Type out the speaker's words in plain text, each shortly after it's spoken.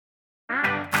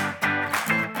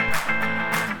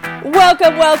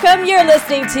Welcome, welcome. You're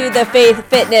listening to the Faith,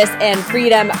 Fitness, and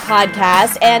Freedom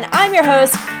podcast, and I'm your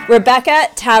host, Rebecca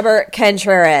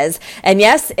Tabor-Contreras. And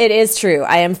yes, it is true.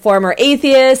 I am former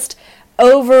atheist,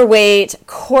 overweight,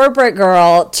 corporate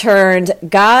girl turned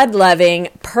God-loving,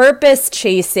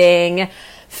 purpose-chasing,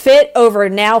 fit over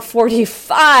now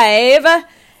 45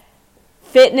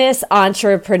 fitness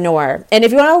entrepreneur. And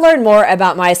if you want to learn more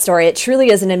about my story, it truly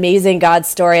is an amazing God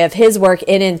story of his work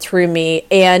in and through me.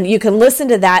 And you can listen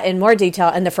to that in more detail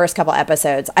in the first couple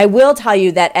episodes. I will tell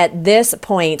you that at this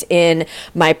point in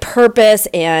my purpose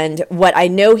and what I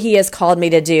know he has called me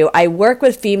to do, I work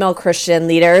with female Christian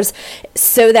leaders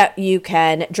so that you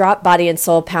can drop body and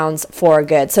soul pounds for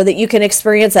good, so that you can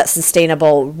experience that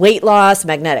sustainable weight loss,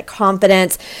 magnetic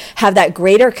confidence, have that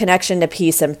greater connection to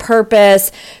peace and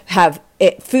purpose, have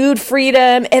food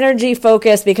freedom, energy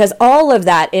focus, because all of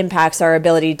that impacts our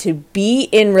ability to be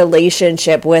in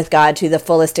relationship with God to the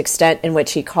fullest extent in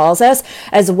which he calls us,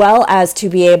 as well as to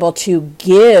be able to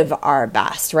give our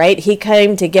best, right? He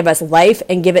came to give us life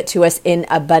and give it to us in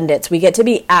abundance. We get to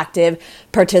be active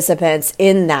participants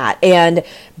in that. And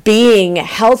being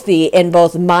healthy in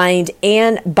both mind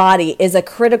and body is a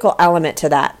critical element to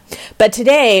that. But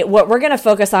today, what we're going to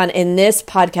focus on in this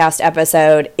podcast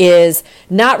episode is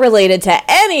not related to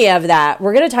any of that.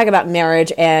 We're going to talk about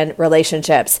marriage and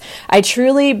relationships. I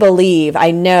truly believe,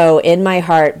 I know in my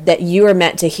heart that you are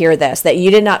meant to hear this, that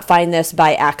you did not find this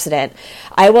by accident.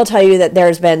 I will tell you that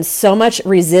there's been so much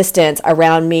resistance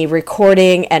around me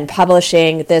recording and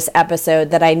publishing this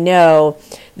episode that I know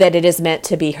that it is meant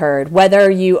to be heard. Whether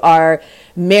you are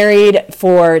married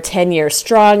for 10 years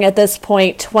strong at this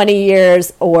point, 20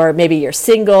 years, or maybe you're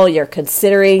single, you're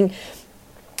considering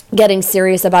getting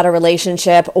serious about a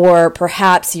relationship, or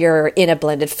perhaps you're in a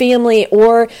blended family,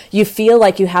 or you feel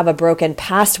like you have a broken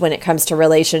past when it comes to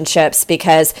relationships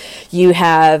because you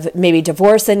have maybe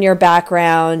divorce in your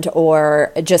background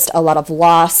or just a lot of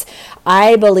loss.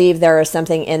 I believe there is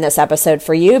something in this episode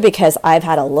for you because I've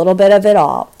had a little bit of it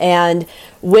all. And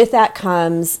with that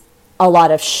comes a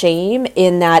lot of shame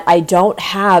in that I don't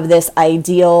have this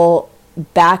ideal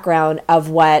background of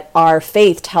what our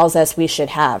faith tells us we should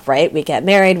have, right? We get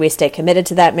married, we stay committed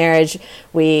to that marriage,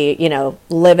 we,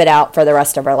 live it out for the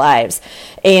rest of our lives.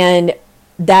 And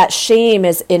that shame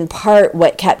is in part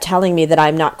what kept telling me that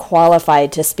I'm not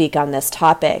qualified to speak on this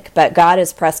topic. But God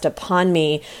has pressed upon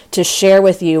me to share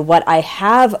with you what I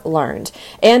have learned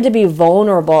and to be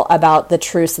vulnerable about the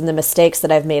truths and the mistakes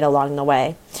that I've made along the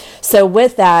way. So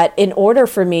with that, in order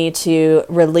for me to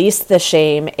release the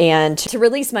shame and to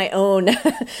release my own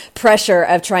pressure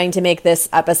of trying to make this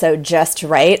episode just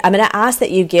right, I'm going to ask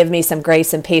that you give me some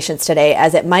grace and patience today,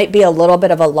 as it might be a little bit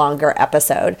of a longer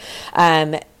episode.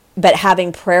 But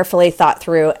having prayerfully thought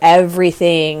through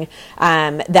everything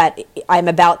that I'm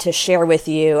about to share with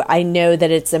you, I know that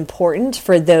it's important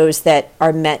for those that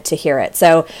are meant to hear it.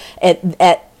 So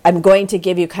I'm going to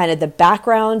give you kind of the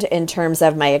background in terms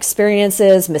of my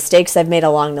experiences, mistakes I've made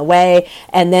along the way,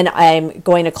 and then I'm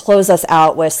going to close us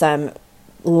out with some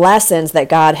lessons that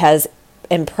God has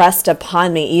impressed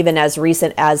upon me even as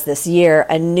recent as this year,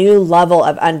 a new level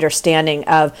of understanding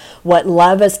of what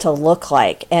love is to look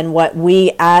like and what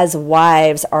we as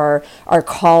wives are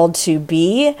called to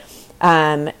be,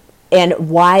 and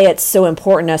why it's so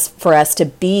important for us to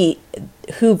be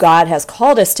who God has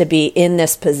called us to be in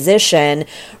this position,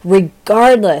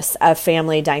 regardless of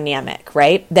family dynamic,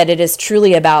 right? That it is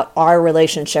truly about our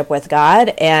relationship with God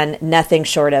and nothing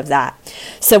short of that.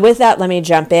 So with that, let me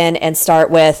jump in and start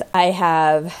with, I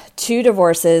have 2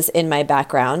 divorces in my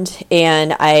background,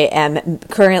 and I am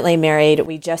currently married.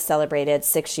 We just celebrated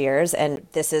 6 years, and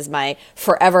this is my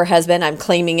forever husband. I'm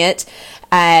claiming it.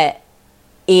 And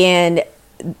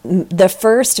the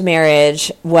first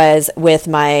marriage was with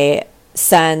my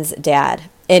son's dad.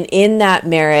 And in that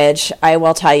marriage, I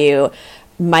will tell you,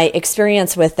 my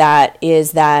experience with that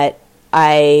is that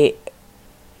I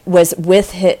was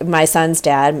with my son's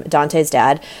dad, Dante's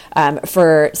dad,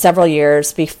 for several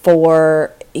years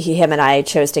before him and I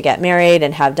chose to get married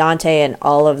and have Dante and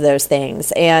all of those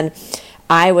things. And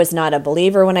I was not a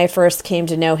believer when I first came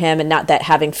to know him, and not that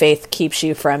having faith keeps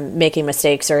you from making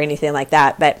mistakes or anything like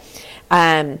that, but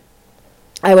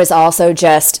I was also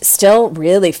just still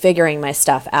really figuring my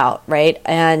stuff out, right?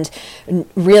 And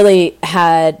really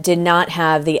did not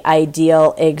have the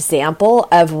ideal example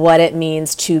of what it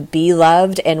means to be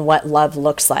loved and what love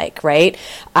looks like, right?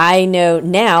 I know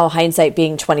now, hindsight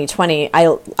being 2020,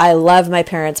 I love my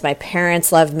parents. My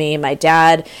parents love me. My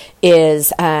dad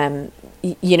is, has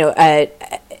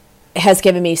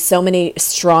given me so many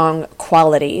strong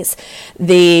qualities.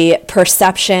 The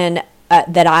perception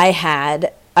that I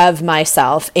had of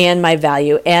myself and my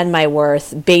value and my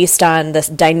worth based on the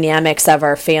dynamics of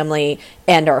our family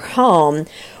and our home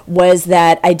was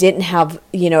that I didn't have,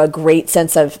 a great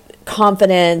sense of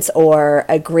confidence or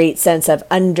a great sense of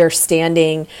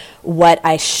understanding what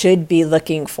I should be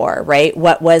looking for, right?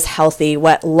 What was healthy,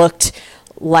 what looked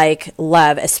like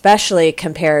love, especially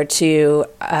compared to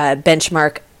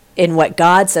benchmark in what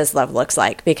God says love looks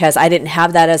like, because I didn't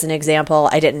have that as an example.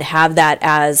 I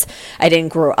didn't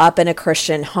grow up in a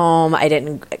Christian home. I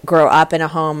didn't grow up in a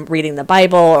home reading the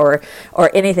Bible or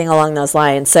anything along those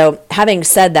lines. So having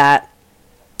said that,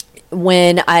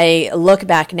 when I look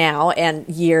back now and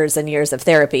years of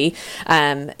therapy,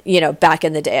 back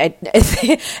in the day,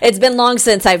 it's been a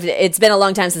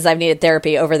long time since I've needed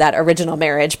therapy over that original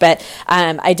marriage, but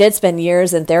I did spend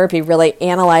years in therapy really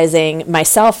analyzing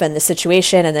myself and the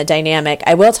situation and the dynamic.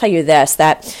 I will tell you this,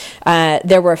 that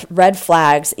there were red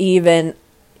flags even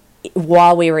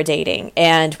while we were dating,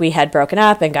 and we had broken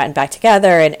up and gotten back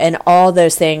together and all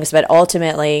those things. But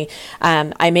ultimately,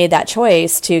 I made that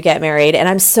choice to get married. And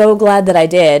I'm so glad that I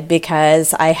did,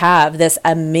 because I have this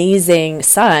amazing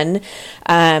son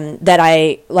that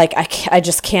I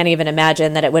just can't even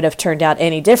imagine that it would have turned out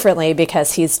any differently,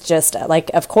 because he's just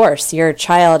of course, your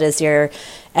child is your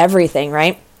everything,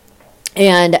 right?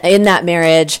 And in that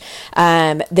marriage,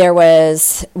 there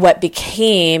was what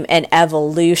became an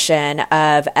evolution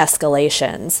of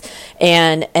escalations,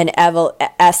 and an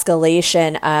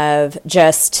escalation of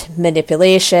just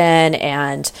manipulation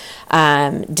and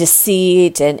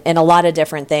deceit and a lot of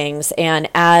different things. And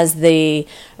as the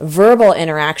verbal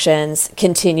interactions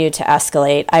continued to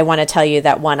escalate, I want to tell you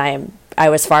that I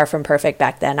was far from perfect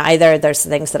back then either. There's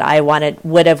things that I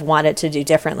would have wanted to do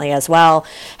differently as well.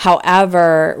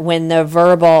 However, when the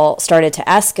verbal started to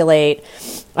escalate,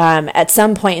 at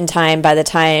some point in time, by the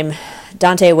time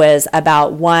Dante was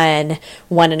about one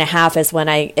and a half is when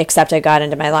I accepted God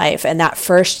into my life. And that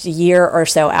first year or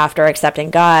so after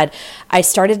accepting God, I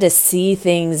started to see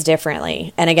things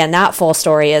differently. And again, that full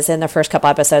story is in the first couple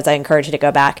episodes. I encourage you to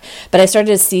go back. But I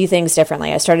started to see things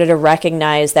differently. I started to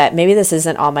recognize that maybe this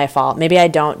isn't all my fault. Maybe I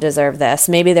don't deserve this.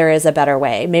 Maybe there is a better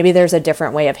way. Maybe there's a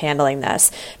different way of handling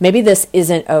this. Maybe this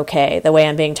isn't okay, the way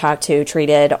I'm being talked to,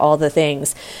 treated, all the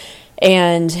things.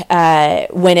 And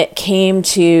when it came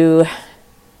to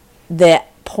the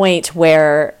point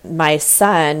where my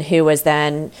son, who was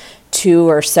then 2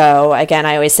 or so, again,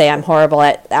 I always say I'm horrible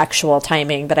at actual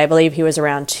timing, but I believe he was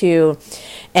around 2,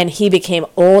 and he became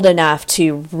old enough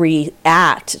to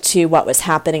react to what was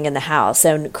happening in the house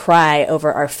and cry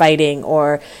over our fighting,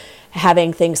 or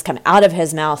having things come out of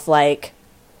his mouth like,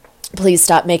 please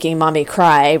stop making mommy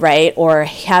cry, right? Or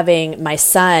having my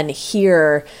son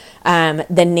hear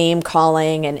the name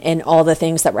calling and all the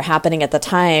things that were happening at the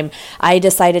time. I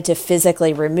decided to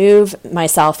physically remove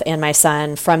myself and my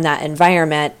son from that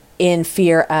environment in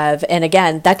fear of, and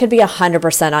again, that could be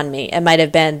 100% on me. It might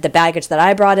have been the baggage that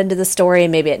I brought into the story.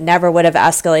 Maybe it never would have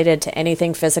escalated to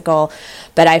anything physical,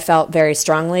 but I felt very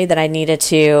strongly that I needed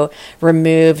to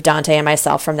remove Dante and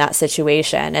myself from that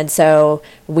situation. And so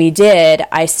we did.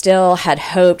 I still had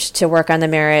hoped to work on the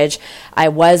marriage. I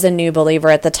was a new believer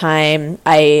at the time.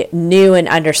 I knew and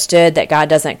understood that God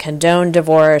doesn't condone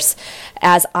divorce.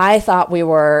 As I thought we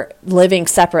were living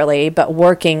separately, but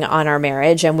working on our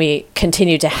marriage, and we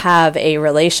continued to have a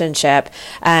relationship,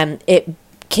 it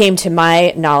came to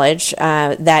my knowledge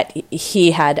that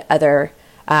he had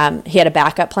he had a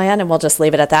backup plan, and we'll just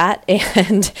leave it at that,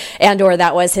 and or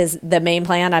that was the main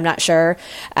plan. I'm not sure.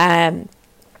 And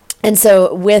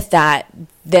so with that,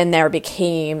 then there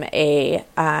became a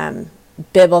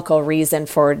biblical reason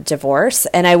for divorce.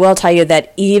 And I will tell you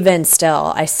that even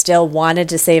still, I still wanted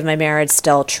to save my marriage,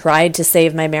 still tried to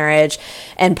save my marriage.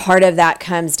 And part of that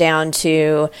comes down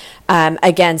to,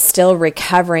 again, still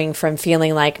recovering from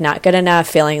feeling like not good enough,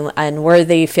 feeling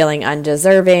unworthy, feeling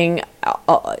undeserving,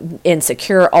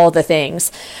 insecure, all the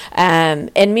things.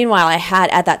 And meanwhile, I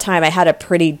had a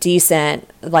pretty decent,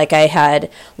 I had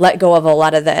let go of a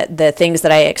lot of the things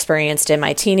that I experienced in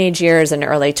my teenage years and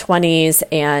early 20s.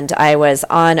 And I was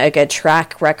on a good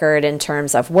track record in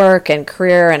terms of work and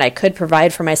career, and I could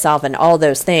provide for myself and all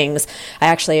those things. I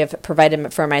actually have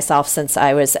provided for myself since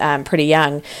I was pretty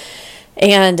young.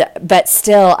 But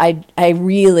still, I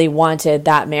really wanted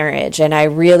that marriage, and I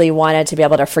really wanted to be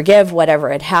able to forgive whatever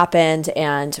had happened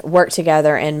and work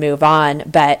together and move on.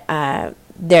 But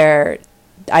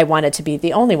I wanted to be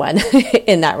the only one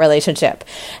in that relationship.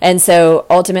 And so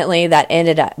ultimately that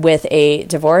ended up with a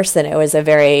divorce, and it was a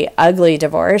very ugly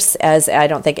divorce, as I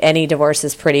don't think any divorce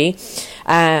is pretty.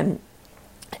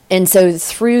 And so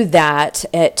through that,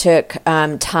 it took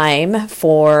time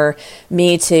for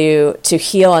me to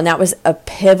heal, and that was a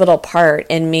pivotal part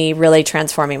in me really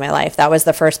transforming my life. That was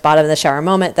the first bottom of the shower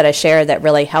moment that I shared that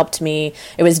really helped me.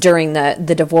 It was during the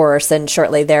divorce and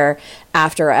shortly there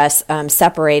after us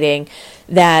separating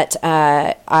that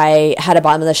I had a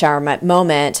bottom of the shower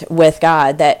moment with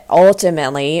God that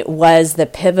ultimately was the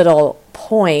pivotal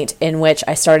point in which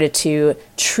I started to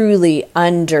truly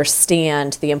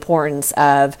understand the importance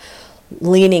of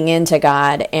leaning into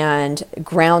God and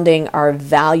grounding our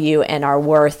value and our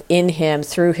worth in Him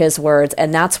through His words.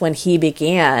 And that's when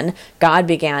God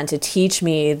began to teach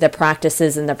me the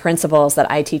practices and the principles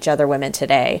that I teach other women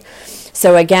today.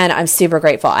 So again, I'm super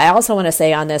grateful. I also want to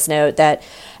say on this note that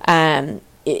I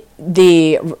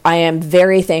am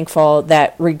very thankful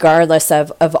that regardless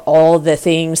of all the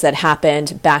things that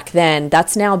happened back then,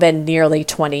 that's now been nearly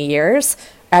 20 years.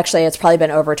 Actually, it's probably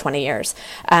been over 20 years.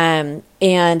 And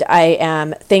I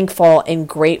am thankful and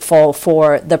grateful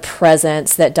for the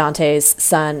presence that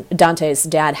Dante's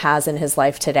dad has in his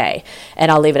life today.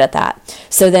 And I'll leave it at that.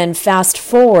 So then fast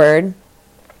forward,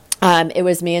 it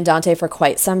was me and Dante for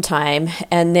quite some time.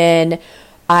 And then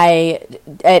I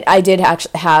did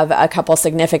actually have a couple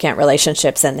significant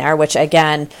relationships in there, which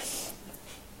again,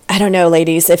 I don't know,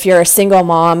 ladies, if you're a single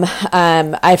mom,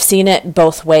 I've seen it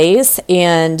both ways.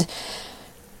 And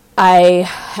I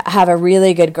have a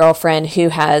really good girlfriend who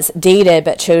has dated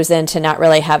but chosen to not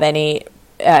really have any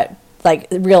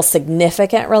real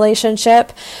significant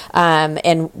relationship.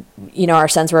 And, our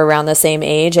sons were around the same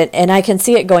age. And I can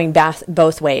see it going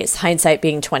both ways, hindsight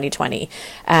being 2020.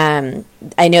 I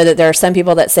know that there are some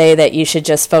people that say that you should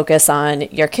just focus on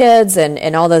your kids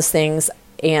and all those things.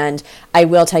 And I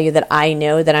will tell you that I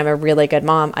know that I'm a really good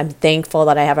mom. I'm thankful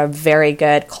that I have a very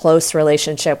good, close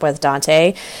relationship with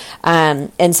Dante.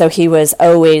 And so he was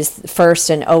always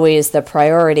first and always the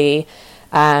priority.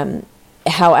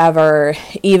 However,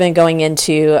 even going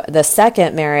into the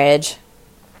second marriage,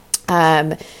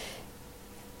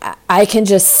 I can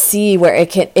just see where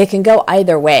it can go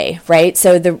either way, right?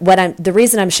 So the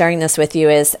reason I'm sharing this with you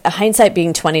is hindsight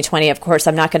being 2020. Of course,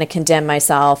 I'm not going to condemn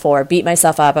myself or beat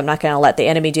myself up. I'm not going to let the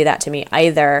enemy do that to me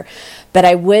either. But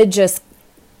I would just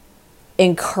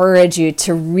encourage you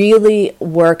to really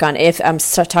work on, if I'm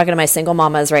talking to my single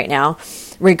mamas right now,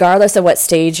 regardless of what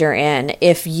stage you're in,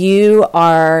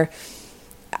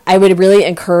 I would really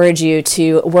encourage you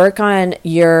to work on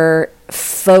your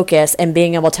focus and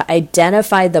being able to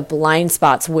identify the blind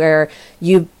spots where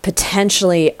you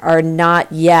potentially are not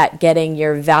yet getting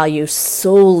your value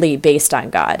solely based on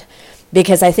God.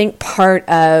 Because I think part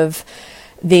of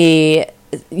the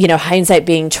hindsight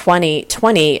being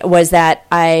 2020 was that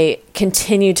I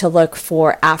continued to look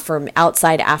for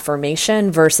outside affirmation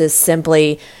versus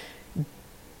simply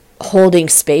holding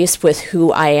space with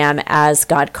who I am as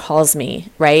God calls me,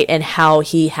 right? And how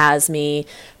He has me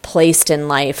placed in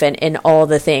life and in all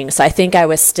the things. So I think I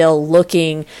was still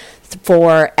looking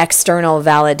for external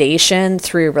validation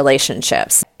through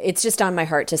relationships. It's just on my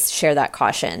heart to share that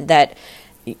caution that,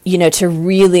 to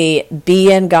really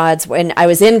be in God's, when I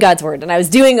was in God's word and I was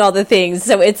doing all the things.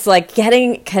 So it's like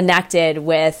getting connected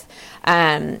with,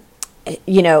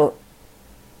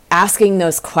 asking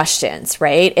those questions,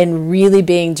 right? And really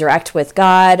being direct with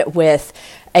God, with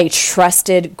a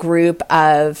trusted group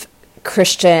of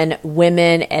Christian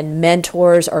women and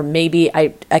mentors, or maybe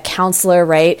a counselor,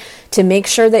 right? To make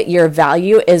sure that your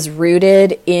value is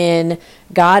rooted in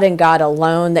God and God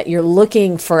alone, that you're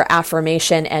looking for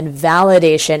affirmation and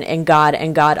validation in God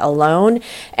and God alone,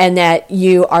 and that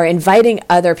you are inviting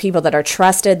other people that are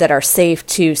trusted, that are safe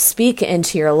to speak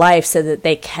into your life so that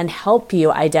they can help you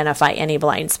identify any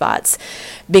blind spots.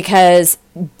 Because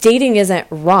dating isn't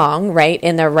wrong, right,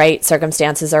 in the right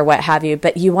circumstances or what have you,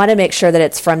 but you want to make sure that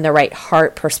it's from the right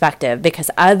heart perspective, because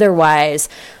otherwise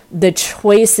the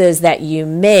choices that you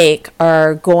make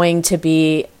are going to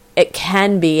be,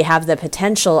 have the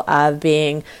potential of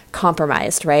being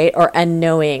compromised, right? Or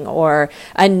unknowingly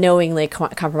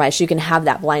compromised. You can have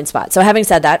that blind spot. So having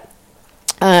said that,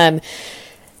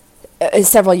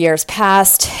 several years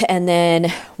passed, and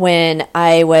then when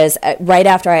I was right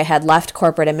after I had left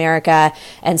corporate America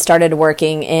and started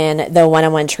working in the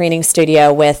one-on-one training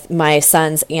studio with my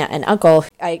son's aunt and uncle,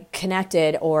 I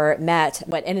connected or met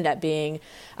what ended up being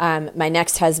my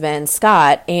next husband,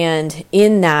 Scott. And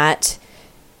in that,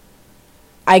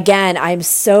 again, I'm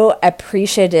so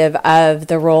appreciative of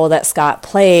the role that Scott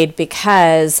played,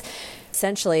 because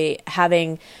essentially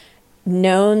having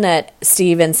known that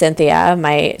Steve and Cynthia,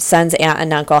 my son's aunt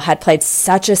and uncle, had played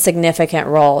such a significant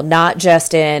role, not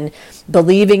just in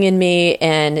believing in me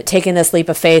and taking this leap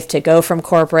of faith to go from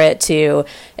corporate to,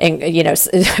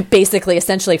 basically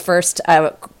essentially first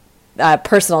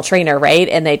personal trainer, right?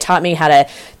 And they taught me how to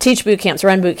teach boot camps,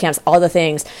 run boot camps, all the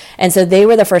things. And so they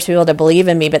were the first people to believe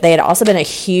in me, but they had also played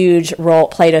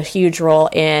a huge role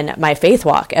in my faith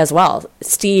walk as well.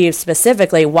 Steve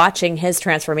specifically, watching his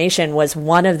transformation was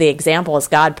one of the examples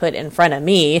God put in front of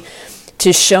me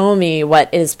to show me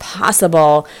what is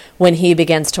possible when he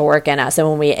begins to work in us and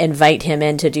when we invite him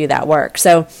in to do that work.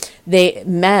 So they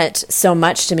meant so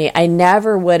much to me. I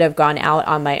never would have gone out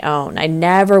on my own. I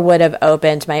never would have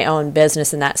opened my own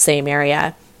business in that same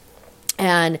area.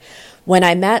 And when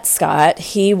I met Scott,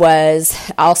 he was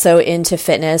also into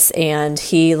fitness, and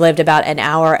he lived about an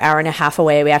hour and a half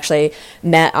away. We actually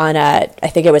met on I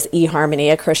think it was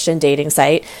eHarmony, a Christian dating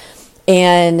site.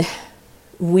 And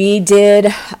we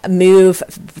did move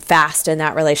fast in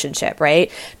that relationship,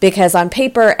 right? Because on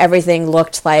paper, everything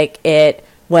looked like it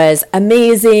was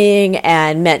amazing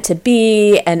and meant to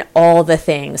be and all the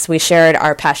things. We shared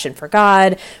our passion for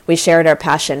God. We shared our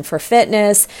passion for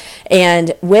fitness.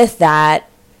 And with that,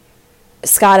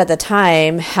 Scott at the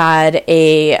time had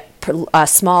a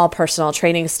small personal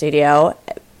training studio,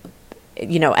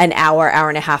 an hour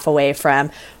and a half away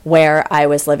from where I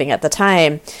was living at the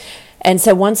time. And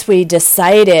so once we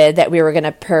decided that we were going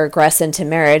to progress into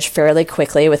marriage fairly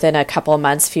quickly, within a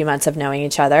few months of knowing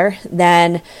each other,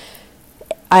 then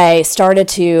I started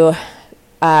to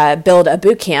build a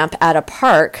boot camp at a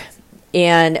park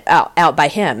and out by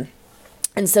him.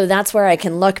 And so that's where I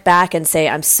can look back and say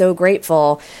I'm so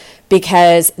grateful,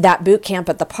 because that boot camp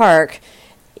at the park,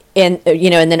 and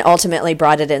then ultimately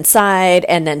brought it inside,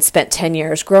 and then spent 10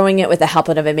 years growing it with the help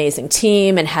of an amazing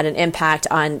team, and had an impact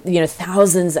on,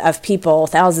 thousands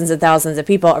and thousands of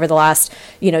people over the last,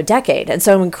 decade. And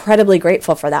so I'm incredibly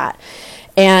grateful for that.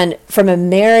 And from a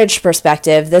marriage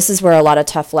perspective, this is where a lot of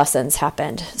tough lessons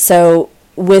happened. So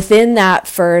within that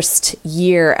first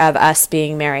year of us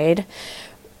being married,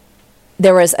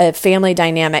 there was a family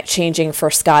dynamic changing for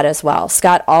Scott as well.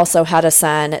 Scott also had a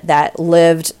son that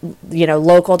lived,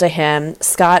 local to him.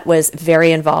 Scott was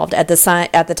very involved. At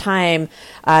the time,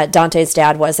 Dante's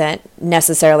dad wasn't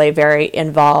necessarily very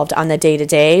involved on the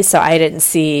day-to-day, so I didn't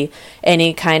see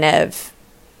any kind of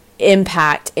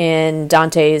impact in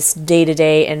Dante's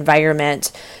day-to-day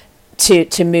environment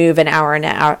to move an hour and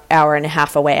a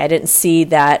half away. I didn't see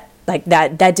that.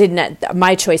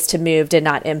 My choice to move did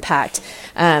not impact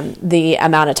the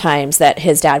amount of times that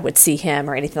his dad would see him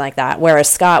or anything like that. Whereas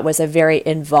Scott was a very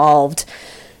involved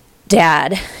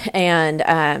dad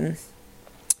and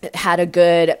had a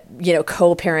good,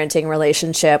 co-parenting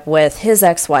relationship with his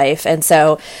ex-wife. And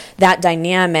so that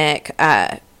dynamic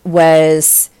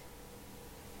was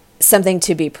something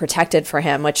to be protected for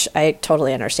him, which I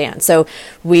totally understand. So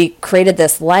we created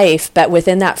this life, but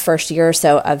within that first year or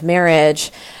so of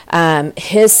marriage,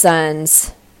 his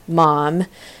son's mom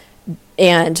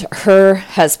and her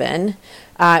husband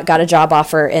got a job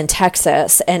offer in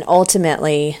Texas, and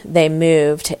ultimately they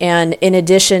moved. And in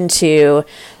addition to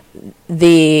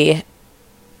that,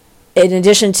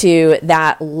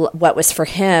 what was for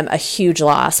him a huge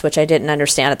loss, which I didn't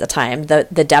understand at the time, the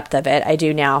depth of it, I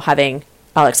do now,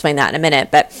 I'll explain that in a minute,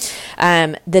 but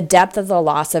the depth of the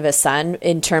loss of his son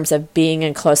in terms of being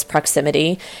in close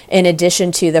proximity, in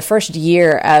addition to the first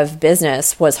year of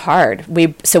business, was hard. We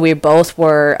both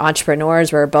were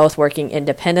entrepreneurs. We were both working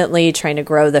independently, trying to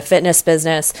grow the fitness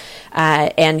business,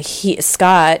 and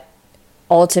Scott,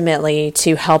 ultimately,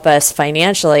 to help us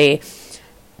financially,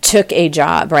 took a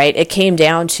job, right? It came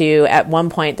down to, at one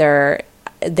point, there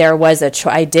was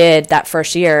I did that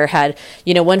first year, had,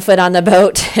 one foot on the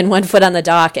boat and one foot on the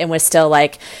dock, and was still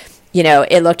like,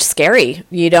 it looked scary.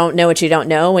 You don't know what you don't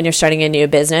know when you're starting a new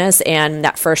business. And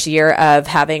that first year of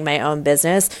having my own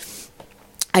business,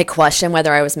 I questioned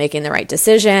whether I was making the right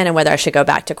decision and whether I should go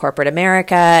back to corporate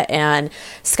America. And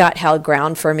Scott held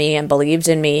ground for me and believed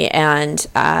in me, and,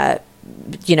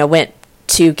 went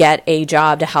to get a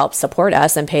job to help support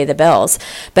us and pay the bills.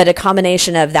 But a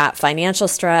combination of that financial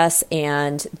stress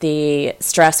and the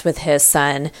stress with his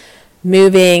son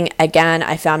moving, again,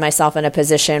 I found myself in a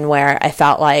position where I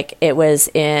felt like it was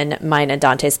in mine and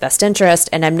Dante's best interest.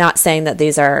 And I'm not saying that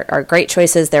these are great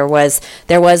choices. There was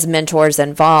mentors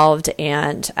involved,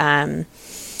 and I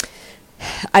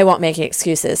won't make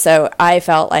excuses. So I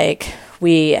felt like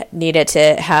we needed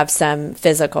to have some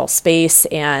physical space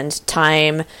and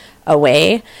time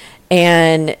away.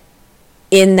 And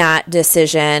in that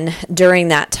decision, during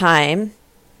that time,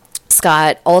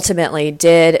 Scott ultimately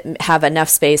did have enough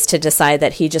space to decide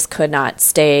that he just could not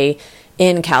stay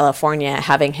in California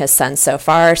having his son so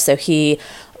far. So he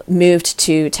moved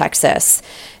to Texas.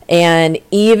 And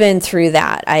even through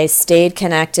that, I stayed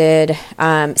connected,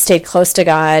 stayed close to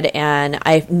God, and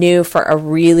I knew for a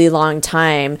really long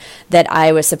time that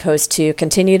I was supposed to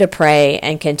continue to pray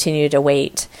and continue to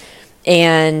wait.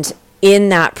 And in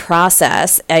that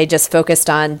process, I just focused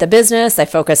on the business. I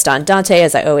focused on Dante,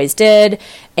 as I always did.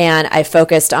 And I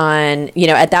focused on,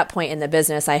 at that point in the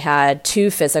business, I had 2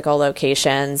 physical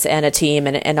locations and a team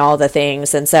and all the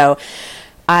things. And so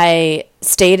I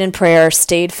stayed in prayer,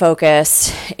 stayed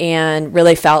focused, and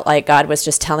really felt like God was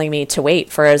just telling me to wait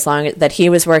for as long that he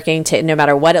was working to, no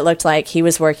matter what it looked like, he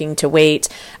was working to wait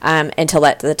and to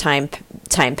let the time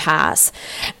pass.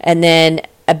 And then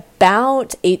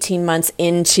about 18 months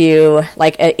into,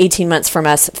 18 months from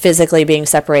us physically being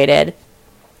separated,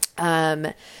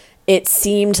 it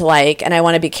seemed like, and I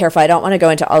want to be careful, I don't want to go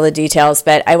into all the details,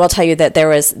 but I will tell you that there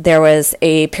was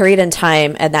a period in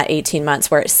time in that 18 months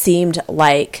where it seemed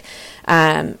like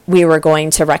we were going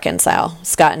to reconcile.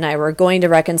 Scott and I were going to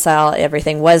reconcile.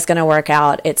 Everything was going to work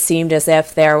out. It seemed as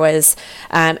if there was,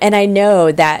 and I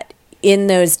know that in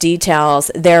those details,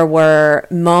 there were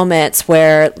moments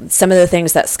where some of the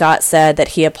things that Scott said that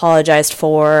he apologized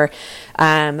for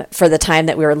the time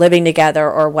that we were living together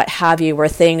or what have you, were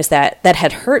things that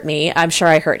had hurt me. I'm sure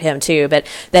I hurt him too, but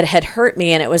that had hurt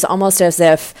me. And it was almost as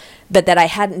if, but that I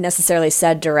hadn't necessarily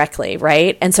said directly,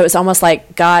 right? And so it's almost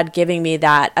like God giving me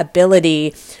that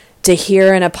ability to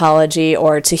hear an apology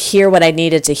or to hear what I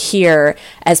needed to hear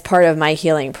as part of my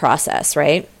healing process,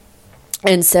 right?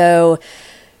 And so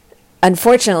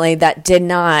unfortunately, that did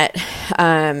not,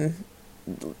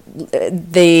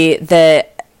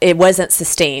 it wasn't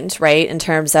sustained, right, in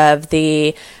terms of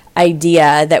the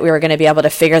idea that we were going to be able to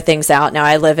figure things out. Now,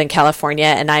 I live in California,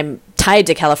 and I'm tied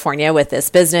to California with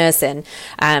this business and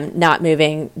not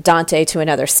moving Dante to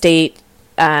another state,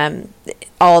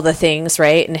 all the things,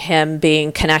 right, and him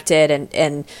being connected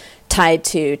and tied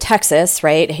to Texas,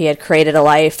 right? He had created a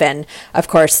life and, of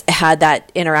course, had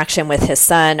that interaction with his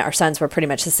son. Our sons were pretty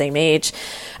much the same age,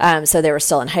 so they were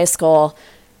still in high school.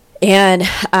 And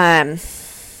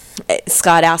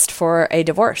Scott asked for a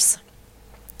divorce.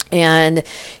 And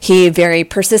he very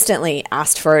persistently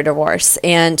asked for a divorce,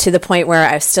 and to the point where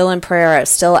I was still in prayer, I was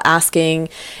still asking.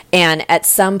 And at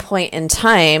some point in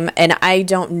time, and I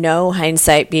don't know,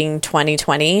 hindsight being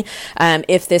 2020,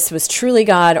 if this was truly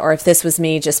God or if this was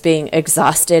me just being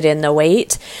exhausted in the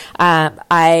wait,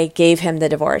 I gave him the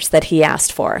divorce that he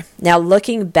asked for. Now,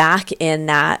 looking back in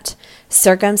that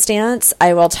circumstance,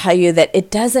 I will tell you that it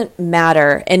doesn't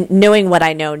matter. And knowing what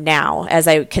I know now, as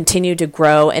I continue to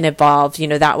grow and evolve,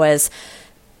 that was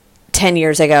 10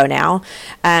 years ago now.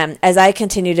 As I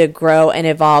continue to grow and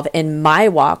evolve in my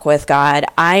walk with God,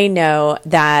 I know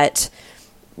that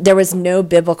there was no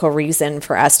biblical reason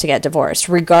for us to get divorced.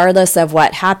 Regardless of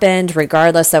what happened,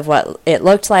 regardless of what it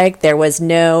looked like, there was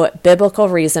no biblical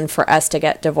reason for us to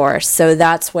get divorced. So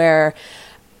that's where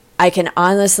I can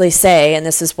honestly say, and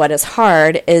this is what is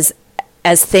hard, is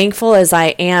as thankful as I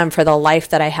am for the life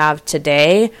that I have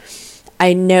today,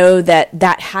 I know that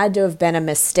had to have been a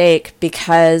mistake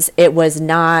because it was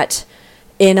not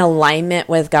in alignment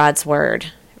with God's word,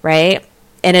 right?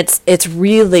 And it's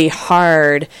really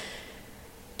hard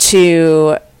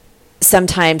to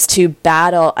sometimes to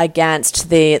battle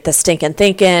against the stinking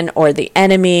thinking or the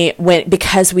enemy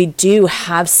because we do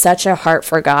have such a heart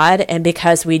for God, and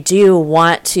because we do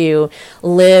want to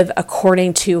live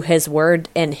according to his word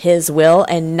and his will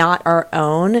and not our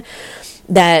own,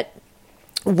 that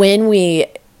when we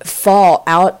fall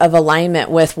out of alignment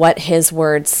with what his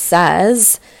word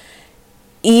says,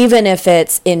 even if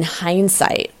it's in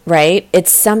hindsight, right, it's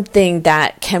something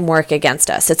that can work against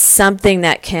us. It's something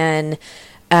that can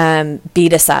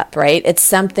beat us up, right? It's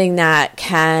something that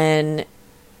can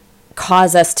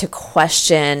cause us to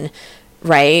question,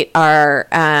 right, our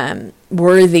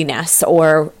worthiness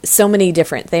or so many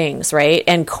different things, right?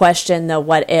 And question the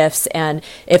what ifs and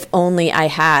if only I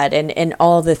had and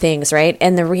all the things, right?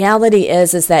 And the reality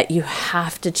is that you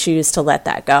have to choose to let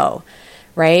that go,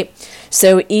 right?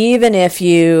 So even if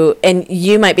you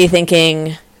might be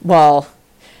thinking, well,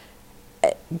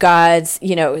 God's,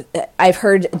 I've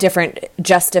heard different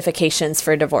justifications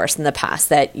for divorce in the past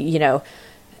that,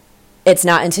 it's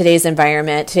not in today's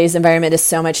environment. Today's environment is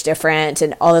so much different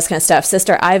and all this kind of stuff.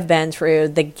 Sister, I've been through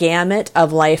the gamut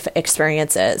of life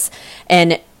experiences.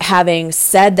 And having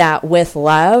said that with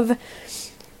love,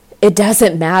 it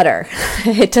doesn't matter.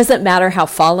 It doesn't matter how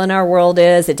fallen our world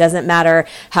is. It doesn't matter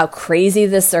how crazy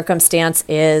this circumstance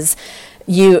is.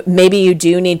 maybe you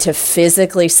do need to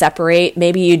physically separate.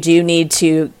 Maybe you do need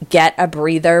to get a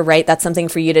breather, right? That's something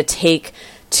for you to take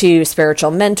to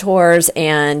spiritual mentors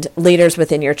and leaders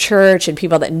within your church and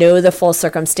people that know the full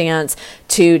circumstance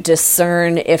to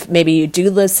discern if maybe you do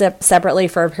live separately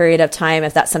for a period of time,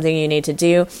 if that's something you need to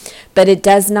do. But it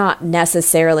does not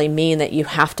necessarily mean that you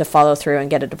have to follow through and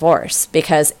get a divorce,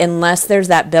 because unless there's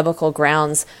that biblical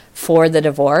grounds for the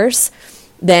divorce,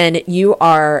 then you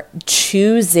are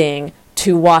choosing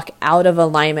to walk out of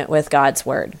alignment with God's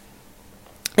word.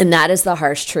 And that is the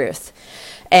harsh truth.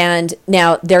 And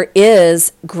now there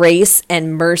is grace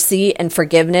and mercy and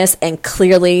forgiveness. And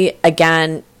clearly,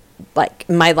 again, like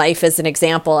my life is an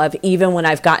example of, even when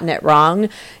I've gotten it wrong,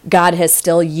 God has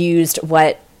still used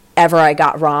whatever I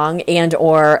got wrong and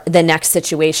or the next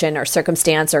situation or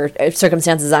circumstance or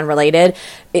circumstances unrelated,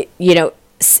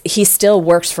 he still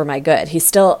works for my good. He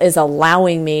still is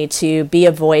allowing me to be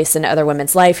a voice in other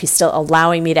women's life. He's still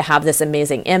allowing me to have this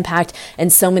amazing impact.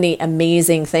 And so many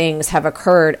amazing things have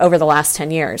occurred over the last 10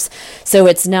 years. So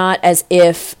it's not as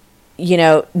if,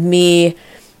 me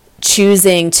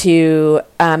choosing to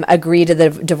agree to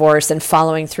the divorce and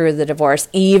following through the divorce,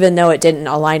 even though it didn't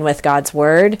align with God's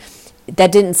word,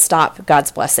 that didn't stop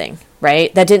God's blessing,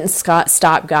 right? That didn't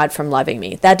stop God from loving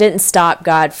me. That didn't stop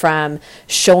God from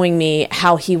showing me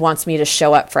how he wants me to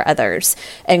show up for others.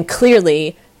 And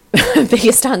clearly,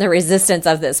 based on the resistance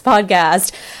of this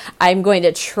podcast, I'm going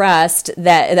to trust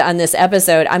that on this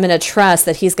episode, I'm going to trust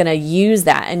that he's going to use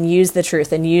that and use the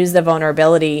truth and use the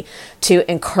vulnerability to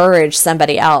encourage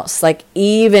somebody else. Like,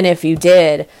 even if you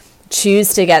did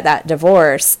choose to get that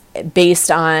divorce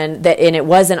based on that, and it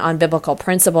wasn't on biblical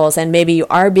principles, and maybe you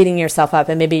are beating yourself up,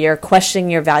 and maybe you're questioning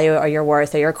your value or your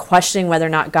worth, or you're questioning whether or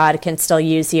not God can still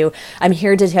use you, I'm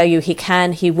here to tell you he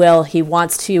can, he will, he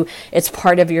wants to. It's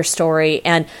part of your story,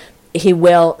 and he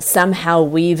will somehow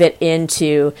weave it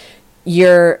into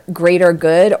your greater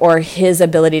good or his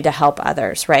ability to help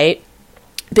others, right?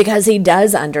 Because he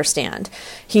does understand.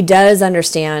 He does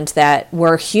understand that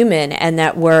we're human, and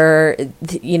that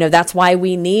that's why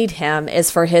we need him, is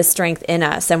for his strength in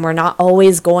us. And we're not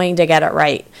always going to get it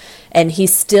right. And he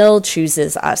still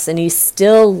chooses us, and he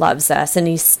still loves us, and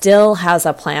he still has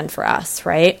a plan for us,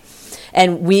 right?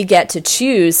 And we get to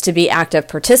choose to be active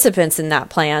participants in that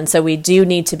plan. So we do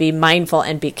need to be mindful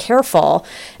and be careful.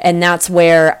 And that's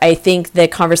where I think the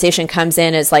conversation comes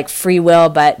in, is like free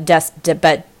will,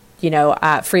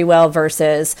 free will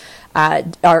versus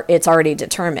it's already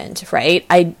determined, right?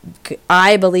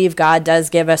 I believe God does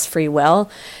give us free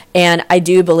will, and I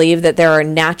do believe that there are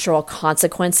natural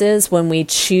consequences when we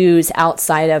choose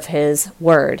outside of his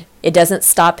word. It doesn't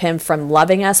stop him from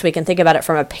loving us. We can think about it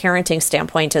from a parenting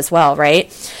standpoint as well,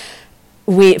 right?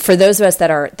 For those of us that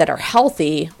are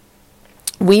healthy,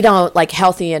 we don't, like,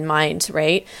 healthy in mind,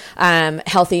 right?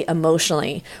 Healthy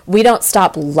emotionally. We don't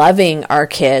stop loving our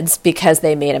kids because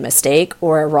they made a mistake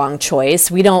or a wrong choice.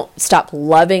 We don't stop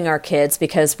loving our kids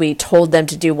because we told them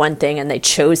to do one thing and they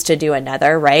chose to do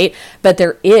another, right? But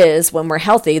there is, when we're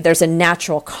healthy, there's a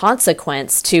natural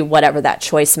consequence to whatever that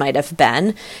choice might have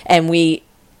been. And we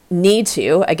need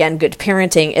to, again, good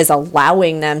parenting is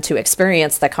allowing them to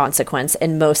experience the consequence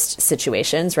in most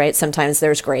situations, right? Sometimes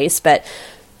there's grace,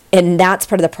 and that's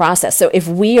part of the process. So if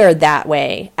we are that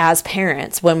way as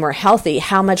parents, when we're healthy,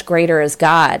 how much greater is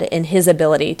God in his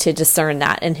ability to discern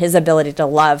that, and his ability to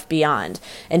love beyond,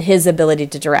 and his ability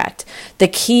to direct? The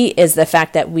key is the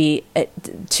fact that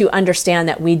to understand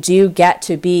that we do get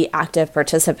to be active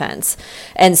participants.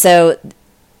 And so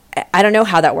I don't know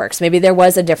how that works. Maybe there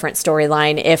was a different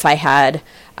storyline if I had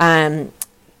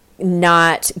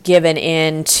not given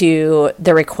in to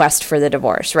the request for the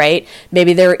divorce, right?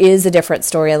 Maybe there is a different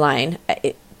storyline.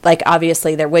 Like,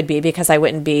 obviously there would be, because I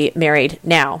wouldn't be married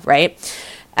now, right?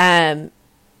 But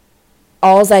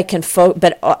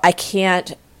I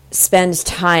can't spend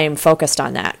time focused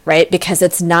on that, right? Because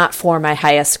it's not for my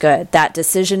highest good. That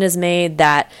decision is made,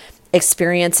 that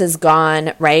experience is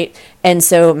gone, right? And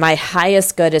so my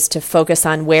highest good is to focus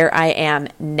on where I am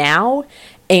now,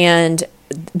 and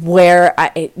where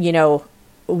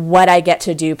what I get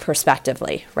to do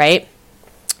prospectively, right?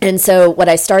 And so what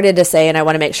I started to say, and I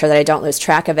want to make sure that I don't lose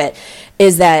track of it,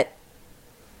 is that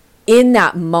in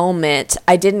that moment,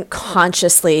 I didn't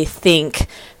consciously think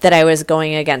that I was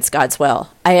going against God's will.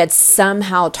 I had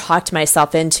somehow talked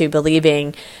myself into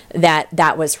believing that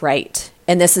that was right.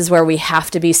 And this is where we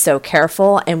have to be so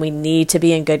careful, and we need to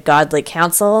be in good godly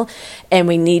counsel, and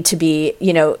we need to be,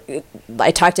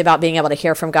 I talked about being able to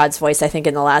hear from God's voice, I think,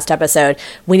 in the last episode.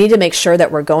 We need to make sure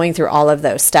that we're going through all of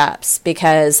those steps,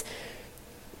 because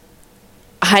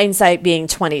hindsight being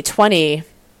 2020,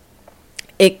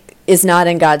 is not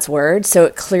in God's word. So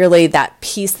clearly that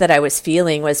peace that I was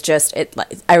feeling was just,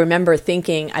 I remember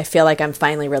thinking, I feel like I'm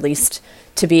finally released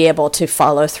to be able to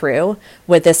follow through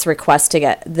with this request to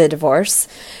get the divorce.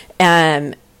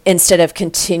 Instead of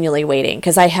continually waiting,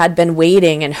 because I had been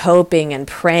waiting and hoping and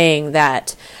praying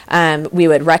that we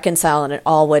would reconcile and it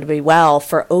all would be well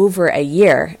for over a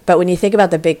year. But when you think about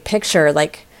the big picture,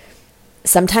 like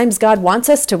sometimes God wants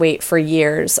us to wait for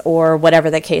years or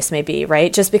whatever the case may be,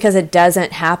 right? Just because it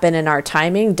doesn't happen in our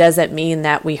timing doesn't mean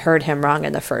that we heard him wrong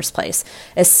in the first place,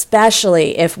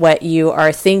 especially if what you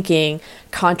are thinking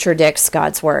contradicts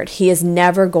God's word. He is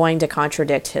never going to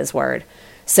contradict his word.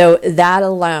 So that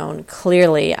alone,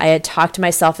 clearly, I had talked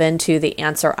myself into the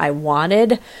answer I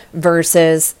wanted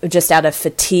versus just out of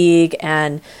fatigue.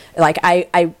 And like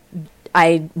I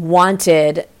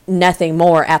wanted nothing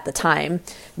more at the time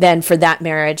than for that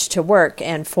marriage to work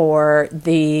and for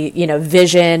the,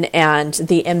 vision and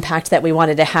the impact that we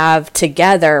wanted to have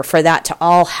together, for that to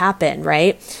all happen,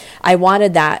 right? I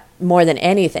wanted that more than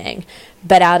anything.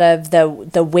 But out of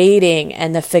the waiting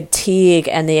and the fatigue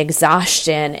and the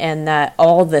exhaustion and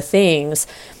all the things,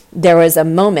 there was a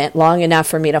moment long enough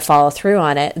for me to follow through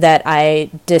on it that I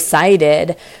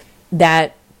decided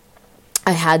that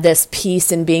I had this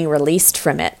peace in being released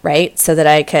from it, right? So that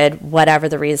I could, whatever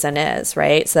the reason is,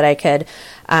 right? So that I could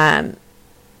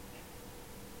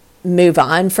move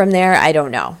on from there. I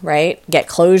don't know, right? Get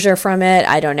closure from it.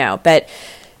 I don't know. But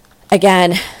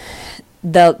again,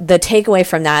 the takeaway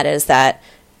from that is that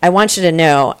I want you to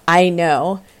know, I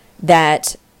know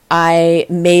that I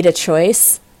made a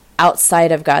choice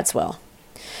outside of God's will,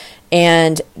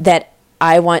 and that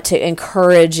I want to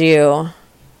encourage you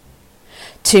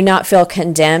to not feel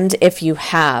condemned if you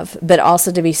have, but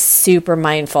also to be super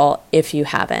mindful if you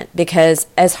haven't. Because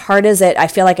as hard as I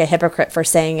feel like a hypocrite for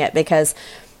saying it, because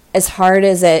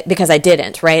I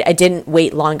didn't, right? I didn't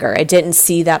wait longer. I didn't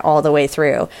see that all the way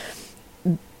through.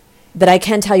 But I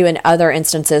can tell you in other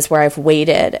instances where I've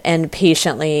waited and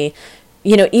patiently,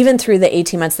 even through the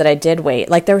 18 months that I did wait,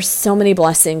 like there were so many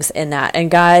blessings in that, and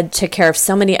God took care of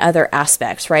so many other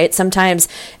aspects, right? Sometimes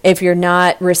if you're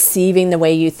not receiving the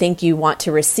way you think you want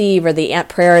to receive, or the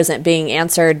prayer isn't being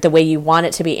answered the way you want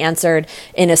it to be answered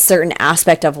in a certain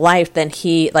aspect of life, then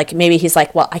maybe he's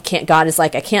like, well, God is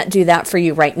like, I can't do that for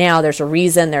you right now. There's a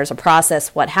reason, there's a process,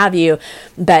 what have you,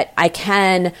 but I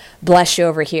can bless you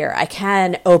over here. I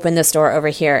can open this door over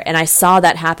here. And I saw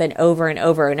that happen over and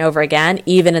over and over again,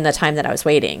 even in the time that I was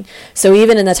waiting. So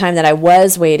even in the time that I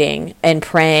was waiting and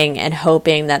praying and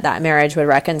hoping that marriage would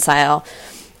reconcile,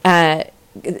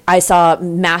 I saw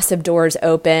massive doors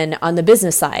open on the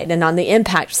business side and on the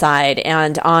impact side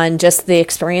and on just the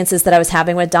experiences that I was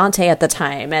having with Dante at the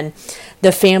time, and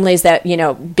the families that,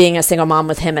 being a single mom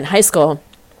with him in high school,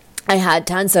 I had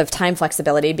tons of time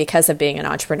flexibility because of being an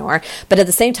entrepreneur, but at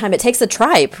the same time, it takes a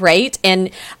tribe, right?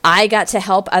 And I got to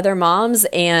help other moms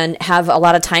and have a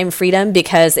lot of time freedom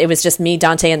because it was just me,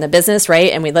 Dante, and the business,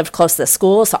 right? And we lived close to the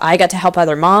school. So I got to help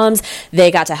other moms. They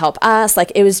got to help us.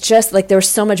 Like, it was just like, there was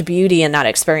so much beauty in that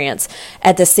experience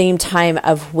at the same time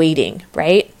of waiting,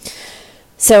 right?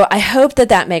 So I hope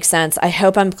that makes sense. I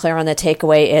hope I'm clear on the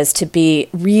takeaway is to be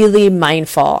really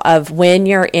mindful of when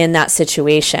you're in that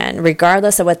situation,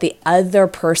 regardless of what the other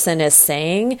person is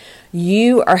saying,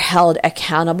 you are held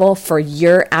accountable for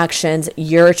your actions,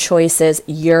 your choices,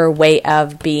 your way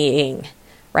of being,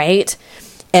 right?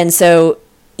 And so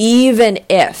even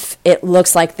if it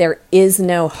looks like there is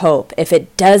no hope, if a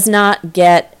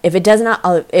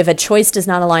choice does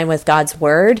not align with God's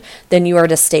word, then you are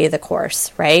to stay the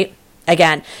course, right?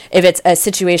 Again, if it's a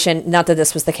situation, not that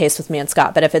this was the case with me and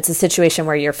Scott, but if it's a situation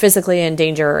where you're physically in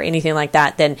danger or anything like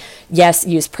that, then yes,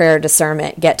 use prayer,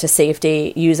 discernment, get to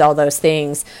safety, use all those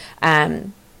things.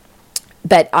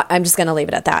 But I'm just going to leave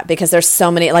it at that, because there's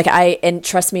so many, and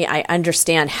trust me, I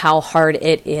understand how hard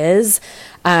it is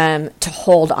to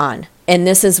hold on. And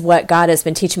this is what God has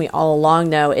been teaching me all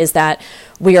along, though, is that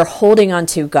we are holding on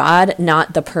to God,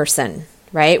 not the person.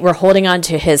 Right? We're holding on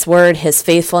to his word, his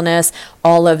faithfulness,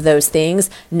 all of those things,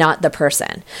 not the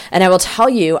person. And I will tell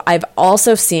you, I've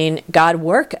also seen God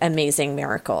work amazing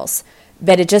miracles,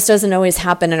 but it just doesn't always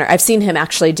happen. And I've seen him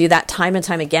actually do that time and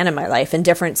time again in my life in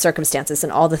different circumstances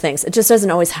and all the things. It just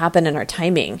doesn't always happen in our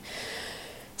timing.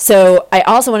 So I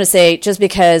also want to say, just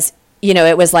because,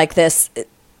 it was like this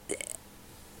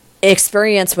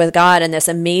experience with God and this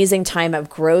amazing time of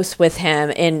growth with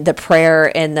him in the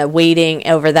prayer and the waiting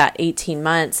over that 18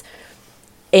 months.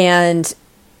 And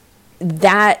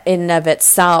that in and of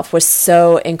itself was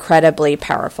so incredibly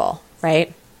powerful,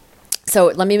 right? So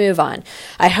let me move on.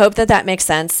 I hope that makes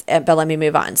sense, but let me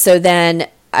move on. So then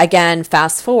again,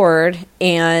 fast forward,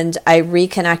 and I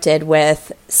reconnected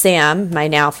with Sam, my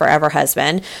now forever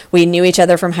husband. We knew each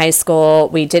other from high school.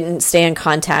 We didn't stay in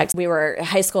contact. We were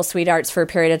high school sweethearts for a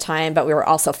period of time, but we were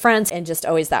also friends and just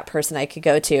always that person I could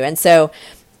go to. And so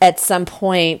at some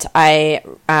point, I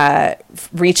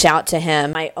reached out to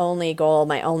him. My only goal,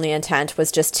 my only intent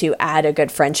was just to add a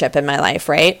good friendship in my life,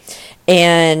 right?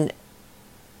 And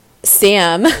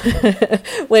Sam,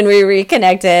 when we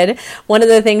reconnected, one of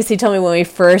the things he told me when we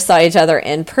first saw each other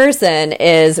in person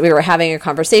is we were having a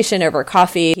conversation over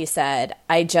coffee. He said,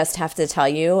 I just have to tell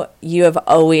you, you have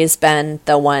always been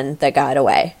the one that got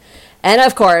away. And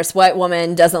of course, what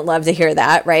woman doesn't love to hear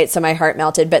that, right? So my heart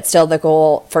melted, but still the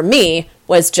goal for me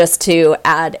was just to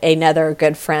add another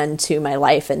good friend to my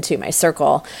life and to my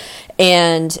circle.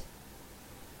 And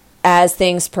as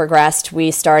things progressed,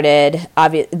 we started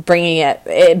bringing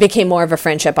it became more of a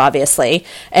friendship, obviously.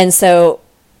 And so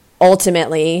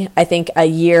ultimately, I think a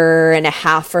year and a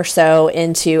half or so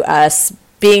into us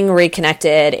being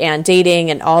reconnected and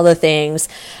dating and all the things,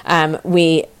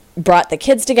 we brought the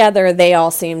kids together. They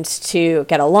all seemed to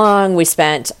get along. We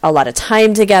spent a lot of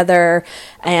time together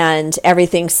and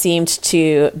everything seemed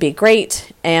to be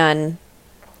great. And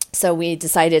so we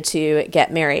decided to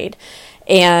get married.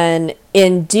 And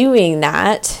in doing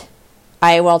that,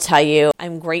 I will tell you,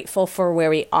 I'm grateful for where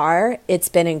we are. It's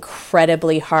been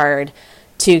incredibly hard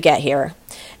to get here.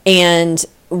 And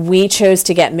we chose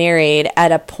to get married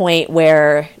at a point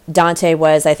where Dante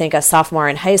was, I think, a sophomore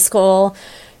in high school.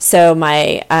 So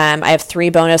I have 3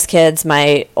 bonus kids.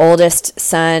 My oldest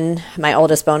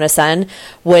bonus son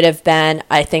would have been,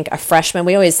 I think, a freshman.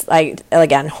 We always,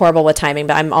 again, horrible with timing,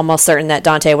 but I'm almost certain that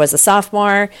Dante was a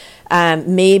sophomore,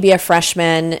 maybe a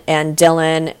freshman, and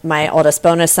Dylan, my oldest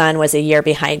bonus son, was a year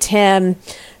behind him.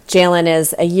 Jalen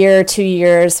is a year, 2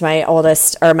 years, my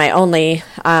only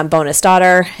bonus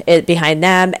daughter is behind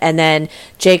them. And then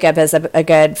Jacob is a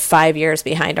good 5 years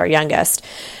behind our youngest.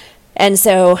 And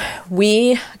so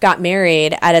we got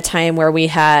married at a time where we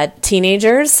had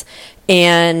teenagers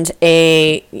and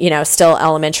a, still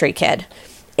elementary kid.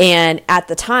 And at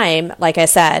the time, like I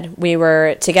said, we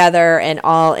were together and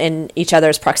all in each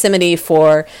other's proximity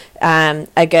for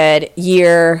a good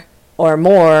year or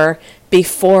more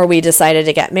before we decided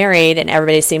to get married, and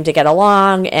everybody seemed to get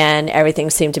along and everything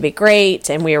seemed to be great,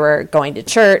 and we were going to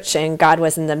church and God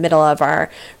was in the middle of our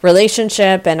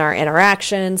relationship and our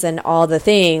interactions and all the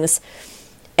things.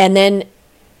 And then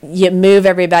you move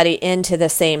everybody into the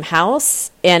same house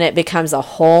and it becomes a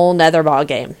whole nother ball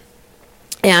game.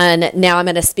 And now I'm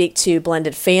going to speak to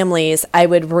blended families. I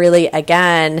would really,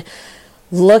 again,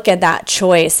 look at that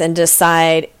choice and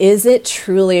decide, is it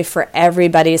truly for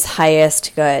everybody's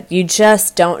highest good? You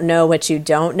just don't know what you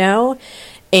don't know.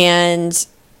 And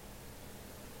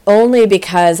only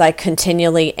because I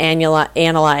continually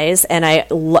analyze and I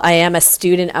am a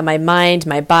student of my mind,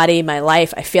 my body, my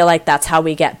life. I feel like that's how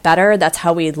we get better. That's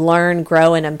how we learn,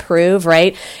 grow, and improve,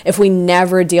 right? If we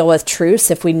never deal with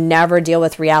truths, if we never deal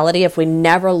with reality, if we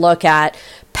never look at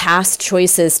past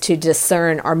choices to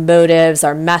discern our motives,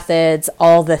 our methods,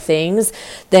 all the things,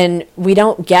 then we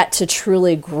don't get to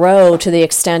truly grow to the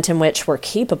extent in which we're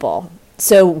capable.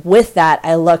 So with that,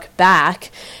 I look back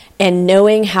and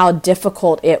knowing how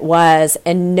difficult it was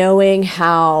and knowing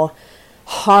how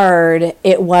hard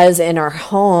it was in our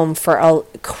home for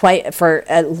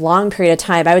a long period of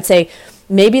time. I would say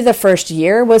maybe the first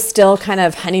year was still kind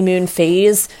of honeymoon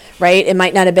phase, right? It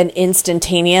might not have been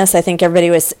instantaneous. I think everybody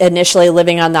was initially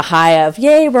living on the high of,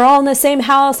 yay, we're all in the same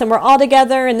house and we're all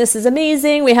together and this is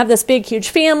amazing. We have this big, huge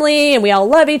family and we all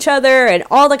love each other and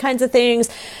all the kinds of things.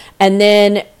 And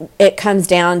then it comes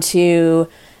down to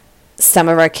some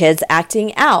of our kids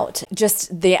acting out,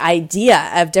 just the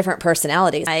idea of different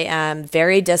personalities. I am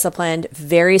very disciplined,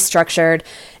 very structured,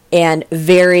 and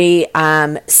very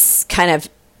kind of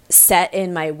set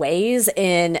in my ways,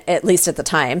 in at least at the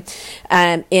time,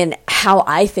 in how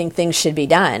I think things should be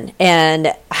done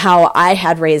and how I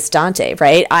had raised Dante,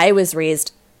 right? I was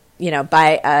raised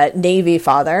by a Navy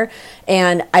father.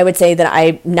 And I would say that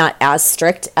I'm not as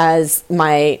strict as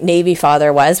my Navy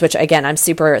father was, which again, I'm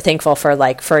super thankful for,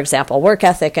 like, for example, work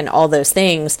ethic and all those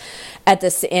things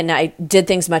and I did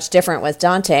things much different with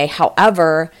Dante.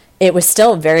 However, it was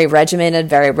still very regimented,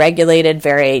 very regulated,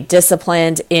 very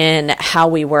disciplined in how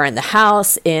we were in the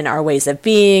house, in our ways of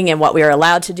being and what we were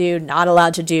allowed to do, not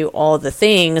allowed to do, all the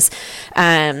things.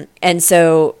 And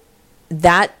so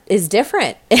that is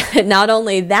different. Not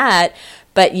only that,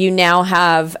 but you now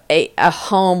have a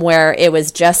home where it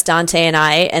was just Dante and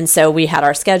I. And so we had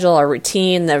our schedule, our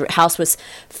routine. The house was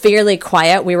fairly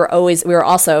quiet. We were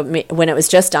also, when it was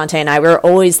just Dante and I, we were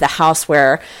always the house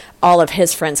where all of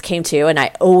his friends came to, and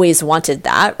I always wanted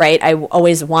that, right? I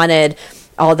always wanted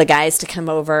all the guys to come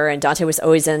over, and Dante was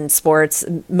always in sports,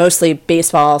 mostly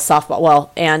baseball,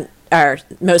 softball, or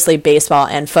mostly baseball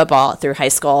and football through high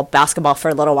school, basketball for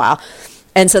a little while.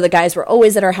 And so the guys were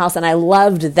always at our house, and I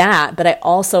loved that, but I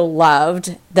also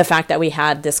loved the fact that we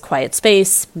had this quiet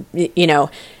space,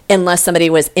 unless somebody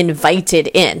was invited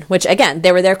in, which again,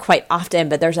 they were there quite often,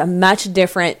 but there's a much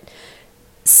different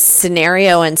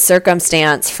scenario and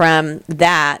circumstance from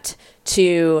that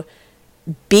to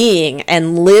being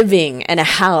and living in a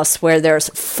house where there's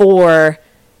four,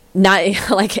 not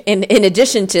like in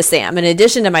addition to Sam, in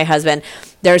addition to my husband,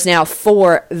 there's now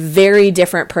four very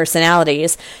different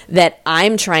personalities that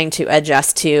I'm trying to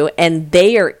adjust to, and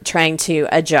they are trying to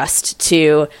adjust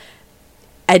to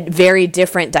a very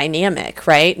different dynamic,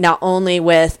 right? Not only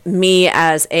with me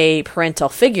as a parental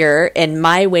figure and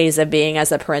my ways of being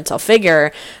as a parental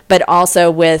figure, but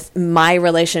also with my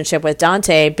relationship with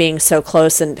Dante being so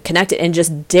close and connected and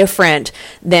just different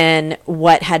than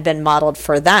what had been modeled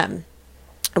for them.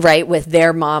 Right, with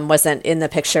their mom wasn't in the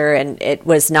picture, and it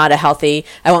was not a healthy.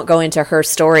 I won't go into her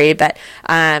story, but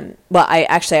I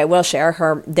will share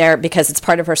her there because it's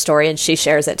part of her story, and she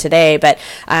shares it today. But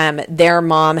their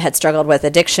mom had struggled with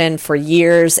addiction for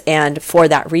years, and for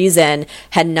that reason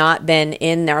had not been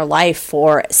in their life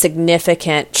for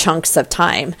significant chunks of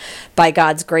time. By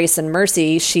God's grace and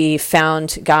mercy, she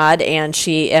found God, and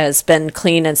she has been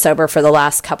clean and sober for the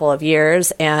last couple of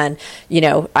years. And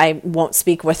I won't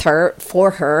speak with her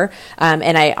for her,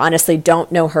 and I honestly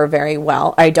don't know her very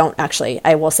well. I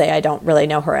will say I don't really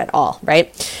know her at all, right?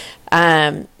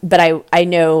 But I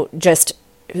know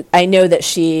that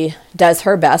she does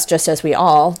her best, just as we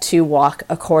all, to walk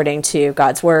according to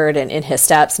God's word and in his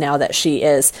steps, now that she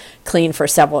is clean for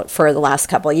the last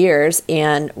couple of years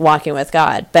and walking with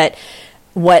God. But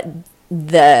what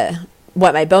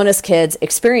my bonus kids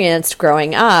experienced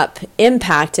growing up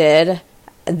impacted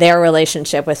their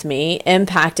relationship with me,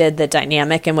 impacted the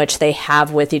dynamic in which they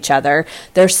have with each other.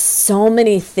 There's so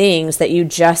many things that you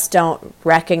just don't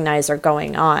recognize are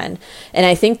going on. And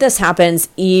I think this happens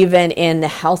even in the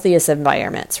healthiest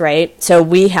environments, right? So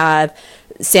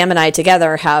Sam and I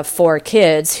together have 4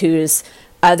 kids whose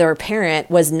other parent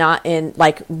was not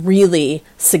really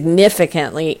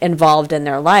significantly involved in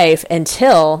their life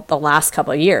until the last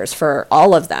couple of years for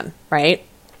all of them, right?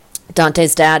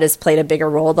 Dante's dad has played a bigger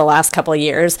role the last couple of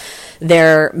years.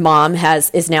 Their mom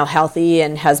is now healthy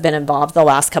and has been involved the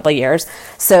last couple of years.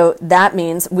 So that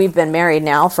means we've been married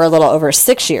now for a little over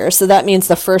 6 years. So that means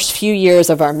the first few years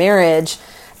of our marriage,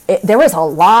 there was a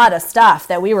lot of stuff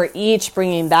that we were each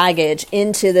bringing baggage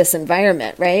into this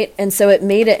environment, right? And so it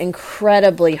made it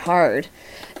incredibly hard.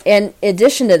 In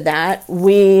addition to that,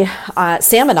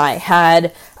 Sam and I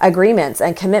had agreements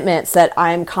and commitments that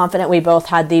I'm confident we both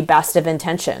had the best of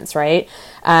intentions, right?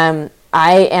 I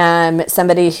am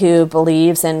somebody who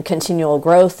believes in continual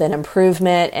growth and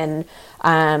improvement, and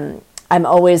I'm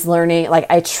always learning.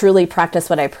 I truly practice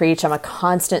what I preach. I'm a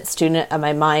constant student of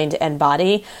my mind and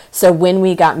body. So when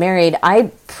we got married,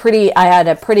 I had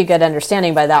a pretty good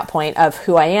understanding by that point of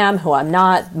who I am, who I'm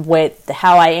not,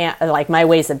 how I am, my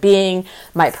ways of being,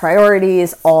 my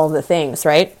priorities, all the things,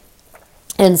 right?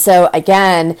 And so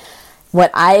again,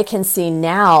 what I can see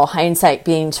now, hindsight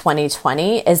being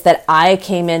 2020, is that I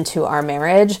came into our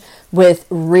marriage with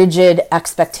rigid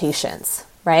expectations.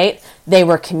 Right? They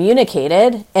were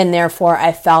communicated, and therefore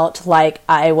I felt like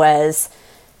I was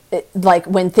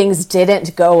when things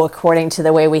didn't go according to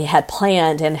the way we had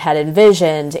planned and had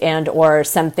envisioned, or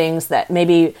some things that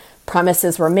maybe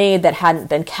promises were made that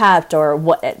hadn't been kept, or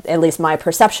what, at least my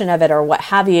perception of it, or what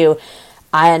have you.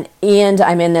 And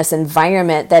I'm in this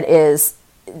environment that is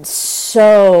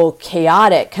so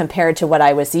chaotic compared to what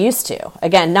I was used to.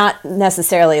 Again, not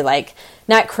necessarily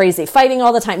not crazy fighting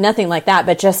all the time, nothing like that,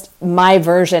 but just my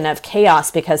version of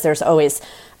chaos, because there's always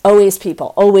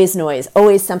people, always noise,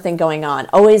 always something going on,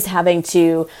 always having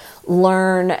to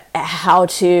learn how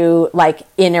to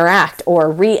interact or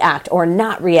react or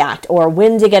not react, or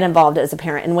when to get involved as a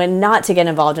parent and when not to get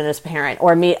involved as a parent,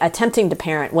 or me attempting to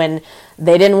parent when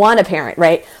they didn't want to parent,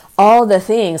 right? All the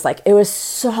things, it was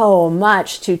so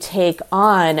much to take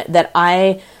on that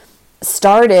I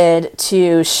started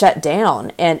to shut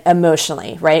down and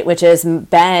emotionally, right? Which has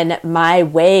been my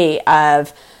way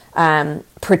of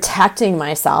protecting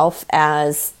myself,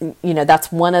 as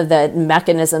that's one of the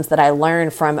mechanisms that I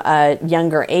learned from a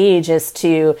younger age, is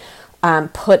to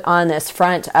put on this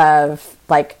front of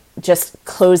just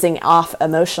closing off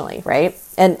emotionally, right?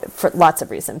 And for lots of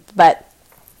reasons. But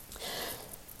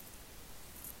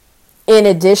in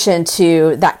addition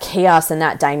to that chaos and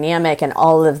that dynamic and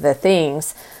all of the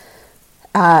things,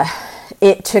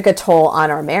 it took a toll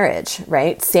on our marriage,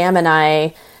 right? Sam and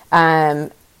I,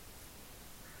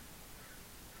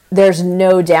 there's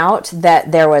no doubt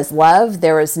that there was love.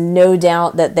 There was no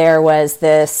doubt that there was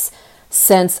this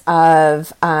sense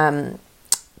of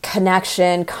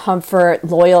connection, comfort,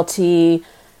 loyalty,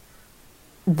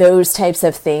 those types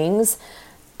of things.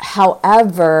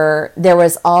 However, there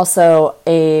was also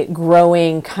a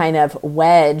growing kind of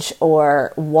wedge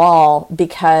or wall,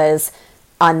 because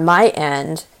on my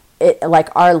end, like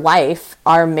our life,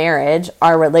 our marriage,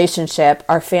 our relationship,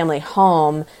 our family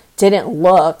home didn't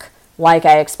look like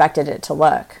I expected it to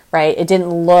look, right? It didn't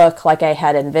look like I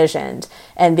had envisioned.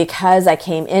 And because I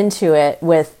came into it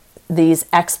with these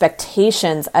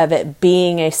expectations of it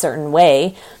being a certain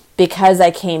way, because I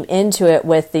came into it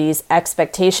with these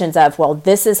expectations of, well,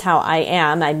 this is how I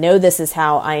am. I know this is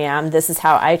how I am. This is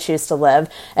how I choose to live.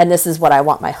 And this is what I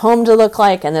want my home to look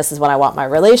like. And this is what I want my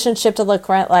relationship to look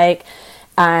like.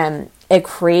 It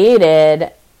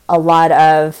created a lot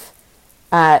of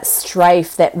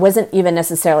strife that wasn't even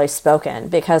necessarily spoken,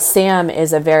 because Sam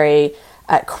is a very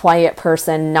quiet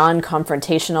person,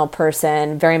 non-confrontational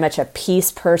person, very much a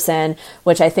peace person,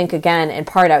 which I think, again, in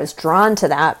part I was drawn to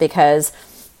that because,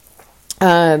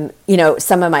 some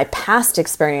of my past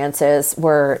experiences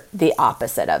were the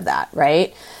opposite of that,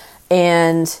 right?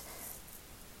 And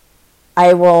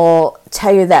I will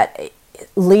tell you that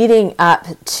leading up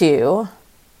to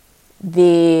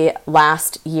the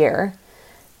last year,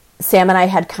 Sam and I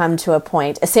had come to a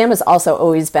point. Sam has also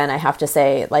always been, I have to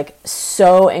say, like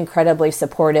so incredibly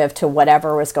supportive to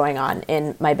whatever was going on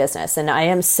in my business. And I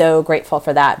am so grateful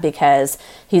for that, because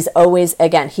he's always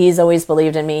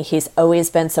believed in me. He's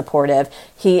always been supportive.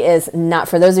 He is not,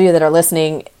 for those of you that are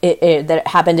listening, that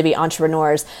happen to be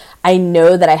entrepreneurs, I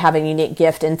know that I have a unique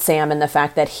gift in Sam, and the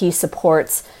fact that he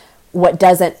supports what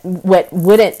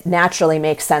wouldn't naturally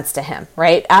make sense to him,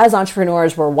 right? As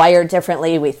entrepreneurs, we're wired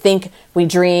differently. We think, we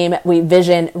dream, we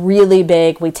vision really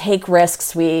big, we take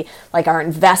risks, our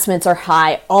investments are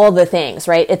high, all the things,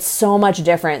 right? It's so much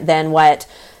different than what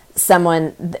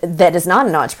someone that is not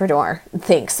an entrepreneur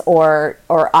thinks or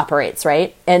operates,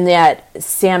 right? And yet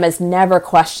Sam has never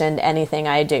questioned anything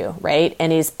I do, right?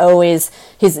 And he's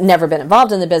never been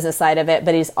involved in the business side of it,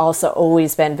 but he's also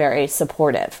always been very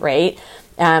supportive, right?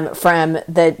 From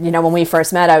when we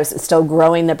first met, I was still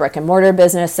growing the brick and mortar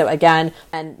business. So again,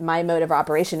 and my mode of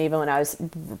operation, even when I was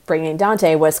bringing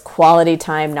Dante, was quality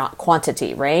time, not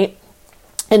quantity, right?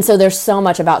 And so there's so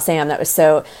much about Sam that was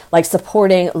so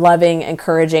supporting, loving,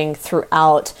 encouraging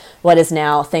throughout what is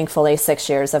now, thankfully, 6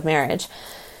 years of marriage.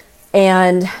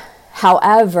 And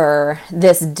however,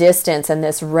 this distance and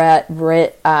this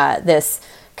this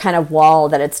kind of wall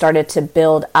that had started to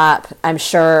build up, I'm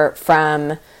sure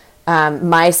from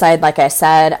my side, like I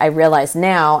said, I realize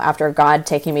now, after God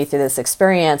taking me through this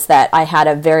experience, that I had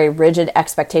a very rigid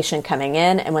expectation coming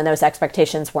in. And when those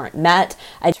expectations weren't met,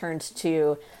 I turned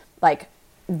to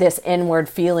this inward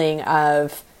feeling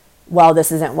of, well,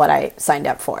 this isn't what I signed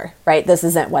up for, right? This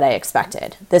isn't what I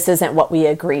expected. This isn't what we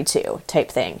agreed to, type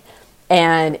thing.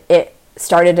 And it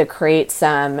started to create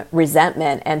some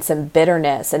resentment and some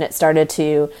bitterness. And it started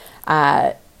to,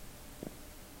 I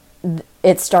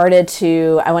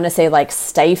want to say,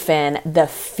 stifle the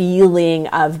feeling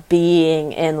of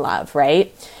being in love,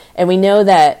 right? And we know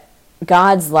that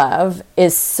God's love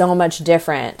is so much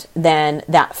different than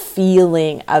that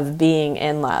feeling of being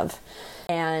in love.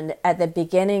 And at the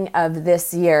beginning of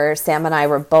this year, Sam and I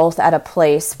were both at a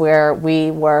place where we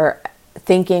were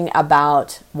thinking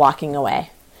about walking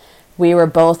away. We were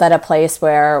both at a place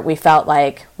where we felt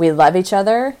like we love each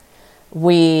other.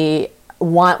 We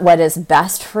want what is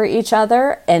best for each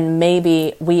other, and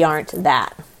maybe we aren't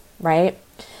that, right?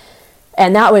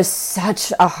 And that was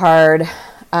such a hard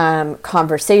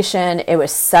conversation. It was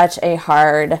such a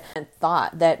hard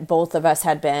thought that both of us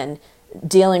had been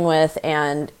dealing with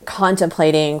and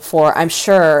contemplating for, I'm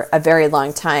sure, a very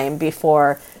long time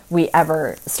before we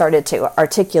ever started to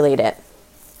articulate it.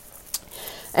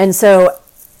 And so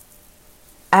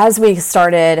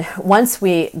once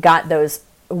we got those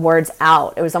words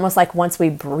out, it was almost like once we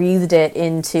breathed it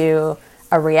into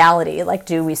a reality,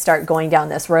 do we start going down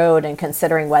this road and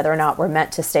considering whether or not we're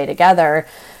meant to stay together,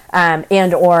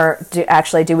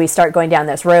 do we start going down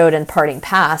this road and parting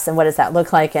paths, and what does that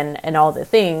look like, and all the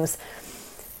things?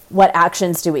 What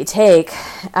actions do we take?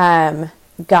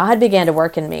 God began to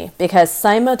work in me, because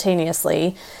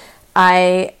simultaneously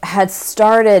I had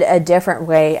started a different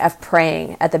way of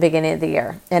praying at the beginning of the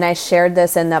year. And I shared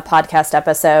this in the podcast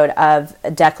episode of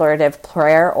declarative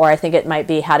prayer, or I think it might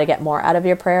be how to get more out of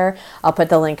your prayer. I'll put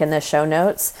the link in the show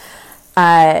notes.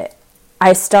 I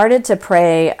started to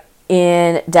pray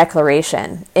in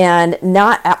declaration. And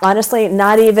not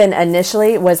even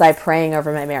initially was I praying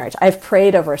over my marriage. I've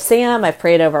prayed over Sam, I've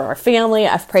prayed over our family,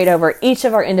 I've prayed over each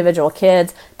of our individual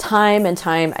kids time and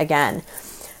time again.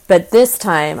 But this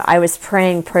time I was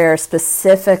praying prayers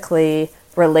specifically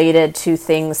related to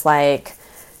things like,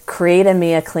 create in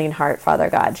me a clean heart, Father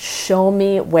God. Show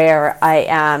me where I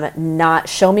am not,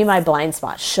 show me my blind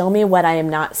spots. Show me what I am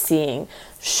not seeing.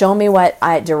 Show me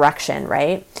direction,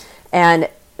 right? And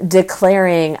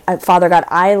declaring, Father God,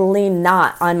 I lean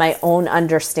not on my own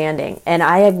understanding, and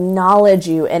I acknowledge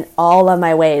you in all of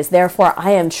my ways. Therefore,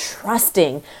 I am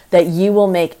trusting that you will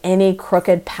make any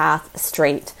crooked path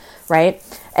straight, right?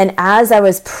 And as I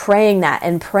was praying that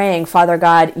and praying, Father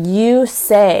God, you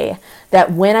say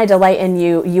that when I delight in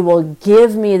you, you will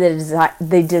give me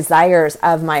the desires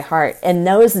of my heart. And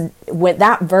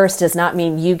that verse does not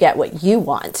mean you get what you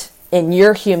want in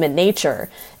your human nature.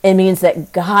 It means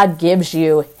that God gives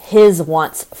you his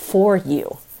wants for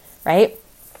you, right?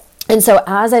 And so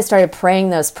as I started praying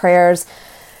those prayers,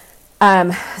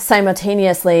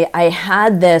 simultaneously, I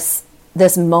had this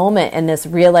moment and this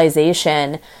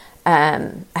realization.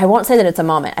 I won't say that it's a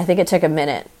moment. I think it took a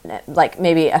minute, like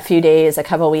maybe a few days, a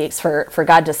couple of weeks for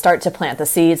God to start to plant the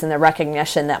seeds and the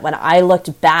recognition that when I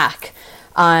looked back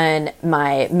on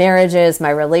my marriages, my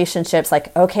relationships,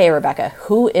 like, okay, Rebecca,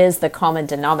 who is the common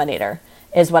denominator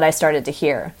is what I started to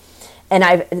hear. And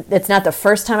it's not the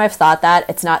first time I've thought that.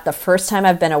 It's not the first time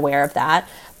I've been aware of that,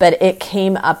 but it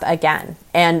came up again.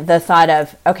 And the thought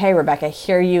of, okay, Rebecca,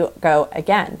 here you go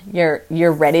again.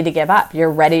 You're ready to give up. You're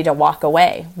ready to walk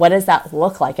away. What does that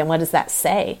look like? And what does that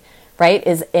say? Right?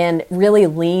 And really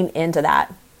lean into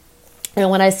that. And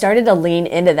when I started to lean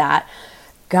into that,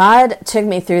 God took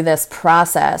me through this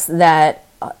process that,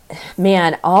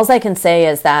 man, all I can say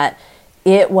is that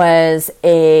it was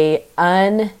a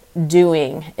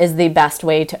undoing is the best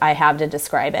way I have to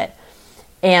describe it.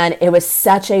 And it was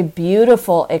such a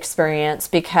beautiful experience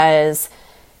because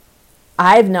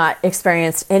I've not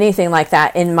experienced anything like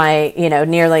that in my,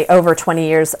 nearly over 20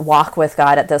 years walk with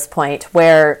God at this point,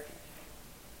 where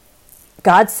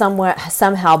God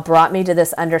somehow brought me to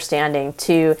this understanding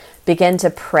to begin to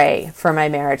pray for my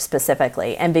marriage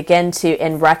specifically, and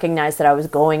and recognize that I was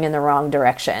going in the wrong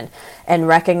direction, and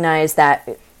recognize that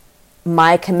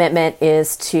my commitment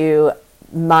is to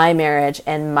my marriage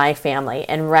and my family,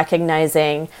 and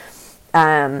recognizing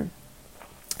that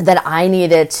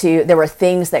there were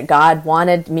things that God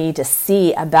wanted me to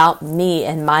see about me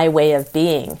and my way of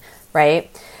being, right?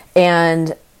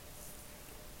 And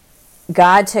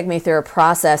God took me through a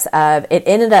process of, it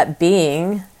ended up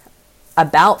being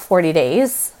about 40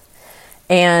 days.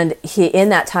 And in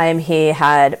that time, he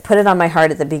had put it on my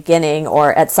heart at the beginning,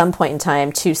 or at some point in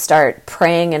time, to start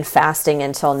praying and fasting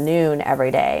until noon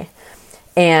every day.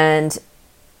 And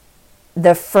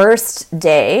the first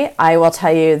day, I will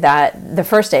tell you that the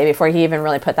first day, before he even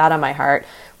really put that on my heart,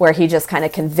 where he just kind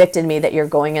of convicted me that you're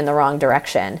going in the wrong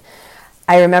direction,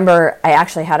 I remember I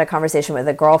actually had a conversation with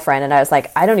a girlfriend, and I was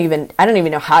like, I don't even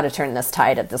know how to turn this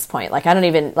tide at this point. Like, I don't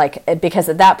even, like, because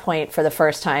at that point, for the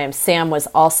first time, Sam was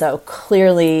also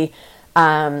clearly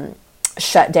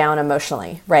shut down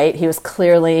emotionally, right? He was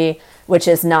clearly, which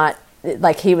is not,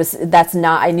 like,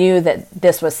 I knew that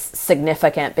this was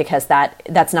significant because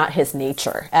that's not his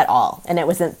nature at all. And it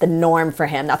wasn't the norm for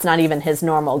him. That's not even his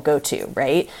normal go-to,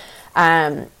 right?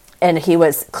 And he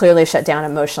was clearly shut down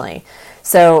emotionally.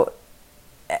 So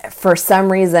for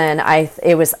some reason,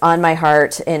 it was on my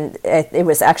heart, and it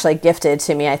was actually gifted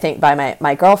to me, I think, by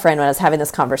my girlfriend when I was having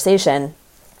this conversation,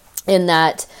 in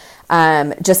that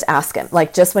just ask him.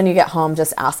 Like, just when you get home,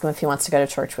 just ask him if he wants to go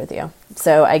to church with you.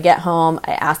 So I get home,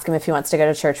 I ask him if he wants to go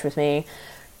to church with me.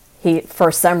 He, for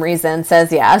some reason,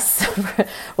 says yes,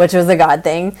 which was a God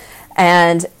thing.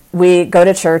 And we go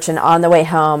to church, and on the way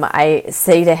home, I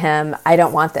say to him, I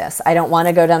don't want this. I don't want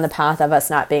to go down the path of us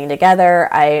not being together.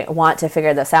 I want to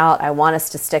figure this out. I want us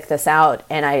to stick this out.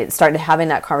 And I started having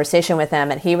that conversation with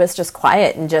him, and he was just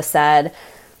quiet and just said,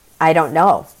 I don't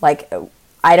know. Like,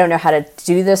 I don't know how to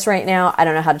do this right now. I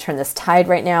don't know how to turn this tide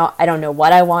right now. I don't know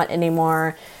what I want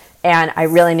anymore. And I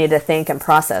really need to think and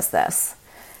process this.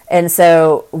 And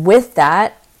so with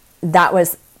that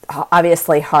was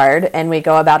obviously hard, and we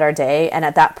go about our day. And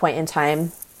at that point in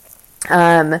time,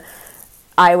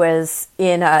 I was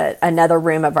in another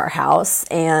room of our house,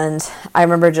 and I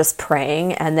remember just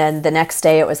praying. And then the next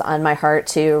day, it was on my heart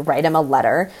to write him a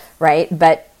letter, right?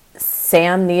 But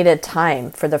Sam needed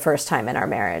time for the first time in our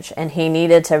marriage, and he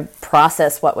needed to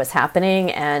process what was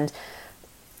happening and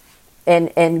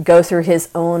go through his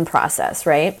own process,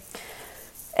 right?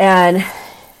 And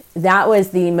that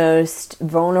was the most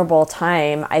vulnerable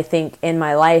time, I think, in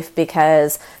my life,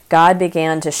 because God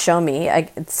began to show me.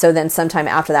 So then sometime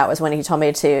after that was when he told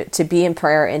me to be in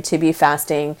prayer and to be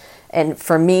fasting. And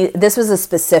for me, this was a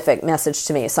specific message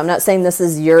to me. So I'm not saying this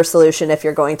is your solution if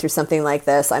you're going through something like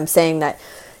this. I'm saying that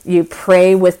you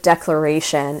pray with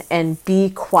declaration and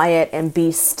be quiet and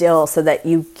be still so that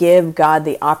you give God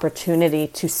the opportunity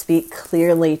to speak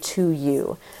clearly to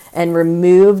you. And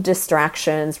remove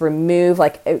distractions,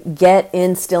 get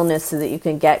in stillness so that you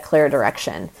can get clear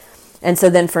direction. And so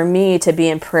then for me to be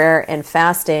in prayer and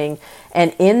fasting,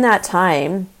 and in that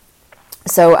time,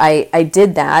 so I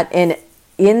did that. And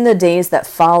in the days that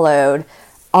followed,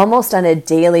 almost on a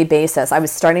daily basis, I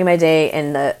was starting my day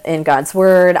in God's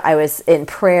word. I was in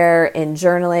prayer, in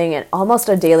journaling, and almost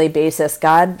on a daily basis,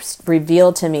 God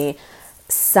revealed to me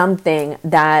something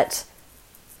that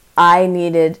I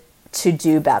needed to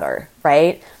do better,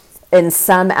 right? In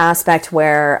some aspect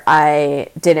where I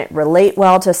didn't relate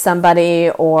well to somebody,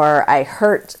 or I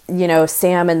hurt,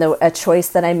 Sam in a choice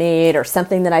that I made or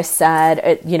something that I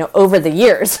said, over the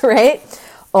years, right?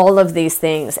 All of these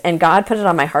things. And God put it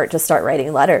on my heart to start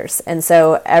writing letters. And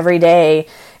so every day,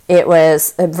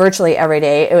 virtually every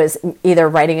day, it was either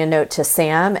writing a note to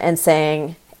Sam and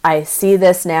saying, I see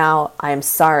this now, I'm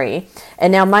sorry.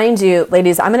 And now, mind you,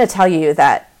 ladies, I'm going to tell you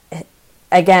that,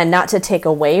 again, not to take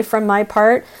away from my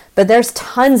part, but there's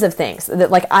tons of things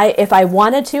that, if I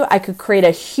wanted to, I could create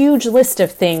a huge list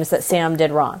of things that Sam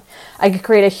did wrong. I could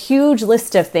create a huge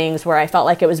list of things where I felt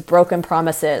like it was broken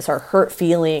promises or hurt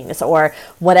feelings or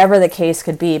whatever the case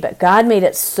could be. But God made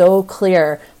it so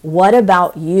clear, what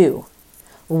about you?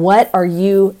 What are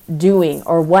you doing?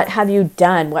 Or what have you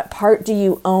done? What part do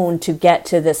you own to get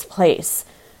to this place?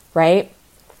 Right?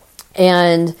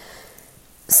 And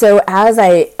so as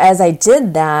I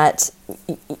did that,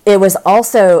 it was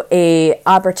also a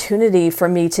opportunity for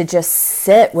me to just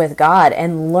sit with God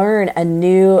and learn a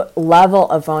new level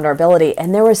of vulnerability.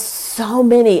 And there were so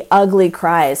many ugly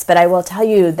cries, but I will tell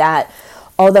you that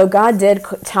although God did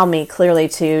tell me clearly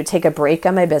to take a break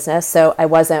on my business, so I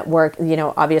wasn't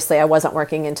obviously I wasn't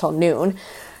working until noon,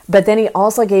 but then he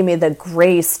also gave me the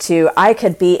grace I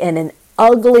could be in an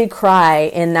ugly cry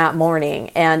in that morning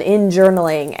and in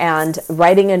journaling and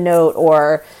writing a note,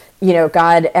 or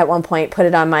God at one point put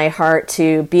it on my heart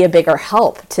to be a bigger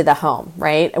help to the home,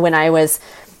 right? When I was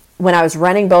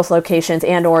running both locations,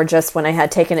 and or just when I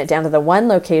had taken it down to the one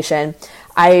location,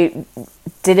 I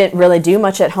didn't really do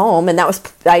much at home, and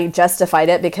I justified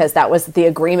it because that was the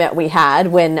agreement we had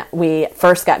when we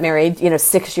first got married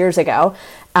 6 years ago,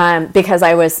 because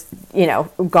I was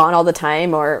gone all the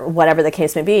time or whatever the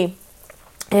case may be.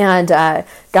 And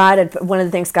one of the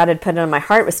things God had put on my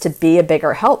heart was to be a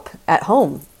bigger help at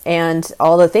home and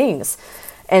all the things.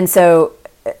 And so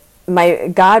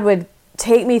God would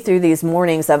take me through these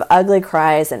mornings of ugly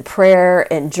cries and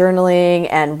prayer and journaling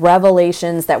and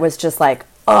revelations that was just like,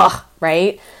 ugh,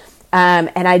 right? And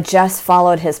I just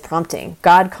followed his prompting.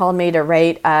 God called me to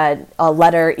write a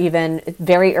letter even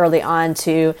very early on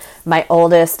to my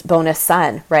oldest bonus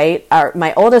son, right?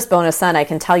 My oldest bonus son, I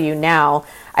can tell you now,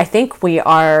 I think we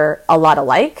are a lot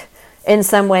alike in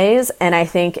some ways. And I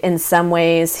think in some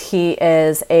ways he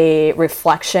is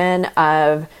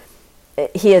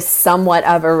somewhat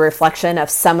of a reflection of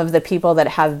some of the people that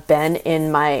have been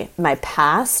in my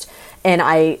past.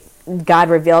 And God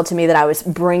revealed to me that I was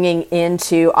bringing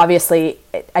into, obviously,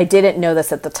 I didn't know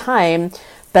this at the time,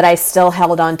 but I still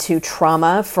held on to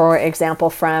trauma, for example,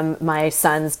 from my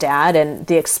son's dad and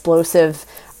the explosive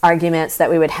arguments that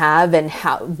we would have and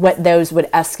what those would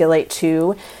escalate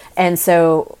to. And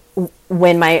so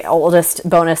when my oldest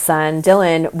bonus son,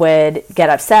 Dylan, would get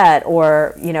upset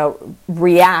or,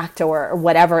 react or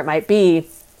whatever it might be,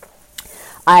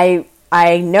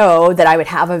 I know that I would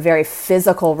have a very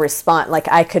physical response,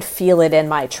 like I could feel it in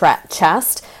my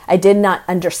chest. I did not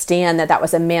understand that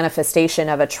was a manifestation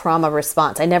of a trauma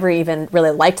response. I never even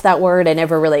really liked that word. I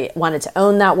never really wanted to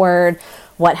own that word,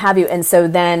 what have you. And so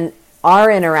then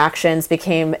our interactions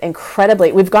became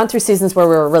we've gone through seasons where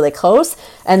we were really close,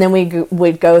 and then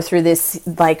we'd go through this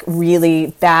like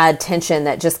really bad tension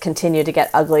that just continued to get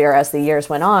uglier as the years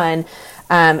went on,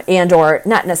 and or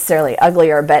not necessarily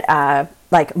uglier, but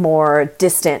like more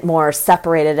distant, more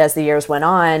separated as the years went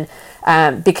on,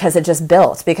 because it just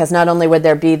built. Because not only would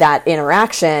there be that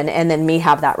interaction and then me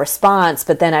have that response,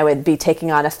 but then I would be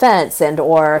taking on offense and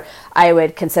or I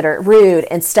would consider it rude,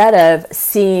 instead of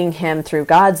seeing him through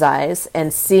God's eyes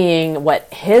and seeing what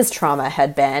his trauma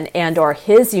had been and or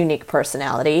his unique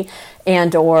personality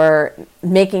and or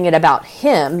making it about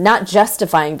him, not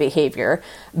justifying behavior,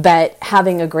 but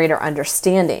having a greater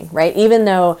understanding, right? Even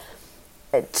though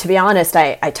to be honest,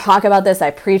 I talk about this,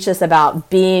 I preach this about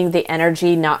being the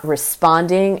energy, not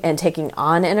responding and taking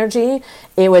on energy.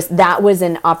 That was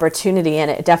an opportunity, and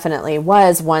it definitely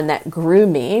was one that grew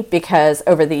me because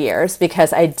over the years,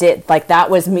 because I did, like, that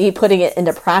was me putting it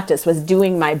into practice, was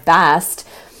doing my best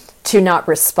to not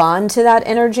respond to that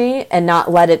energy and not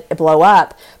let it blow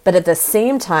up. But at the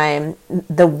same time,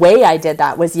 the way I did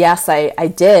that was, yes, I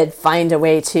did find a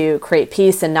way to create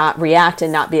peace and not react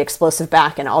and not be explosive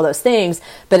back and all those things.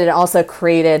 But it also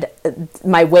created,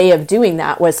 my way of doing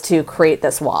that was to create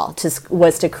this wall,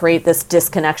 was to create this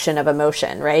disconnection of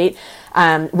emotion, right?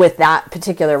 With that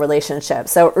particular relationship.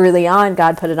 So early on,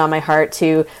 God put it on my heart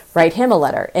to write him a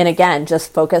letter. And again,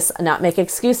 just focus, not make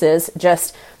excuses,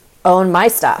 just own my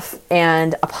stuff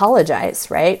and apologize,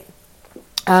 right?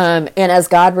 And as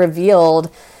God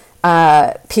revealed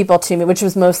people to me, which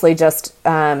was mostly just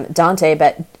Dante,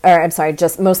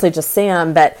 mostly just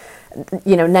Sam, but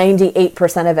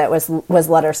 98% of it was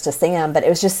letters to Sam, but it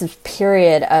was just this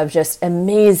period of just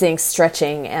amazing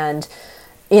stretching. And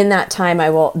in that time, I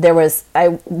will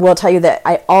tell you that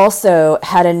I also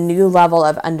had a new level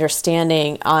of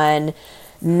understanding on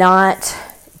not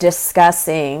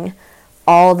discussing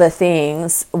all the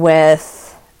things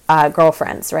with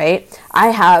girlfriends, right? I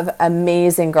have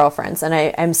amazing girlfriends, and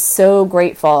I'm so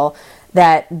grateful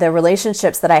that the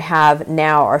relationships that I have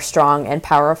now are strong and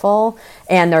powerful,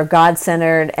 and they're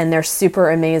God-centered, and they're super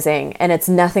amazing, and it's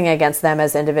nothing against them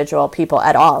as individual people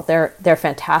at all. They're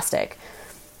fantastic.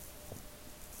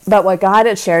 But what God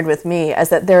had shared with me is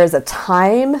that there is a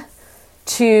time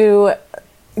to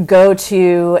go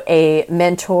to a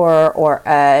mentor or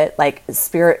a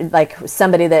spirit, like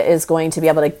somebody that is going to be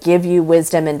able to give you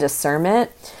wisdom and discernment.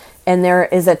 And there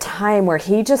is a time where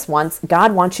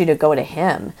God wants you to go to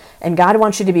him, and God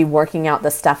wants you to be working out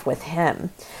the stuff with him.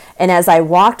 And as I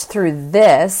walked through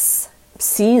this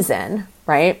season,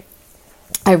 right,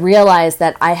 I realized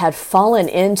that I had fallen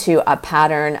into a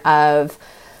pattern of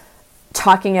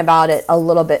talking about it a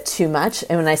little bit too much.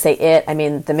 And when I say it, I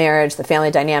mean the marriage, the family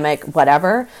dynamic,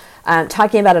 whatever,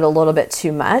 talking about it a little bit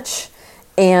too much.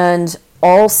 And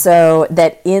also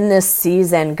that in this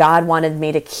season, God wanted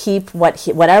me to keep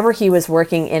whatever he was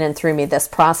working in and through me, this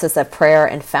process of prayer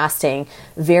and fasting,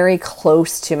 very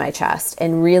close to my chest,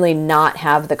 and really not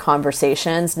have the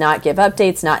conversations, not give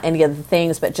updates, not any of the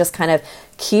things, but just kind of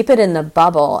keep it in the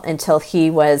bubble until he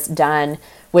was done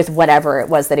with whatever it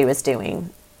was that he was doing.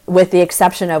 With the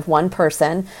exception of one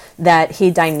person that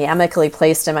he dynamically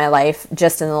placed in my life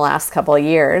just in the last couple of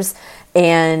years.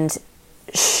 And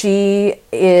she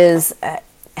has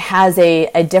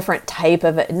a different type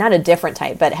of, not a different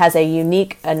type, but has a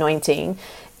unique anointing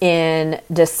in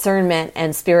discernment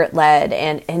and spirit-led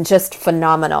and just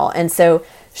phenomenal. And so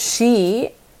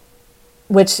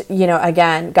which,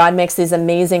 again, God makes these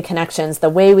amazing connections. The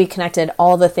way we connected,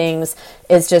 all the things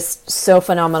is just so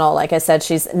phenomenal. Like I said,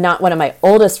 she's not one of my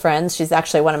oldest friends. She's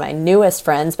actually one of my newest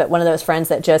friends, but one of those friends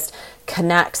that just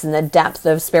connects in the depth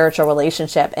of spiritual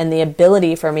relationship, and the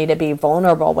ability for me to be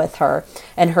vulnerable with her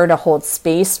and her to hold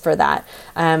space for that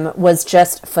was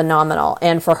just phenomenal.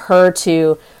 And for her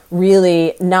to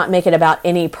really not make it about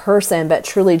any person, but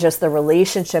truly just the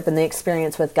relationship and the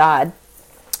experience with God.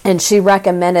 And she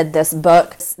recommended this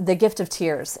book. The Gift of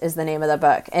Tears is the name of the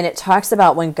book. And it talks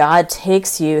about when God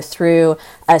takes you through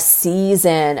a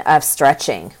season of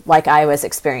stretching, like I was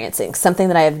experiencing, something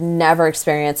that I have never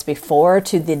experienced before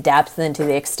to the depth and to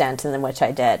the extent in which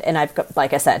I did. And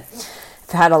like I said,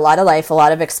 I've had a lot of life, a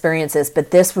lot of experiences,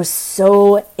 but this was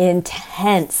so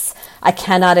intense. I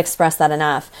cannot express that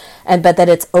enough. But that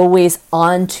it's always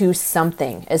on to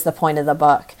something is the point of the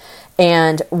book.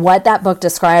 And what that book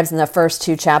describes in the first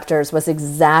 2 chapters was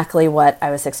exactly what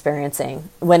I was experiencing.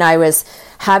 When I was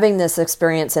having this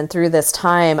experience and through this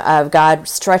time of God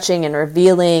stretching and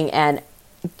revealing and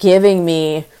giving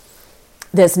me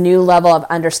this new level of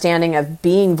understanding of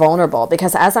being vulnerable.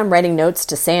 Because as I'm writing notes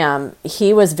to Sam,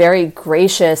 he was very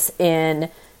gracious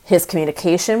in his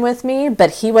communication with me,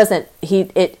 but he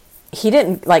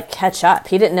didn't like catch up.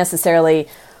 He didn't necessarily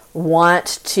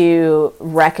want to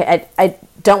I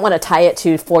don't want to tie it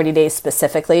to 40 days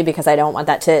specifically, because I don't want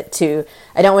that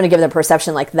I don't want to give the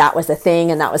perception like that was a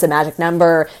thing and that was a magic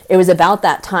number. It was about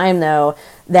that time though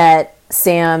that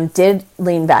Sam did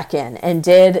lean back in and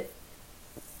did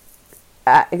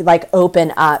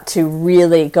open up to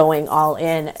really going all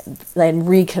in and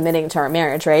recommitting to our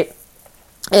marriage, right?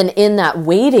 And in that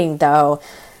waiting though,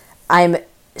 I'm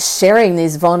sharing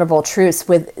these vulnerable truths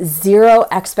with zero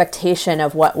expectation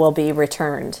of what will be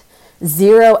returned.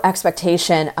 Zero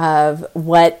expectation of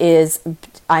what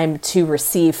I'm to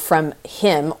receive from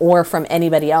him or from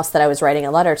anybody else that I was writing a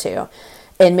letter to,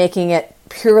 and making it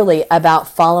purely about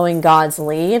following God's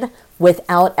lead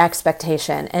without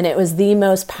expectation. And it was the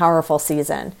most powerful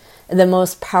season, the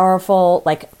most powerful,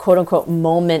 like, quote unquote,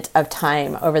 moment of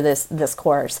time over this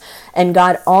course. And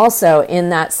God also, in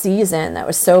that season that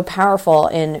was so powerful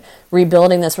in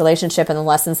rebuilding this relationship, and the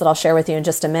lessons that I'll share with you in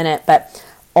just a minute, but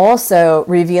also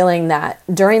revealing that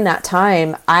during that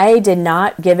time, I did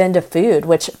not give in to food,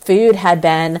 which food had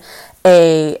been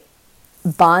a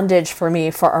bondage for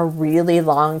me for a really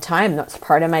long time. That's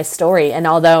part of my story. And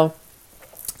although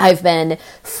I've been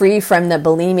free from the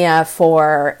bulimia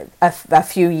for a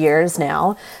few years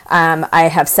now, I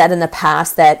have said in the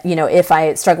past that, if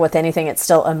I struggle with anything, it's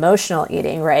still emotional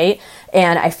eating, right?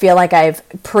 And I feel like I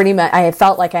have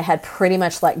felt like I had pretty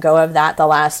much let go of that the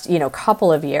last,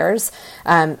 couple of years.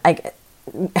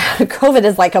 COVID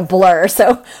is like a blur.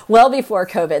 So well before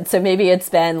COVID. So maybe it's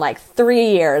been like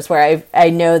 3 years where I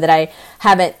know that I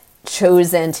haven't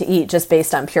chosen to eat just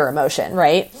based on pure emotion.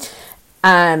 Right.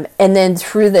 And then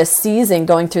through this season,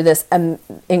 going through this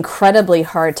incredibly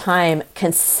hard time,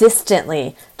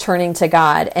 consistently turning to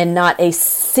God, and not a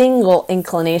single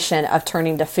inclination of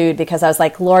turning to food, because I was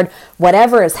like, Lord,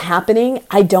 whatever is happening,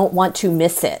 I don't want to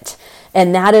miss it.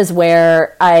 And that is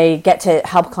where I get to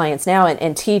help clients now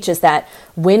and teach, is that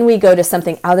when we go to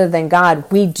something other than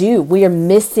God, we are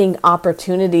missing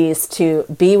opportunities to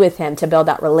be with Him, to build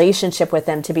that relationship with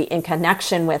Him, to be in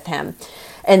connection with Him.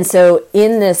 And so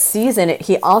in this season,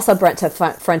 He also brought to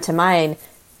front to mind,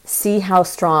 see how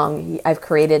strong I've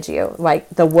created you, like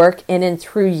the work in and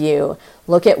through you.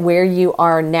 Look at where you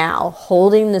are now,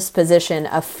 holding this position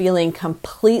of feeling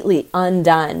completely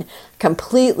undone,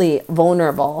 completely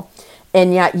vulnerable.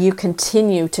 And yet you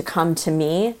continue to come to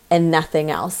me and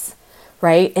nothing else,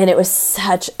 right? And it was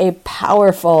such a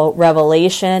powerful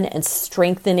revelation and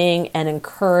strengthening and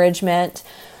encouragement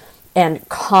and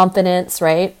confidence,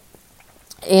 right?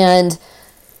 And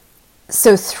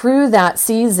so through that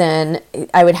season,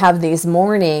 I would have these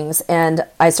mornings, and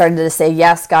I started to say,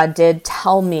 yes, God did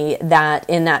tell me that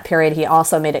in that period. He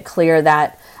also made it clear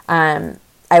that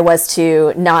I was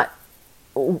to not,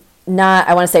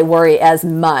 I want to say worry as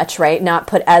much, right? Not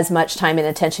put as much time and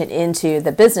attention into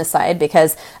the business side,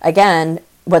 because again,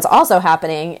 what's also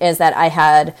happening is that I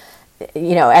had,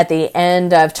 at the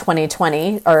end of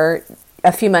 2020, or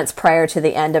a few months prior to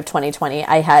the end of 2020,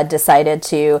 I had decided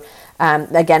to,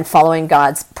 again, following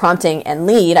God's prompting and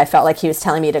lead, I felt like He was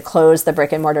telling me to close the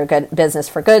brick and mortar business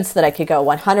for good so that I could go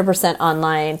 100%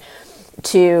 online,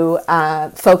 to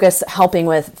focus helping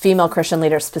with female Christian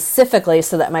leaders specifically,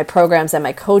 so that my programs and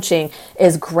my coaching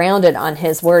is grounded on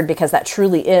His word, because that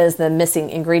truly is the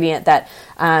missing ingredient that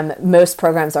most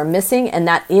programs are missing. And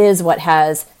that is what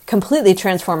has completely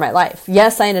transformed my life.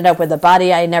 Yes, I ended up with a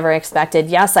body I never expected.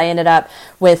 Yes, I ended up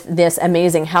with this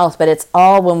amazing health, but it's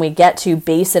all when we get to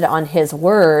base it on His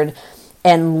word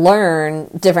and learn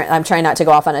different. I'm trying not to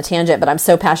go off on a tangent, but I'm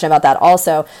so passionate about that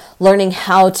also. Learning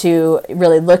how to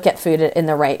really look at food in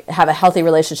the right, have a healthy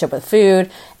relationship with food,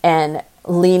 and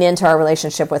lean into our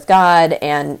relationship with God,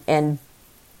 and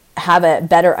have a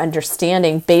better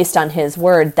understanding based on His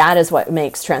word. That is what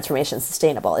makes transformation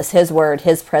sustainable, is His word,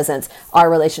 His presence, our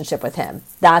relationship with Him.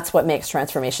 That's what makes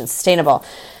transformation sustainable.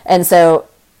 And so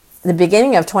the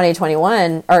beginning of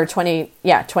 2021,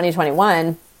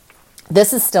 2021,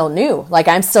 this is still new. Like,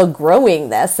 I'm still growing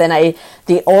this. And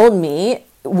the old me,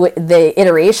 the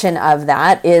iteration of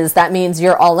that means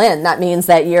you're all in. That means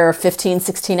that you're 15,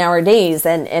 16-hour days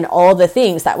and all the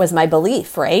things. That was my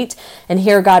belief, right? And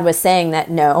here God was saying that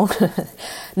no,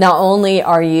 not only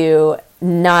are you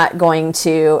not going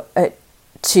to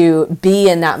be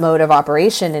in that mode of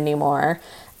operation anymore,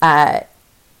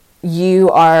 you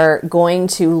are going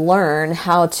to learn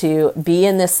how to be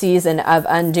in this season of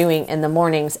undoing in the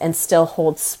mornings and still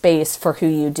hold space for who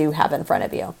you do have in front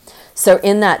of you. So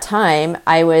in that time,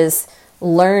 I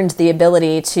learned the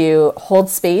ability to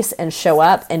hold space and show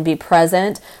up and be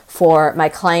present for my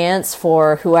clients,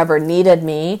 for whoever needed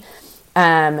me,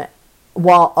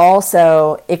 while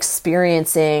also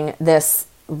experiencing this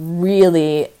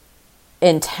really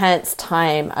intense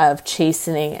time of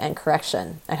chastening and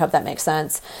correction. I hope that makes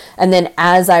sense. And then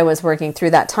as I was working through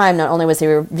that time, not only was He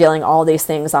revealing all these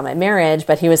things on my marriage,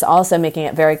 but He was also making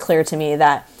it very clear to me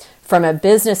that from a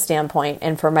business standpoint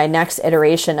and for my next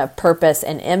iteration of purpose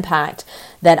and impact,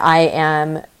 that I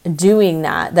am doing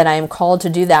that I am called to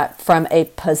do that from a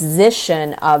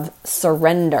position of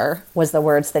surrender, was the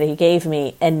words that He gave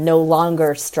me, and no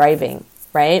longer striving.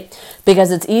 Right? Because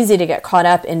it's easy to get caught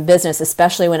up in business,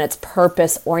 especially when it's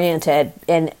purpose oriented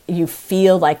and you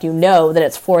feel like you know that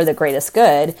it's for the greatest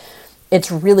good. It's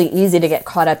really easy to get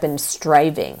caught up in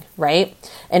striving, right?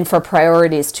 And for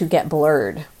priorities to get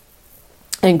blurred.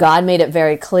 And God made it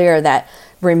very clear that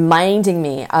reminding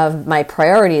me of my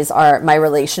priorities are my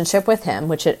relationship with him,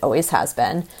 which it always has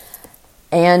been,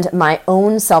 and my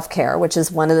own self-care, which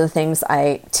is one of the things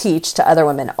I teach to other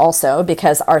women also,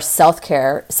 because our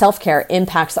self-care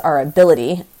impacts our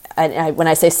ability. And when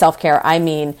I say self-care, I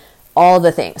mean all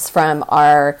the things from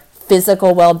our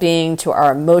physical well-being to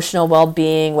our emotional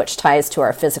well-being, which ties to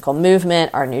our physical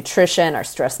movement, our nutrition, our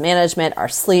stress management, our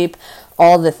sleep,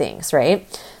 all the things, right?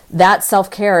 That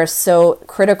self-care is so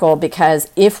critical, because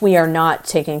if we are not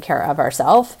taking care of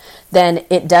ourselves, then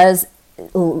it does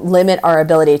limit our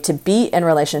ability to be in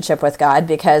relationship with God,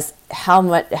 because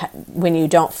when you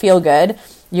don't feel good,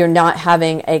 you're not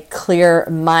having a clear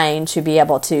mind to be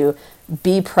able to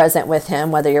be present with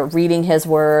him, whether you're reading his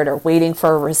word or waiting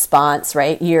for a response,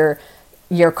 right? You're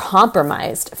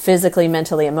compromised physically,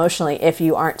 mentally, emotionally if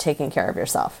you aren't taking care of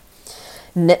yourself.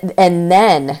 And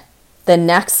then the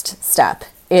next step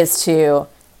is to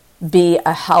be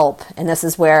a help. And this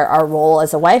is where our role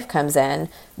as a wife comes in.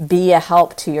 Be a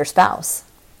help to your spouse.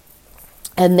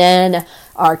 And then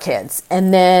our kids.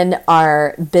 And then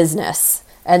our business.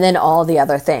 And then all the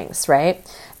other things, right?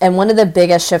 And one of the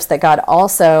biggest shifts that God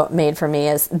also made for me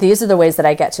is these are the ways that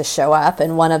I get to show up.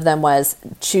 And one of them was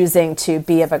choosing to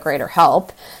be of a greater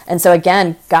help. And so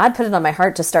again, God put it on my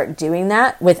heart to start doing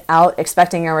that without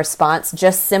expecting a response,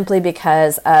 just simply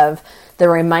because of the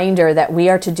reminder that we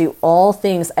are to do all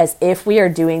things as if we are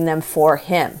doing them for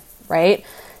him, right?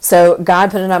 So God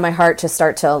put it on my heart to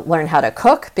start to learn how to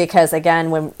cook, because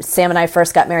again, when Sam and I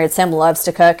first got married, Sam loves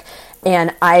to cook.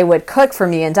 And I would cook for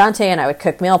me and Dante, and I would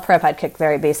cook meal prep. I'd cook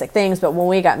very basic things. But when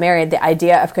we got married, the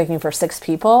idea of cooking for 6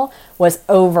 people was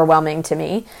overwhelming to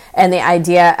me. And the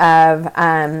idea of,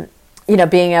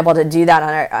 being able to do that on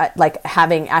our,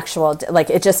 having actual,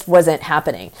 it just wasn't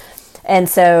happening. And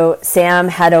so Sam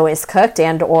had always cooked,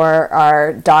 and or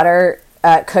our daughter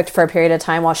cooked for a period of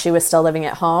time while she was still living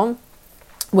at home.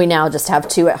 We now just have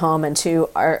 2 at home and 2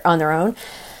 are on their own.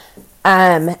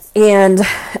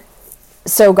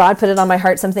 So God put it on my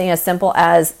heart, something as simple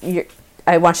as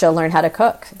I want you to learn how to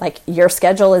cook. Like, your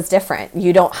schedule is different.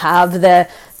 You don't have the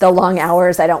long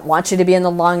hours. I don't want you to be in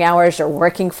the long hours. You're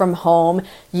working from home.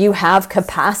 You have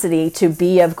capacity to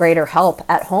be of greater help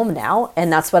at home now.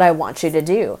 And that's what I want you to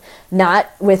do.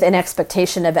 Not with an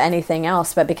expectation of anything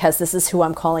else, but because this is who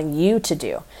I'm calling you to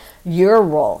do. Your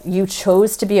role. You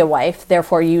chose to be a wife.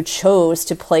 Therefore, you chose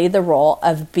to play the role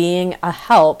of being a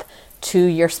help to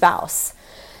your spouse.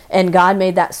 And God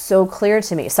made that so clear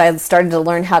to me. So I started to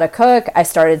learn how to cook. I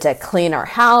started to clean our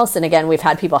house. And again, we've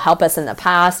had people help us in the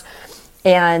past.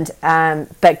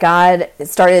 But God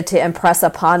started to impress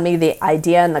upon me the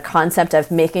idea and the concept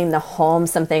of making the home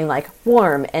something like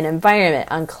warm, an environment,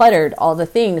 uncluttered, all the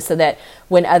things, so that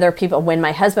when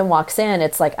my husband walks in,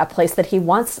 it's like a place that he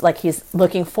wants, like he's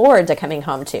looking forward to coming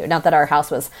home to. Not that our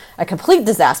house was a complete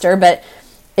disaster, but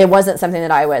it wasn't something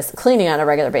that I was cleaning on a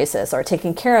regular basis or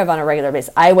taking care of on a regular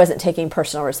basis. I wasn't taking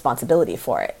personal responsibility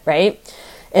for it, right?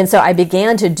 And so I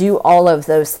began to do all of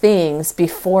those things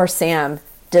before Sam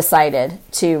decided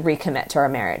to recommit to our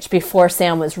marriage, before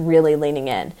Sam was really leaning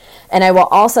in. And I will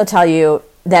also tell you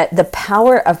that the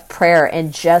power of prayer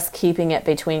and just keeping it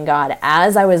between God,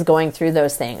 as I was going through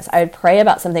those things, I would pray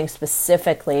about something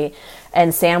specifically,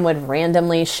 and Sam would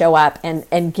randomly show up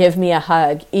and give me a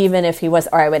hug, even if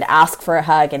or I would ask for a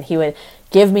hug and he would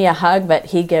give me a hug, but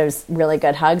he gives really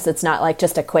good hugs. It's not like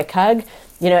just a quick hug.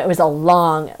 It was a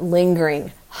long,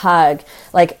 lingering hug.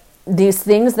 Like, these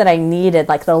things that I needed,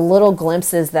 like the little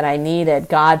glimpses that I needed,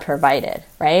 God provided,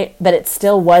 right? But it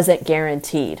still wasn't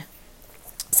guaranteed.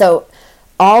 So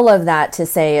all of that to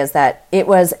say is that it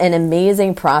was an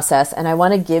amazing process, and I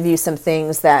want to give you some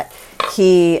things that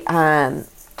he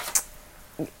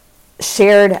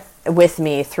shared with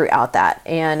me throughout that.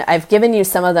 And I've given you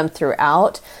some of them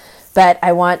throughout, but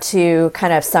I want to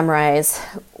kind of summarize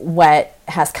what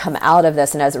has come out of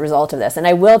this and as a result of this. And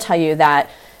I will tell you that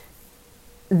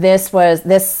this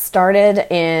started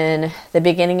in the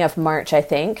beginning of March, I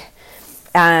think.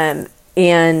 And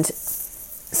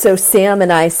so Sam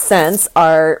and I since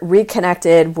are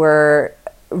reconnected. We're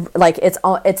like, it's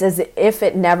as if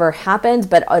it never happened,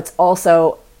 but it's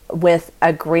also with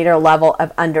a greater level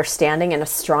of understanding and a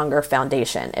stronger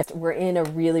foundation. If we're in a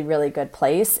really, really good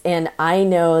place, and I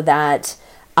know that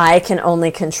I can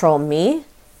only control me,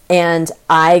 and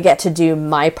I get to do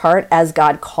my part as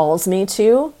God calls me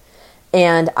to,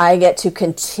 and I get to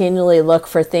continually look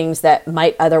for things that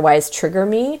might otherwise trigger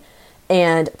me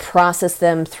and process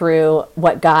them through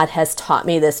what God has taught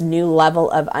me, this new level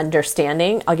of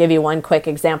understanding. I'll give you one quick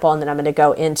example, and then I'm going to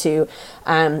go into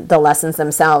the lessons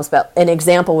themselves. But an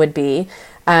example would be,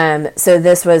 so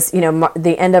this was,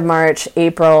 the end of March,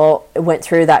 April went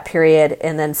through that period,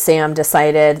 and then Sam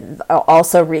decided,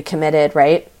 also recommitted,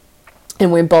 right?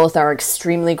 And we both are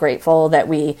extremely grateful that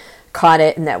we caught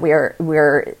it and that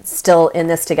we're still in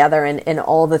this together, and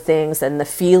all the things and the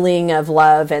feeling of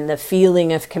love and the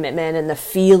feeling of commitment and the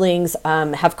feelings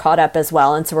have caught up as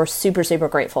well. And so we're super, super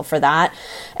grateful for that.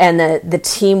 And the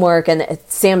teamwork, and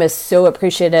Sam is so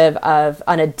appreciative of,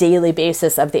 on a daily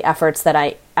basis, of the efforts that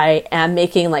I am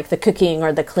making, like the cooking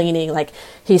or the cleaning. Like,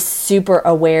 he's super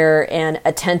aware and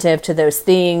attentive to those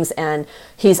things, and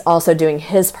he's also doing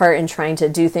his part in trying to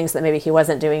do things that maybe he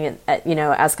wasn't doing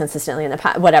as consistently in the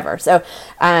past, whatever. So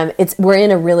we're in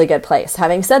a really good place.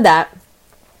 Having said that,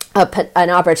 an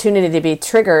opportunity to be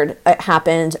triggered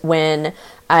happened when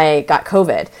I got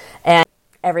COVID, and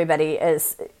everybody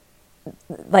is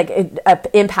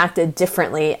impacted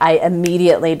differently. I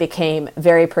immediately became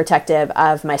very protective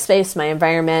of my space, my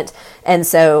environment. And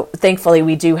so thankfully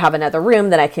we do have another room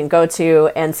that I can go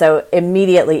to. And so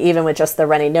immediately, even with just the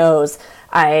runny nose,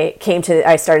 I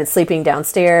started sleeping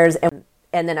downstairs,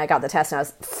 and then I got the test, and I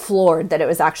was floored that it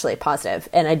was actually positive.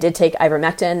 And I did take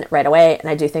ivermectin right away, and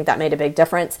I do think that made a big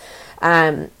difference.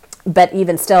 But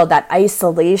even still, that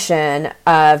isolation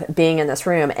of being in this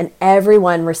room, and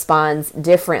everyone responds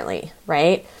differently,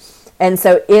 right? And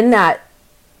so in that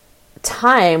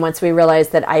time, once we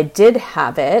realized that I did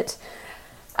have it,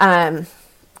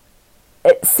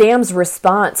 Sam's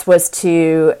response was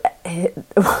to,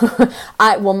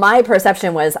 my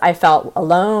perception was I felt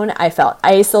alone, I felt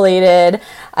isolated,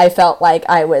 I felt like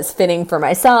I was fitting for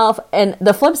myself. And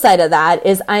the flip side of that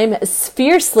is I'm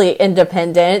fiercely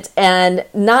independent and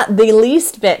not the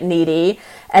least bit needy.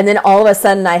 And then all of a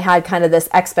sudden I had kind of this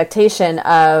expectation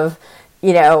of,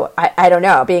 I don't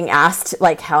know, being asked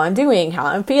like how I'm doing, how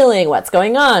I'm feeling, what's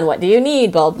going on, what do you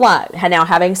need, blah, blah. Now,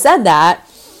 having said that,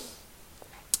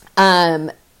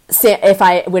 if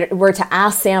I were to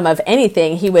ask Sam of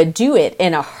anything, he would do it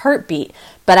in a heartbeat.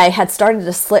 But I had started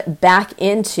to slip back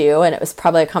into, and it was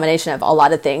probably a combination of a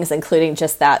lot of things, including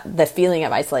just the feeling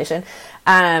of isolation,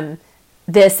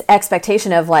 this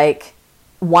expectation of like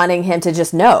wanting him to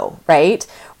just know, right?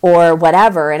 Or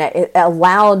whatever. And it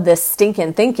allowed this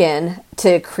stinking thinking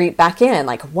to creep back in.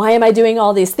 Like, why am I doing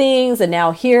all these things? And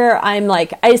now here I'm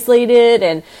like isolated,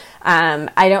 and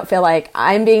I don't feel like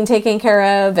I'm being taken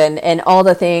care of, and all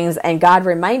the things. And God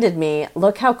reminded me,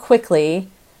 look how quickly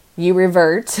you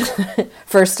revert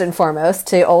first and foremost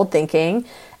to old thinking.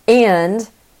 And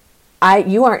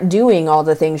you aren't doing all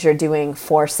the things you're doing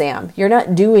for Sam. You're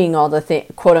not doing all the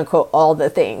quote unquote, all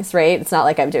the things, right? It's not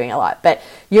like I'm doing a lot, but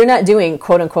you're not doing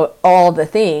quote unquote, all the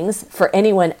things for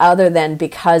anyone other than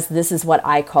because this is what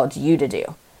I called you to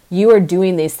do. You are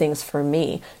doing these things for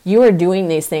me. You are doing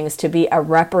these things to be a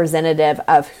representative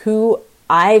of who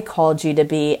I called you to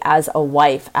be as a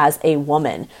wife, as a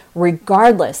woman,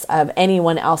 regardless of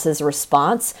anyone else's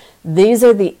response. This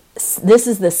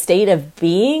is the state of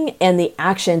being and the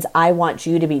actions I want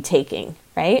you to be taking,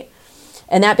 right?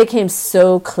 And that became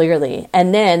so clearly.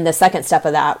 And then the second step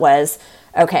of that was,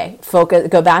 okay,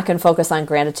 go back and focus on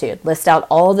gratitude. List out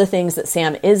all the things that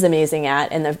Sam is amazing at,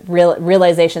 and the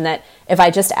realization that if I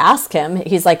just ask him,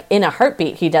 he's like in a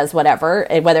heartbeat, he does whatever,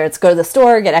 whether it's go to the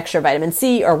store, get extra vitamin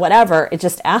C or whatever, it's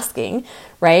just asking,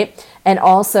 right? And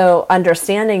also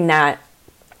understanding that,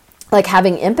 like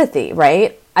having empathy,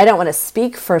 right? I don't want to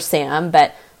speak for Sam,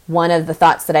 but one of the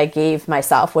thoughts that I gave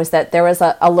myself was that there was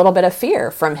a little bit of fear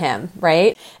from him,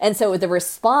 right? And so the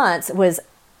response was,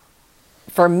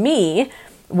 for me,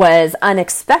 was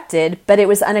unexpected, but it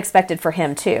was unexpected for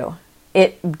him too.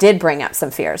 It did bring up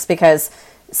some fears because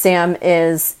Sam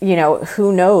is,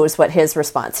 who knows what his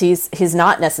response. He's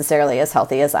not necessarily as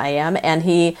healthy as I am, and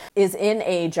he is in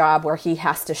a job where he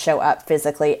has to show up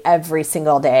physically every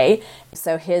single day.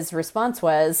 So his response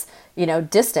was,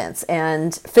 distance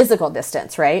and physical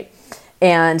distance, right?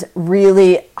 And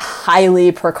really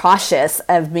highly precautious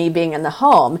of me being in the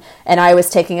home. And I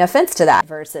was taking offense to that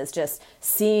versus just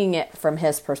seeing it from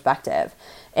his perspective.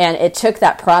 And it took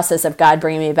that process of God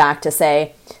bringing me back to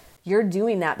say, you're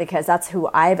doing that because that's who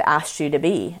I've asked you to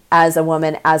be as a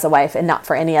woman, as a wife, and not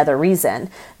for any other reason.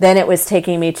 Then it was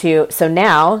taking me to, so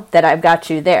now that I've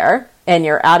got you there and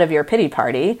you're out of your pity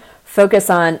party, focus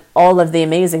on all of the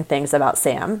amazing things about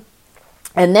Sam.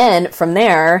 And then from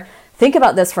there, think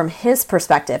about this from his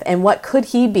perspective and what could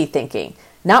he be thinking?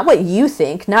 Not what you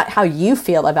think, not how you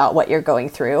feel about what you're going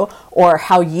through or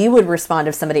how you would respond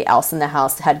if somebody else in the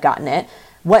house had gotten it.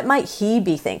 What might he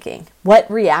be thinking? What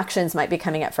reactions might be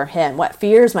coming up for him? What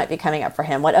fears might be coming up for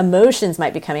him? What emotions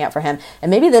might be coming up for him? And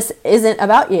maybe this isn't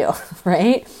about you,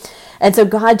 right? And so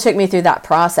God took me through that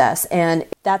process. And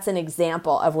that's an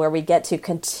example of where we get to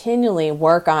continually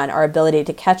work on our ability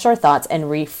to catch our thoughts and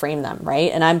reframe them,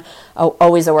 right? And I'm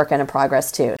always a work in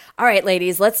progress too. All right,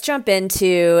 ladies, let's jump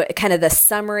into kind of the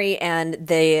summary and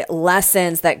the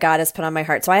lessons that God has put on my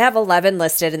heart. So I have 11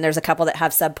 listed, and there's a couple that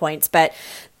have subpoints, but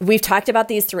we've talked about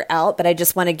these throughout, but I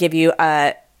just want to give you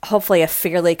hopefully a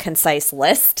fairly concise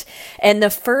list. And the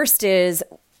first is,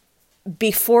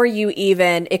 before you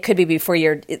even, it could be before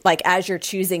you're, like, as you're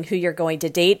choosing who you're going to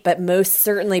date, but most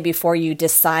certainly before you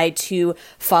decide to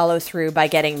follow through by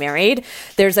getting married,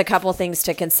 there's a couple things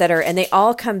to consider. And they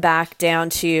all come back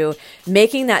down to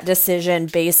making that decision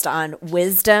based on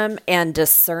wisdom and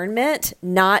discernment,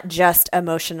 not just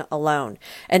emotion alone.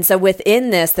 And so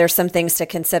within this, there's some things to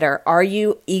consider. Are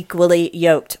you equally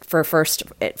yoked for first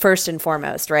and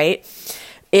foremost, right?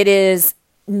 It is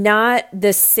not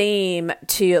the same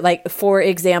to, like, for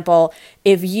example,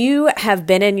 if you have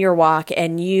been in your walk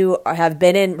and you have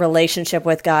been in relationship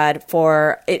with God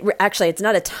for it, actually, it's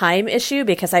not a time issue,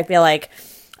 because I feel like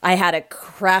I had a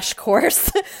crash course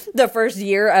the first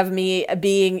year of me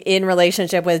being in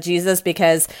relationship with Jesus,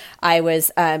 because I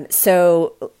was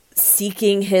so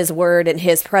seeking his word and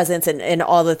his presence and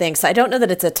all the things. So I don't know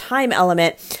that it's a time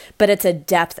element, but it's a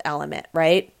depth element,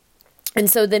 right? And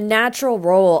so the natural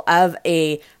role of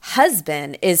a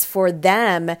husband is for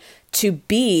them to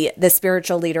be the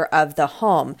spiritual leader of the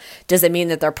home. Does it mean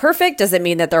that they're perfect? Does it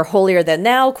mean that they're holier than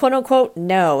thou, quote unquote?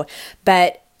 No.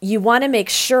 But you want to make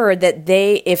sure that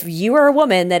if you are a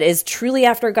woman that is truly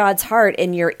after God's heart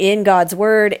and you're in God's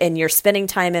word and you're spending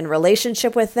time in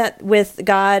relationship with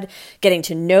God, getting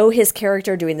to know his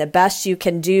character, doing the best you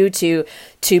can do to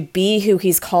be who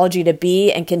he's called you to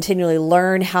be, and continually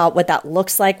learn what that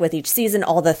looks like with each season,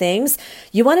 all the things,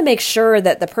 you want to make sure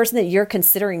that the person that you're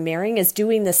considering marrying is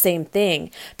doing the same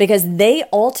thing, because they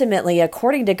ultimately,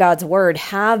 according to God's word,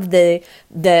 have the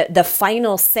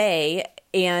final say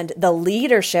and the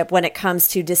leadership when it comes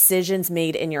to decisions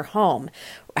made in your home,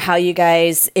 how you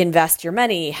guys invest your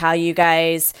money, how you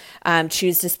guys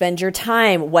choose to spend your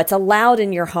time, what's allowed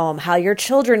in your home, how your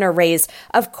children are raised.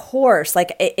 Of course,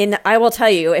 I will tell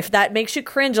you, if that makes you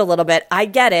cringe a little bit, I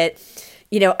get it.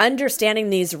 Understanding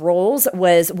these roles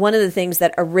was one of the things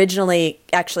that originally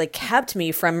actually kept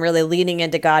me from really leaning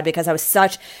into God, because I was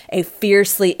such a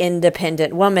fiercely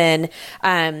independent woman,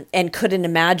 and couldn't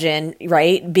imagine,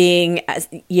 right, being,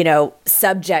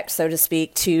 subject, so to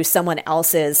speak, to someone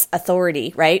else's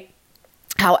authority, right?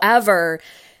 However,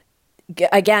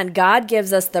 again, God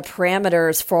gives us the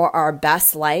parameters for our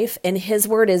best life, and his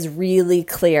word is really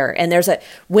clear. And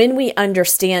when we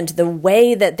understand the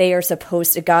way that they are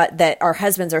supposed to, that our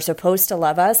husbands are supposed to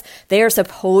love us, they are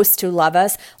supposed to love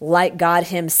us like God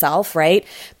himself, right?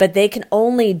 But they can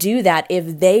only do that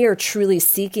if they are truly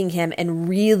seeking him and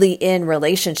really in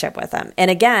relationship with him.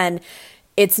 And again,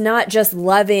 it's not just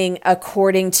loving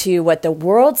according to what the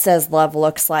world says love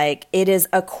looks like. It is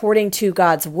according to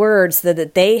God's word, so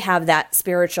that they have that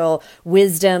spiritual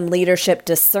wisdom, leadership,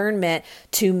 discernment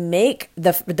to make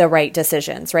the right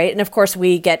decisions, right? And of course,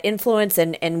 we get influence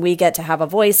and we get to have a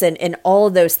voice and all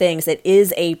of those things. It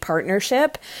is a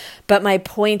partnership. But my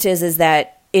point is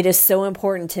that it is so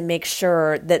important to make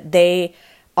sure that they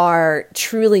are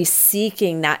truly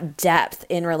seeking that depth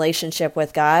in relationship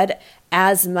with God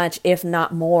as much, if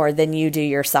not more, than you do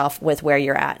yourself with where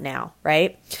you're at now,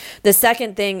 right? The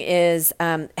second thing is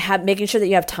making sure that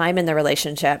you have time in the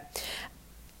relationship.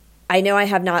 I know I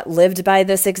have not lived by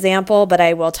this example, but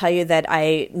I will tell you that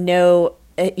I know,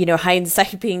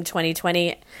 hindsight being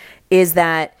 2020, is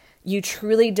that you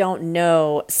truly don't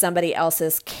know somebody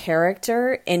else's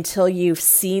character until you've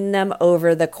seen them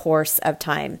over the course of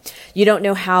time. You don't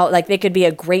know how, they could be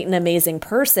a great and amazing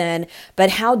person, but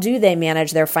how do they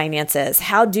manage their finances?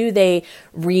 How do they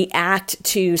react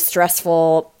to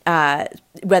stressful,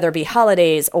 whether it be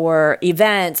holidays or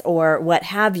events or what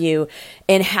have you?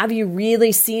 And have you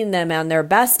really seen them on their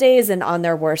best days and on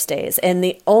their worst days? And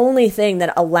the only thing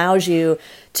that allows you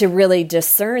to really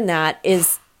discern that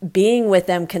is being with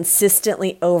them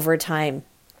consistently over time.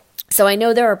 So I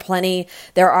know there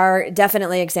are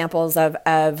definitely examples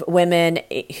of women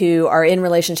who are in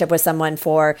relationship with someone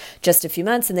for just a few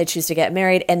months and they choose to get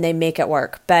married and they make it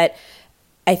work. But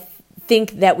I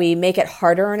think that we make it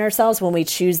harder on ourselves when we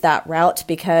choose that route,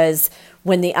 because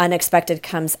when the unexpected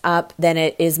comes up, then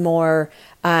it is more,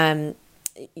 it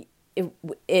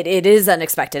is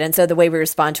unexpected. And so the way we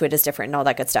respond to it is different and all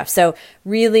that good stuff. So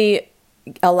really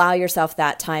allow yourself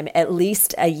that time, at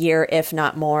least a year, if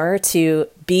not more, to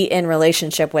be in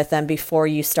relationship with them before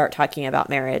you start talking about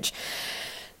marriage.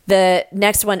 The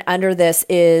next one under this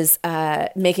is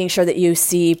making sure that you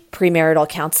see premarital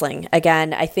counseling.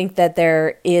 Again, I think that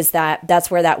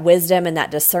that's where that wisdom and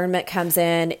that discernment comes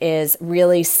in, is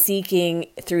really seeking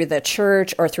through the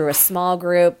church or through a small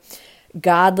group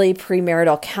godly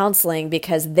premarital counseling,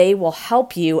 because they will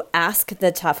help you ask the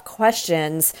tough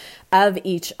questions of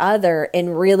each other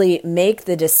and really make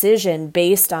the decision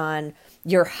based on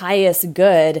your highest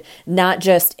good, not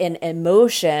just an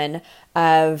emotion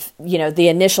of, the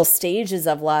initial stages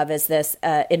of love is this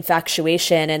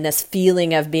infatuation and this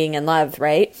feeling of being in love,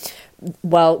 right?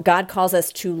 Well, God calls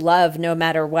us to love no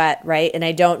matter what, right? And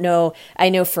I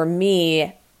know for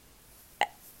me,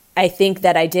 I think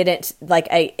that I didn't,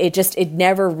 it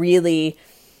never really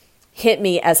hit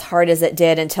me as hard as it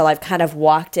did until I've kind of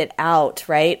walked it out,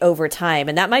 right, over time.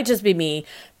 And that might just be me,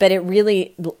 but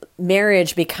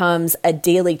marriage becomes a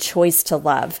daily choice to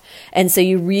love. And so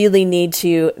you really need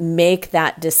to make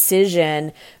that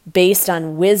decision based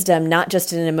on wisdom, not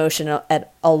just an emotion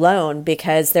alone,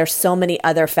 because there's so many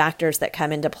other factors that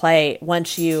come into play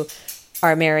once you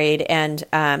are married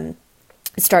and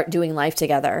start doing life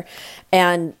together.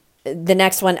 And the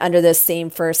next one under this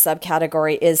same first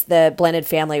subcategory is the blended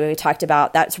family we talked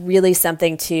about. That's really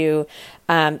something to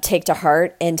take to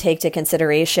heart and take to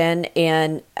consideration.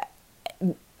 And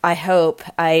I hope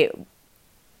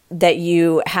that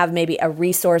you have maybe a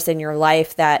resource in your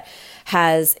life that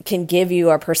can give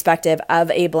you a perspective of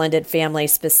a blended family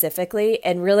specifically.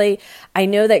 And really, I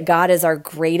know that God is our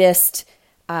greatest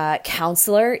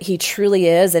counselor. He truly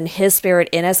is. And his spirit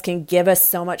in us can give us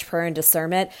so much prayer and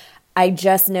discernment. I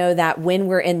just know that when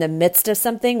we're in the midst of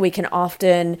something, we can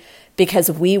often,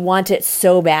 because we want it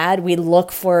so bad, we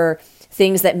look for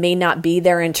things that may not be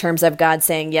there in terms of God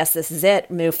saying, yes, this is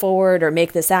it, move forward or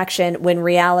make this action, when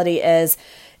reality is,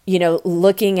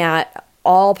 looking at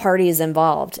all parties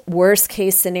involved. Worst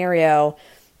case scenario,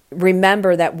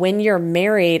 remember that when you're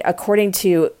married,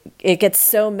 it gets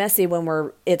so messy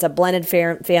when it's a blended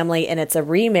family and it's a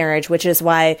remarriage, which is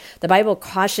why the Bible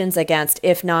cautions against,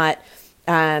 if not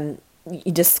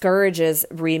discourages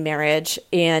remarriage.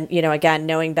 And, again,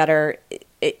 knowing better,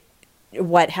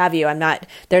 what have you. I'm not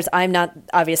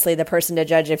obviously the person to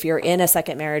judge if you're in a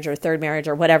second marriage or third marriage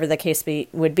or whatever the case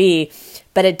would be,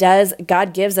 but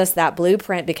God gives us that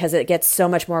blueprint because it gets so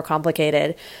much more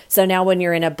complicated. So now when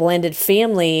you're in a blended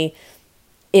family,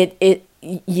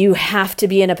 you have to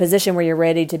be in a position where you're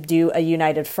ready to do a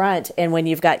united front. And when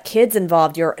you've got kids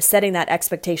involved, you're setting that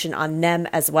expectation on them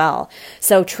as well.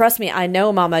 So trust me, I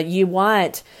know, Mama, you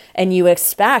want and you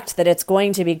expect that it's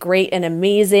going to be great and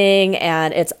amazing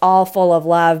and it's all full of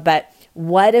love, but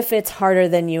what if it's harder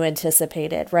than you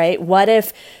anticipated, right? What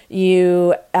if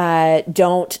you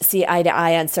don't see eye to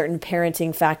eye on certain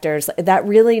parenting factors? That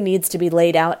really needs to be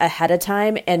laid out ahead of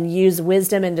time, and use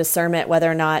wisdom and discernment whether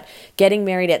or not getting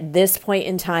married at this point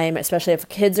in time, especially if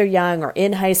kids are young or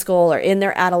in high school or in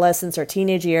their adolescence or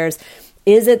teenage years,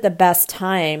 is it the best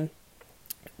time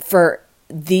for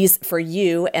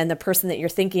you and the person that you're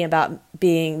thinking about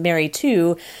being married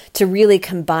to really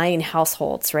combine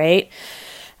households, right?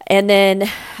 And then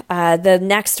the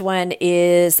next one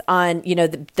is on,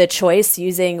 the choice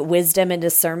using wisdom and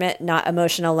discernment, not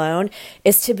emotion alone,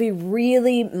 is to be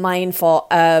really mindful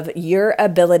of your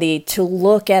ability to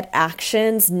look at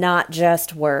actions, not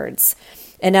just words.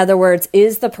 In other words,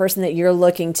 is the person that you're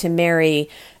looking to marry,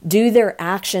 do their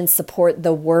actions support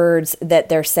the words that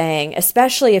they're saying?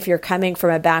 Especially if you're coming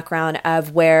from a background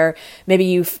of where maybe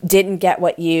you didn't get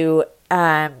what you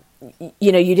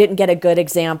didn't get a good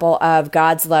example of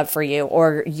God's love for you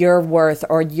or your worth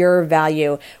or your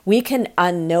value. We can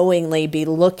unknowingly be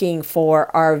looking for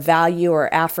our value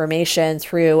or affirmation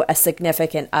through a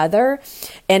significant other.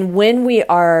 And when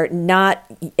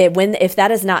if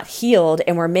that is not healed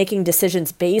and we're making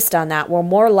decisions based on that, we're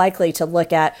more likely to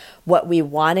look at what we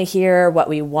want to hear, what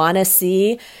we want to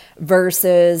see,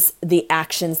 versus the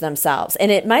actions themselves.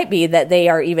 And it might be that they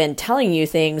are even telling you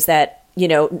things that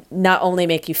not only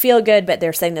make you feel good, but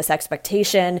they're setting this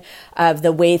expectation of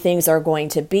the way things are going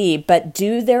to be. But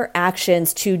do their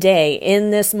actions today, in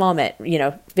this moment,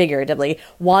 figuratively,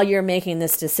 while you're making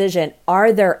this decision,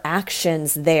 are their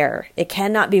actions there? It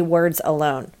cannot be words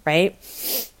alone, right?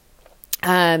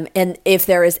 And if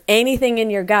there is anything in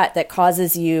your gut that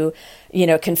causes you,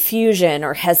 confusion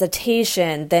or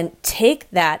hesitation, then take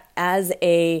that as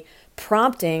a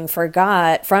prompting from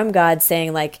God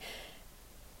saying, like,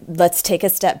 let's take a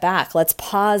step back. Let's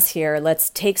pause here.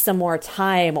 Let's take some more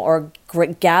time, or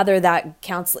gather that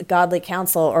godly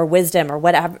counsel or wisdom or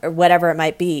whatever it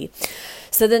might be.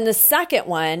 So then the second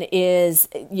one is,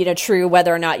 true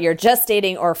whether or not you're just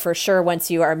dating or for sure once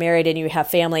you are married and you have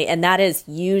family, and that is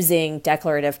using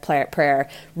declarative prayer,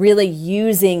 really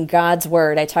using God's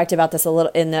word. I talked about this a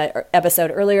little in the episode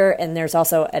earlier, and there's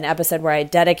also an episode where I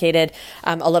dedicated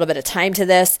a little bit of time to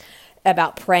this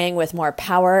about praying with more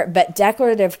power. But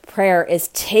declarative prayer is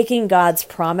taking God's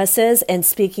promises and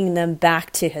speaking them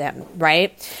back to him,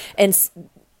 right? And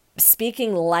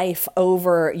speaking life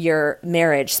over your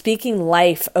marriage, speaking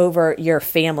life over your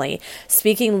family,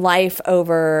 speaking life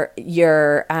over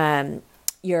your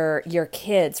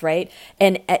kids, right?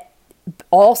 And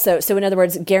also, so in other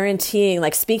words, guaranteeing,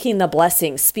 like speaking the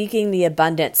blessing, speaking the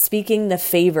abundance, speaking the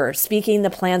favor, speaking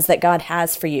the plans that God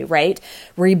has for you, right?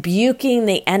 Rebuking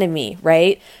the enemy,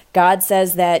 right? God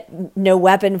says that no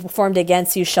weapon formed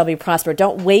against you shall be prospered.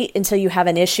 Don't wait until you have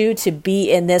an issue to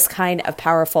be in this kind of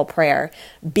powerful prayer.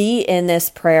 Be in this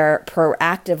prayer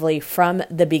proactively from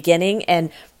the beginning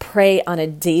and pray on a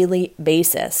daily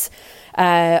basis.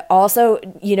 Also,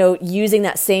 using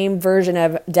that same version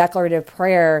of declarative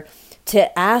prayer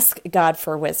to ask God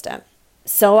for wisdom.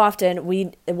 So often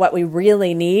what we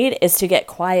really need is to get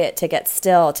quiet, to get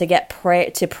still, to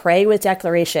pray with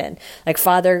declaration. Like,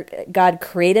 Father God,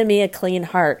 create in me a clean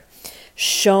heart.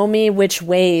 Show me which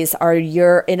ways are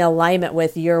in alignment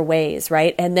with your ways,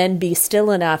 right? And then be still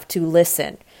enough to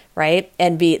listen, right?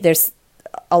 And there's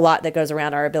a lot that goes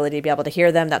around our ability to be able to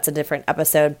hear them. That's a different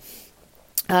episode.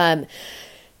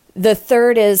 The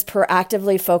third is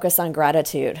proactively focus on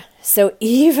gratitude. So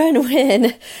even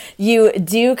when you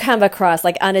do come across,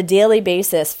 like on a daily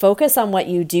basis, focus on what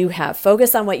you do have.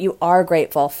 Focus on what you are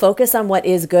grateful. Focus on what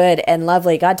is good and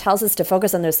lovely. God tells us to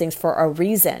focus on those things for a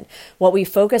reason. What we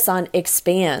focus on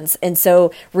expands. And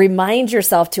so remind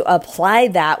yourself to apply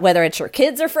that, whether it's your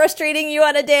kids are frustrating you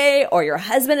on a day or your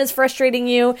husband is frustrating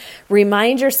you,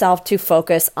 remind yourself to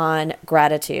focus on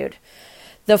gratitude.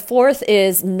 The fourth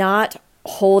is not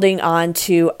holding on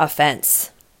to offense,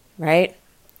 right?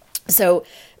 So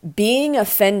being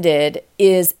offended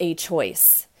is a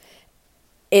choice.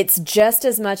 It's just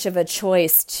as much of a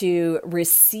choice to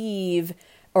receive,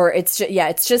 or it's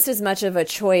just as much of a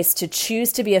choice to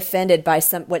choose to be offended by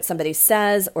what somebody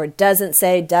says or doesn't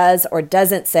say, does or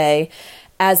doesn't say,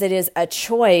 as it is a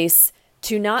choice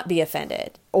to not be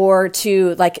offended or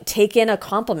to take in a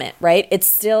compliment, right? It's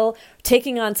still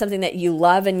taking on something that you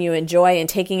love and you enjoy, and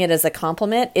taking it as a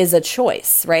compliment is a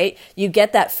choice, right? You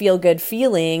get that feel good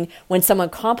feeling when someone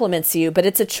compliments you, but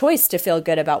it's a choice to feel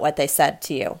good about what they said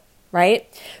to you, right?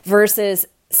 Versus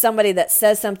somebody that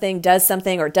says something, does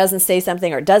something, or doesn't say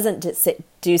something, or doesn't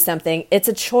do something. It's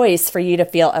a choice for you to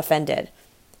feel offended,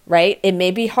 right? It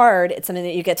may be hard. It's something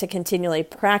that you get to continually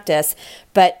practice,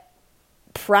 but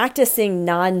practicing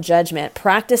non-judgment,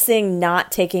 practicing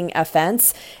not taking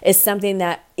offense is something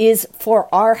that is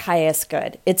for our highest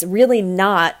good. It's really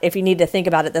not, if you need to think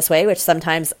about it this way, which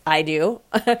sometimes I do,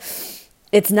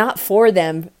 it's not for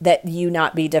them that you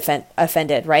not be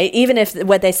offended, right? Even if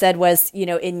what they said was,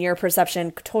 in your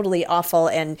perception, totally awful,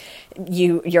 and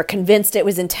you're convinced it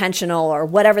was intentional or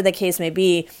whatever the case may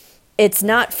be, it's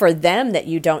not for them that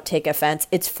you don't take offense.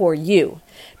 It's for you,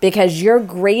 because your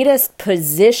greatest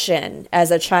position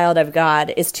as a child of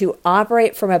God is to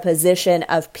operate from a position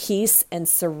of peace and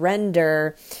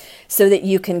surrender so that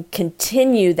you can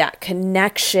continue that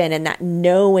connection and that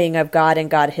knowing of God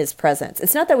and His presence.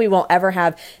 It's not that we won't ever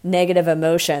have negative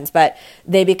emotions, but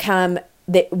they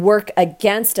work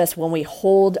against us when we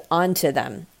hold on to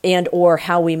them and or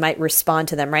how we might respond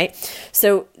to them, right?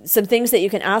 So some things that you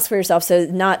can ask for yourself, so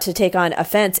not to take on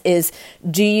offense, is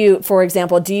for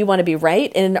example, do you want to be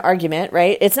right in an argument,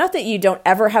 right? It's not that you don't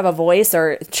ever have a voice,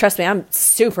 or trust me, I'm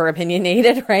super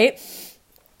opinionated, right?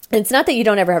 It's not that you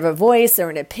don't ever have a voice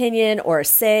or an opinion or a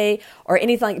say or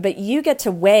anything, but you get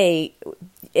to weigh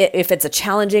if it's a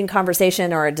challenging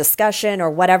conversation or a discussion or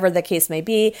whatever the case may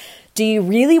be. Do you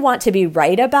really want to be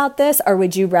right about this, or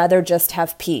would you rather just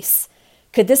have peace?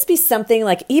 Could this be something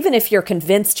even if you're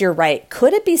convinced you're right,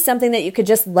 could it be something that you could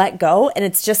just let go and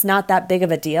it's just not that big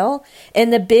of a deal?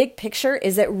 In the big picture,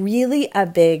 is it really a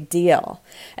big deal?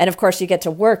 And of course, you get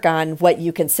to work on what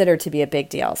you consider to be a big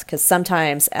deal, because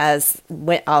sometimes,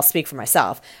 I'll speak for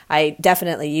myself, I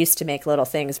definitely used to make little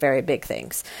things very big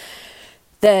things.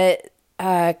 The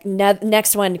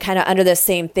next one, kind of under the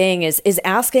same thing, is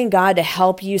asking God to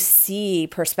help you see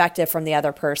perspective from the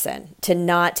other person, to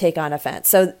not take on offense.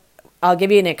 So I'll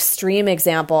give you an extreme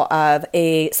example of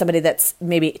somebody that's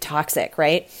maybe toxic,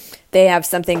 right? They have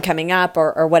something coming up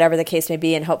or whatever the case may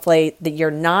be, and hopefully that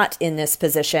you're not in this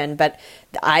position, but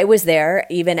I was there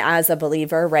even as a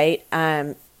believer, right?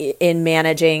 in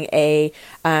managing a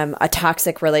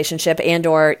toxic relationship and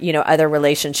or, other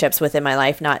relationships within my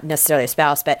life, not necessarily a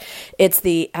spouse, but it's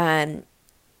the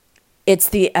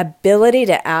ability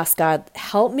to ask God,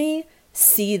 help me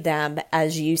see them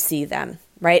as you see them,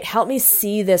 right? Help me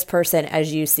see this person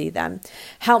as you see them.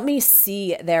 Help me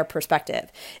see their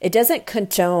perspective. It doesn't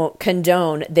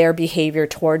condone their behavior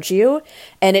towards you.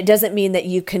 And it doesn't mean that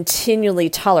you continually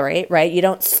tolerate, right? You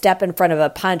don't step in front of a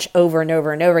punch over and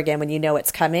over and over again when you know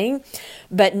it's coming,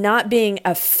 but not being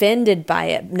offended by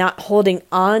it, not holding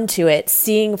on to it,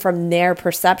 seeing from their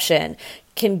perception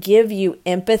can give you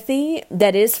empathy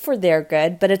that is for their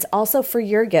good, but it's also for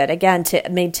your good, again, to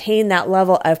maintain that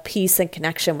level of peace and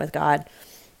connection with God.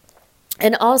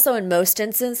 And also in most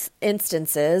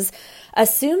instances,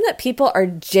 assume that people are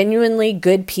genuinely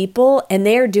good people and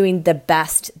they are doing the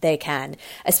best they can,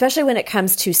 especially when it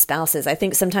comes to spouses. I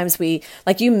think sometimes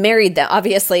you married them.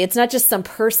 Obviously, it's not just some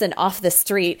person off the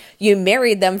street. You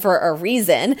married them for a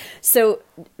reason. So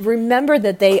remember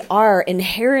that they are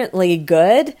inherently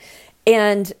good.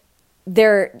 And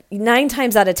they're 9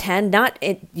 times out of 10,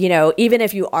 even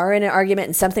if you are in an argument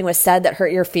and something was said that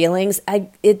hurt your feelings,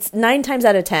 it's 9 times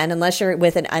out of 10, unless you're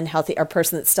with an unhealthy or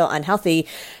person that's still unhealthy,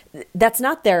 that's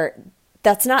not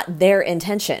their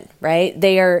intention, right?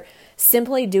 They are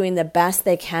simply doing the best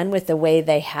they can with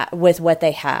with what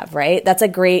they have, right? That's a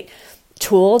great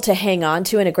tool to hang on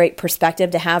to and a great perspective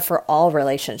to have for all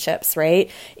relationships, right?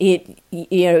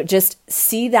 Just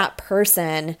see that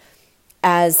person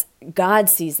as God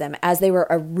sees them, as they were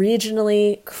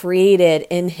originally created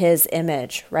in his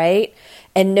image, right?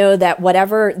 And know that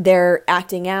whatever they're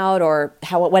acting out or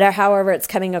however it's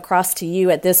coming across to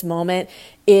you at this moment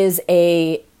is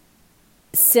a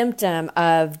symptom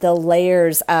of the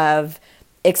layers of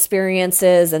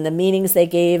experiences and the meanings they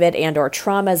gave it and or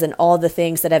traumas and all the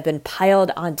things that have been piled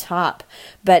on top.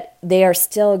 But they are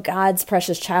still God's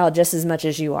precious child just as much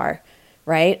as you are.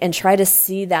 Right? And try to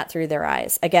see that through their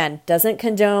eyes. Again, doesn't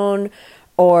condone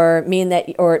or mean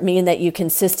that you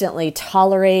consistently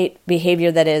tolerate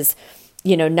behavior that is,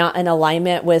 not in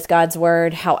alignment with God's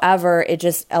word. However, it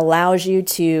just allows you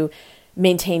to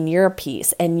maintain your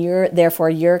peace and therefore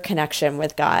your connection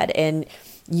with God and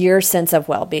your sense of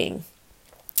well-being.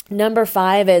 Number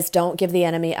 5 is don't give the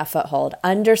enemy a foothold.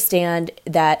 Understand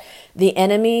that the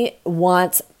enemy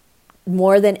wants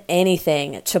more than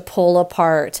anything to pull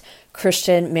apart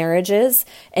Christian marriages.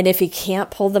 And if he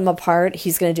can't pull them apart,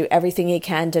 he's going to do everything he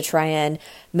can to try and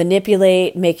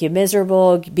manipulate, make you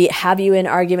miserable, have you in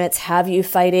arguments, have you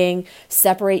fighting,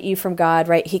 separate you from God,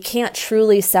 right? He can't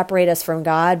truly separate us from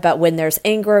God, but when there's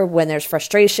anger, when there's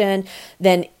frustration,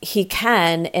 then he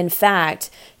can, in fact,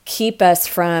 keep us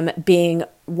from being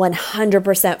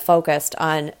 100% focused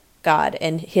on God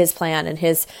and his plan and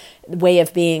his way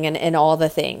of being and all the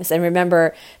things. And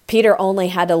remember, Peter only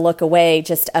had to look away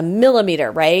just a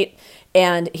millimeter, right?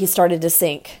 And he started to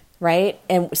sink, right?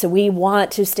 And so we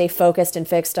want to stay focused and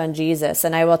fixed on Jesus.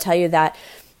 And I will tell you that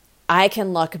I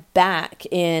can look back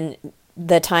in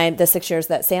the 6 years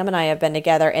that Sam and I have been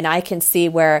together, and I can see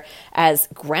where, as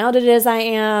grounded as I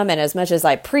am and as much as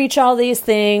I preach all these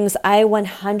things, I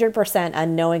 100%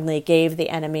 unknowingly gave the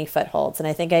enemy footholds. And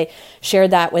I think I shared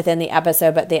that within the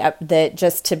episode, but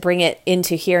just to bring it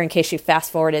into here in case you fast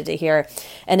forwarded to here,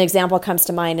 an example comes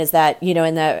to mind is that,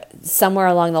 somewhere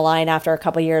along the line after a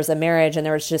couple years of marriage, and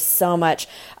there was just so much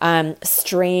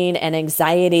strain and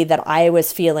anxiety that I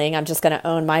was feeling. I'm just going to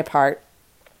own my part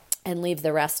and leave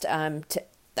the rest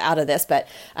out of this, but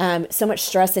so much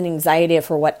stress and anxiety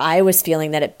for what I was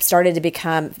feeling that it started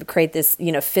to create this,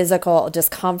 physical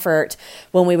discomfort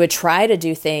when we would try to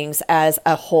do things as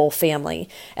a whole family.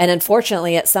 And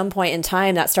unfortunately, at some point in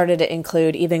time, that started to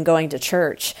include even going to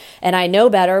church. And I know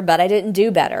better, but I didn't do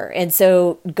better. And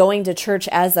so going to church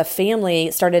as a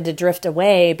family started to drift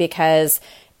away because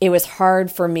it was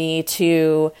hard for me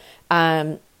to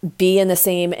be in the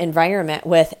same environment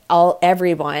with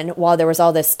everyone while there was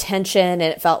all this tension, and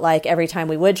it felt like every time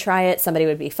we would try it, somebody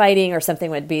would be fighting or something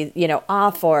would be,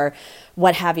 off or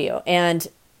what have you. And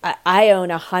I own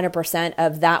 100%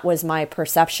 of that was my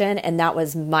perception, and that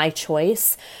was my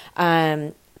choice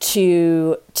to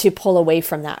pull away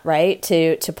from that, right?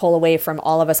 To pull away from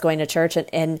all of us going to church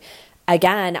and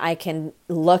again, I can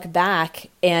look back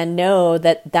and know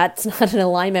that that's not in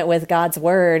alignment with God's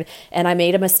word, and I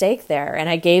made a mistake there, and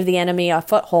I gave the enemy a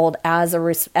foothold as a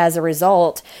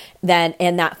result.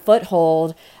 And that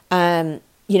foothold, had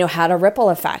a ripple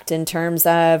effect in terms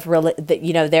of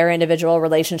their individual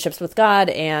relationships with God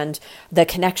and the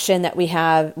connection that we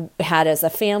had as a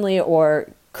family, or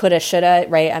coulda, shoulda,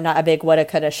 right? I'm not a big woulda,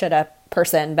 coulda, shoulda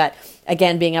person, but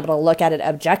again, being able to look at it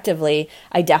objectively,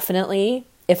 I definitely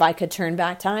if I could turn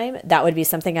back time, that would be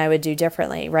something I would do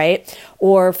differently, right?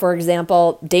 Or for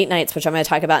example, date nights, which I'm going to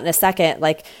talk about in a second.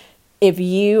 Like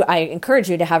I encourage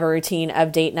you to have a routine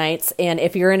of date nights. And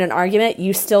if you're in an argument,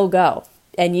 you still go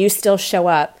and you still show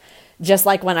up. Just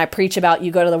like when I preach about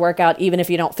you go to the workout, even if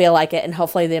you don't feel like it, and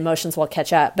hopefully the emotions will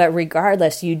catch up. But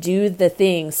regardless, you do the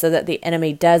things so that the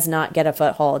enemy does not get a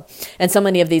foothold. And so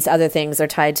many of these other things are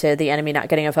tied to the enemy not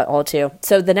getting a foothold too.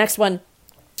 So the next one,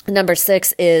 number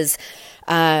 6, is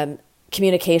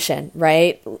communication,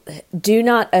 right? Do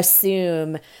not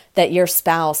assume that your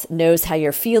spouse knows how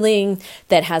you're feeling,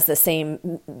 that has the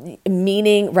same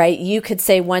meaning, right? You could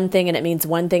say one thing and it means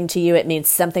one thing to you. It means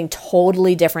something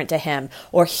totally different to him.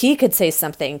 Or he could say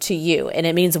something to you and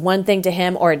it means one thing to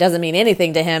him, or it doesn't mean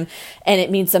anything to him and it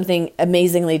means something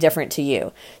amazingly different to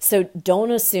you. So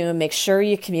don't assume, make sure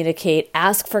you communicate,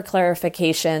 ask for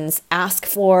clarifications, ask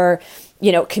for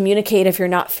communicate if you're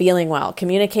not feeling well,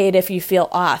 communicate if you feel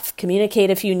off, communicate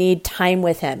if you need time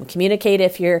with him, communicate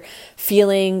if you're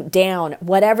feeling down,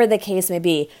 whatever the case may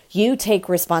be. You take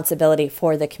responsibility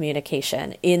for the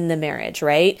communication in the marriage,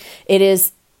 right? I'm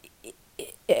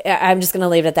just going to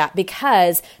leave it at that,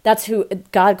 because that's who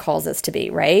God calls us to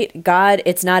be, right? God,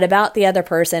 it's not about the other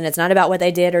person. It's not about what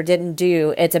they did or didn't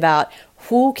do. It's about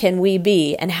who can we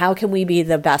be and how can we be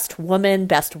the best woman,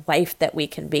 best wife that we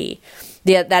can be.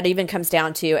 That even comes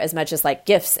down to as much as like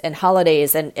gifts and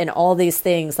holidays and all these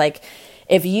things. Like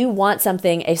if you want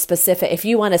if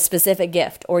you want a specific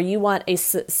gift, or you want a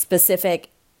specific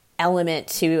element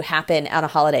to happen at a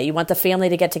holiday, you want the family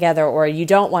to get together, or you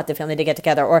don't want the family to get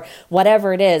together, or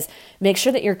whatever it is, make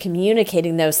sure that you're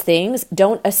communicating those things.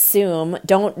 Don't assume,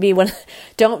 don't live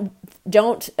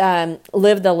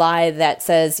the lie that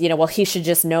says, well, he should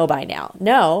just know by now.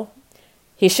 No,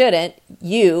 he shouldn't.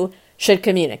 You should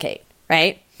communicate,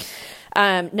 right?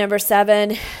 Number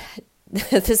 7,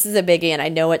 this is a biggie and I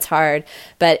know it's hard,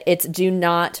 but it's do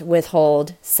not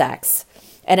withhold sex.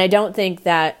 And I don't think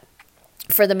that,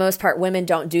 for the most part, women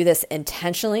don't do this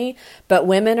intentionally, but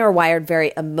women are wired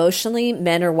very emotionally.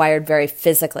 Men are wired very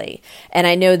physically. And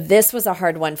I know this was a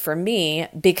hard one for me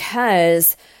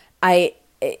because I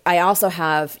also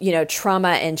have, trauma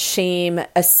and shame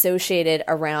associated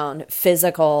around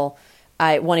physical.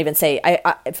 I won't even say,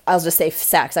 I'll just say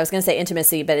sex. I was going to say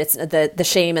intimacy, but it's the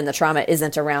shame and the trauma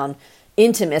isn't around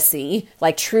intimacy,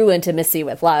 like true intimacy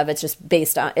with love. It's just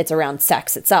it's around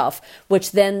sex itself,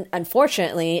 which then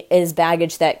unfortunately is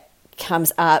baggage that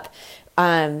comes up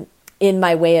in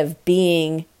my way of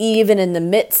being, even in the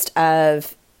midst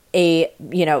of a,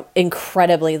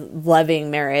 incredibly loving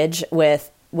marriage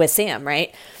with Sam,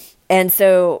 right? And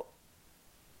so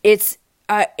it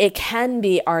can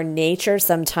be our nature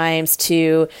sometimes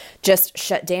to just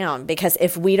shut down, because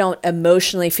if we don't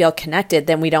emotionally feel connected,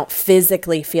 then we don't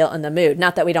physically feel in the mood.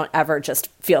 Not that we don't ever just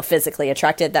feel physically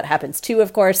attracted. That happens too,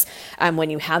 of course. When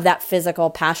you have that physical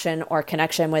passion or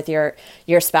connection with your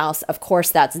spouse, of course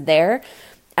that's there.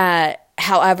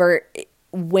 However,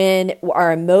 when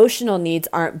our emotional needs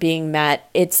aren't being met,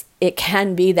 it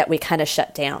can be that we kind of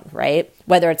shut down, right?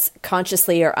 Whether it's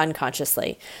consciously or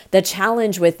unconsciously. The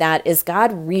challenge with that is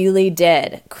God really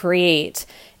did create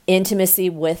intimacy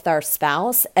with our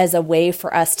spouse as a way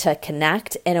for us to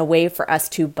connect and a way for us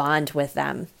to bond with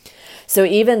them. So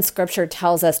even scripture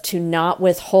tells us to not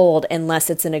withhold unless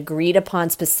it's an agreed upon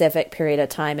specific period of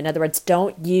time. In other words,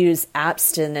 don't use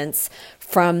abstinence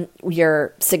from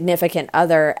your significant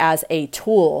other as a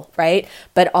tool, right?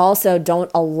 But also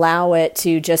don't allow it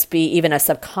to just be even a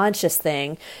subconscious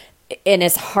thing. And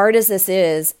as hard as this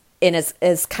is, and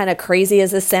as kind of crazy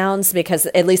as this sounds, because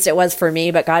at least it was for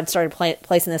me, but God started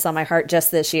placing this on my heart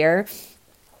just this year,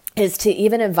 is to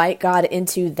even invite God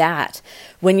into that.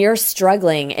 When you're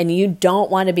struggling and you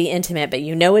don't want to be intimate, but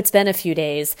it's been a few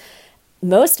days,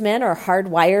 most men are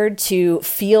hardwired to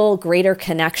feel greater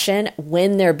connection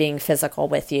when they're being physical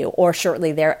with you, or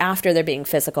shortly thereafter they're being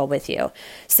physical with you.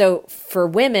 So for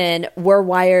women, we're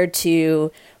wired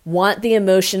to want the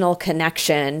emotional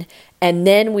connection, and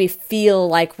then we feel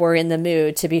like we're in the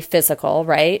mood to be physical,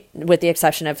 right? With the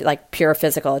exception of like pure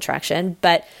physical attraction.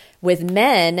 But with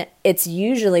men, it's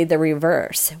usually the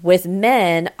reverse. With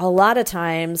men, a lot of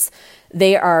times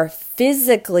they are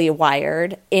physically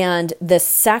wired, and the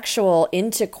sexual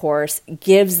intercourse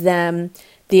gives them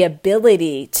the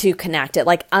ability to connect. It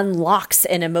like unlocks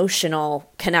an emotional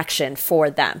connection for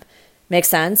them. Make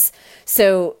sense?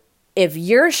 So if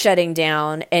you're shutting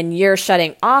down and you're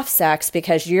shutting off sex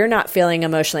because you're not feeling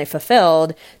emotionally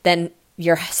fulfilled, then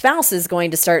your spouse is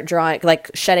going to start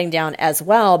shutting down as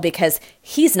well, because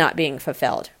he's not being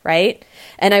fulfilled, right?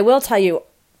 And I will tell you,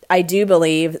 I do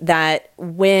believe that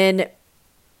when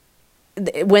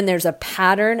when there's a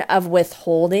pattern of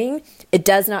withholding, it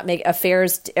does not make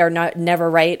affairs are not never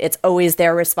right. It's always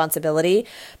their responsibility.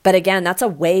 But again, that's a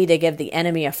way to give the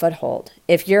enemy a foothold.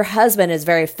 If your husband is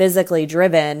very physically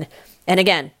driven, and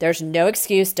again, there's no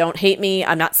excuse. Don't hate me.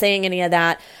 I'm not saying any of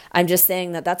that. I'm just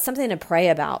saying that that's something to pray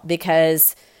about,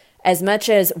 because as much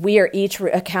as we are each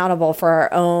accountable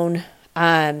for our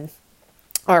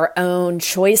own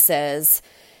choices,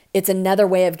 it's another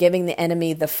way of giving the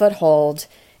enemy the foothold.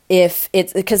 If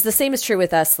it's because the same is true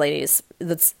with us, ladies.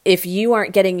 If you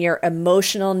aren't getting your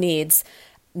emotional needs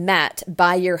met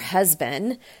by your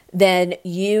husband, then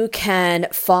you can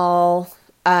fall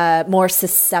more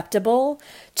susceptible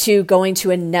to going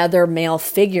to another male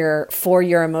figure for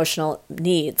your emotional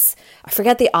needs. I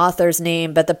forget the author's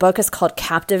name, but the book is called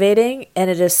Captivating, and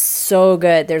it is so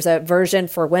good. There's a version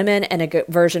for women and a good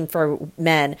version for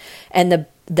men. And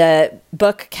the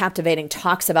book Captivating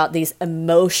talks about these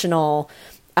emotional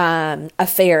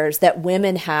affairs that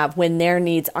women have when their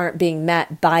needs aren't being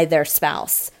met by their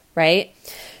spouse, right?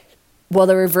 Well,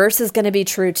 the reverse is going to be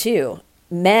true too.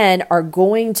 Men are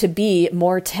going to be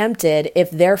more tempted if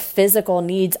their physical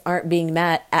needs aren't being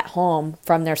met at home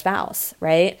from their spouse,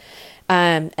 right?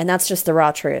 And that's just the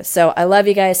raw truth. So I love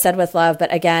you guys, said with love.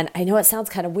 But again, I know it sounds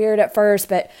kind of weird at first,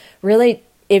 but really,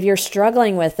 if you're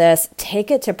struggling with this,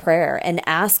 take it to prayer and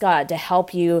ask God to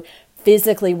help you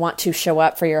physically want to show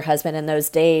up for your husband in those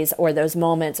days or those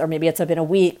moments, or maybe it's been a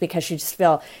week because you just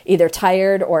feel either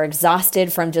tired or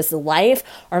exhausted from just life,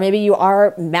 or maybe you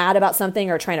are mad about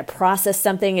something or trying to process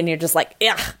something and you're just like,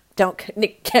 ugh, don't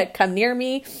come near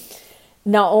me.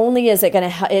 Not only is it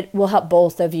it will help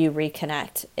both of you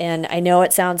reconnect. And I know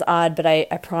it sounds odd, but I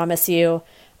promise you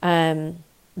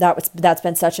that's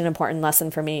been such an important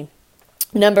lesson for me.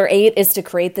 Number 8 is to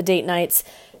create the date nights,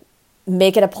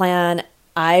 make it a plan.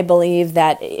 I believe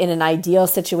that in an ideal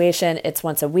situation, it's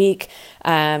once a week,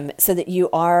 so that you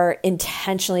are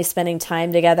intentionally spending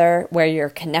time together where you're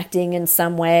connecting in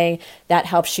some way. That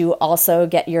helps you also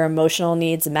get your emotional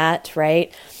needs met,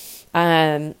 right?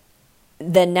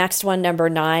 The next one, number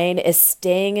 9, is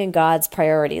staying in God's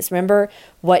priorities. Remember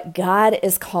what God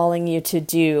is calling you to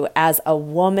do as a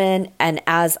woman and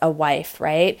as a wife,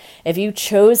 right? If you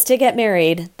chose to get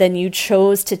married, then you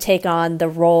chose to take on the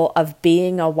role of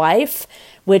being a wife,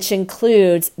 which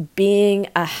includes being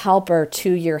a helper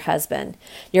to your husband.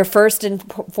 Your first and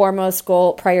foremost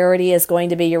goal priority is going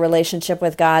to be your relationship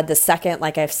with God. The second,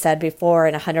 like I've said before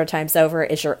and 100 times over,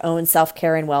 is your own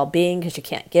self-care and well-being, because you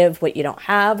can't give what you don't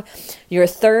have. Your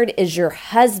third is your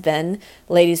husband,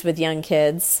 ladies with young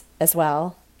kids as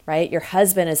well, right? Your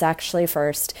husband is actually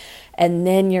first, and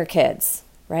then your kids,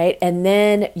 right? And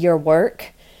then your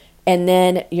work, and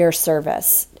then your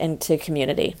service into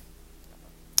community.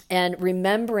 And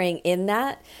remembering in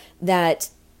that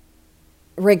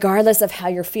regardless of how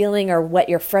you're feeling or what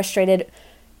you're frustrated,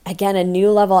 again, a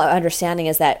new level of understanding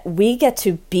is that we get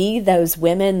to be those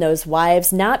women, those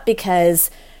wives, not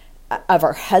because of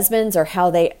our husbands or how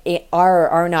they are or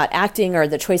are not acting or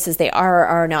the choices they are or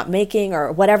are not making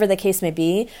or whatever the case may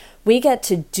be. We get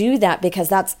to do that because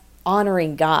that's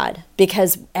honoring God,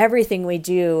 because everything we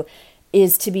do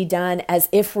is to be done as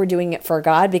if we're doing it for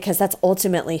God, because that's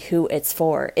ultimately who it's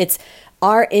for. It's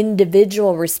our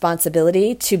individual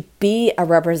responsibility to be a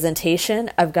representation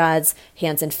of God's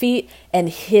hands and feet and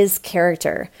his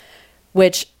character,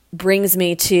 which brings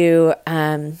me to,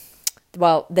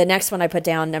 the next one I put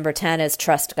down, number 10, is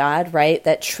trust God, right?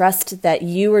 That trust that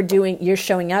you're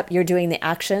showing up, you're doing the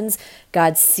actions.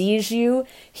 God sees you.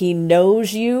 He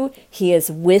knows you. He is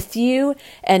with you.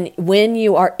 And when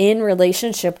you are in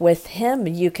relationship with him,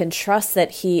 you can trust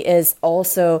that he is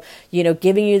also,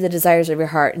 giving you the desires of your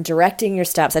heart and directing your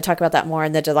steps. I talk about that more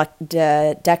in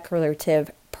the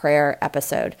declarative prayer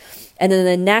episode. And then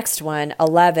the next one,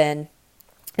 11,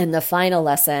 and the final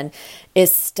lesson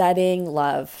is studying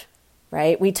love.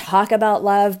 Right? We talk about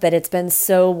love, but it's been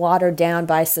so watered down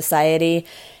by society.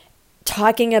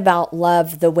 Talking about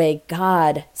love the way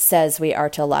God says we are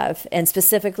to love, and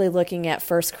specifically looking at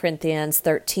 1 Corinthians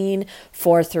 13,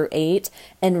 4-8,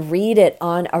 and read it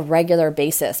on a regular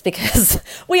basis, because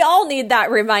we all need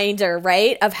that reminder,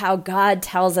 right, of how God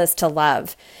tells us to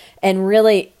love. And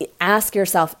really ask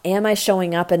yourself, am I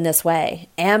showing up in this way?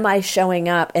 Am I showing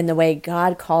up in the way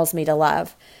God calls me to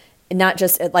love? Not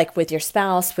just like with your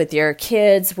spouse, with your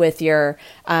kids, with your,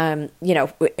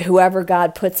 whoever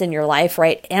God puts in your life,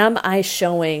 right? Am I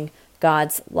showing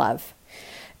God's love?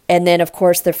 And then, of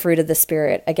course, the fruit of the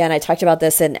Spirit. Again, I talked about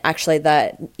this in actually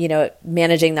the,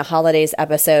 managing the holidays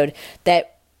episode,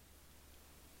 that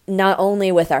not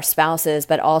only with our spouses,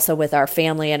 but also with our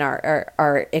family and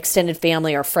our extended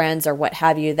family or friends or what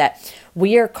have you, that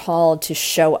we are called to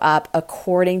show up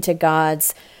according to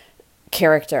God's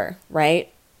character,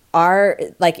 right?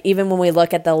 Even when we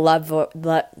look at the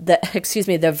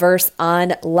verse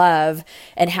on love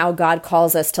and how God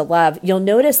calls us to love, you'll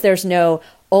notice there's no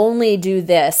only do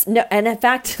this. No, and in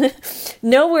fact,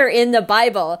 nowhere in the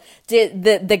Bible did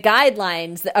the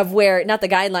guidelines of where, not the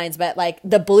guidelines, but like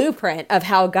the blueprint of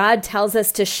how God tells us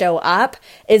to show up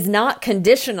is not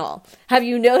conditional. Have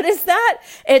you noticed that?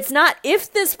 It's not,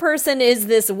 if this person is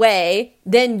this way,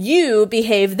 then you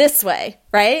behave this way,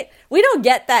 right? We don't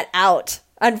get that out.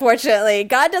 Unfortunately,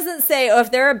 God doesn't say, oh,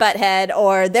 if they're a butthead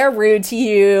or they're rude to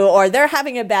you or they're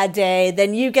having a bad day,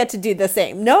 then you get to do the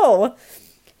same. No,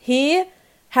 He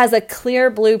has a clear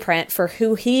blueprint for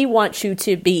who He wants you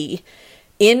to be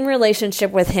in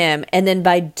relationship with Him. And then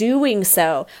by doing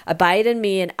so, abide in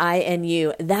me and I in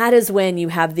you. That is when you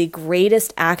have the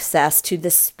greatest access to the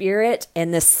Spirit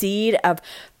and the seed of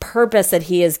purpose that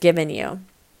He has given you.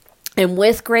 And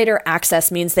with greater access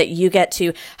means that you get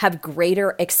to have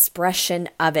greater expression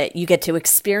of it. You get to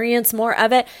experience more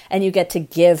of it and you get to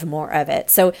give more of it.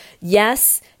 So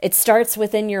yes, it starts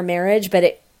within your marriage, but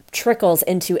it trickles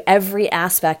into every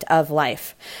aspect of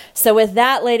life. So with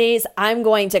that, ladies, I'm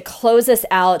going to close this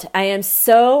out. I am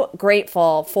so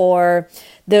grateful for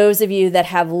those of you that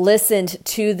have listened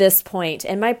to this point.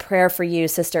 And my prayer for you,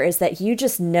 sister, is that you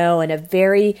just know in a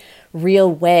very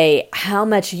real way how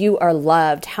much you are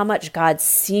loved, how much God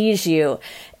sees you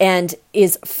and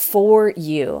is for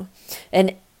you.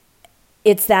 And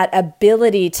it's that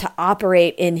ability to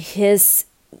operate in His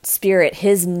Spirit,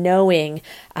 His knowing,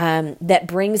 that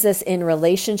brings us in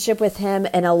relationship with Him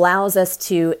and allows us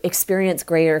to experience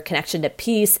greater connection to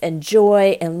peace and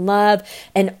joy and love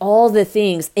and all the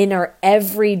things in our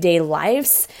everyday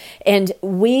lives. And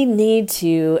we need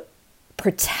to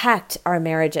protect our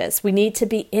marriages. We need to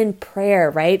be in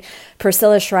prayer, right?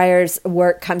 Priscilla Schreier's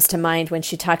work comes to mind when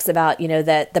she talks about,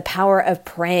 the power of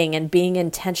praying and being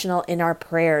intentional in our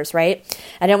prayers, right?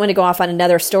 I don't want to go off on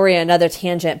another story, another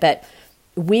tangent, but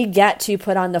we get to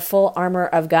put on the full armor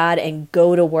of God and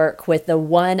go to work with the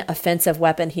one offensive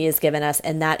weapon He has given us,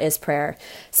 and that is prayer.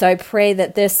 So I pray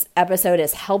that this episode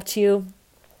has helped you.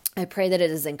 I pray that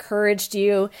it has encouraged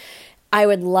you. I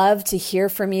would love to hear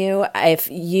from you. If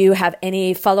you have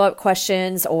any follow-up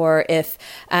questions or if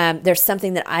there's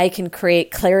something that I can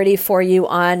create clarity for you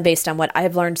on based on what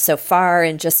I've learned so far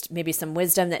and just maybe some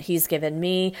wisdom that He's given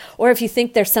me, or if you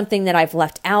think there's something that I've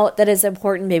left out that is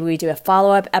important, maybe we do a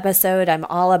follow-up episode. I'm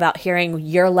all about hearing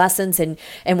your lessons and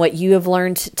what you have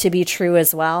learned to be true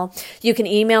as well. You can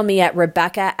email me at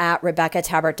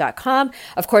rebecca@rebeccatabert.com.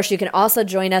 Of course, you can also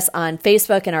join us on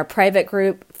Facebook in our private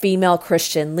group, Female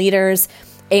Christian Leaders.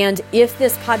 And if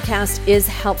this podcast is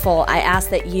helpful, I ask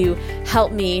that you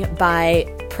help me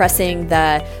by pressing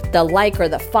the like or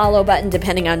the follow button,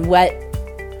 depending on what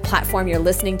platform you're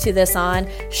listening to this on.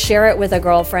 Share it with a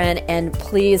girlfriend, and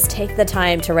please take the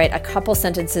time to write a couple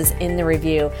sentences in the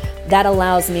review. That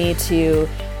allows me to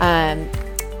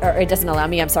or it doesn't allow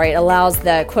me, I'm sorry, it allows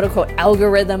the quote unquote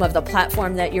algorithm of the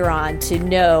platform that you're on to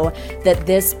know that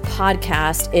this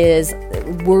podcast is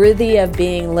worthy of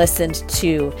being listened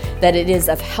to, that it is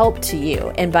of help to you.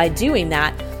 And by doing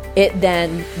that, it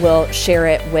then will share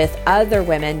it with other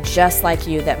women just like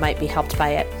you that might be helped by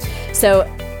it. So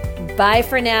bye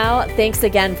for now. Thanks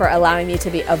again for allowing me to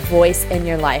be a voice in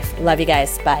your life. Love you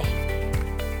guys. Bye.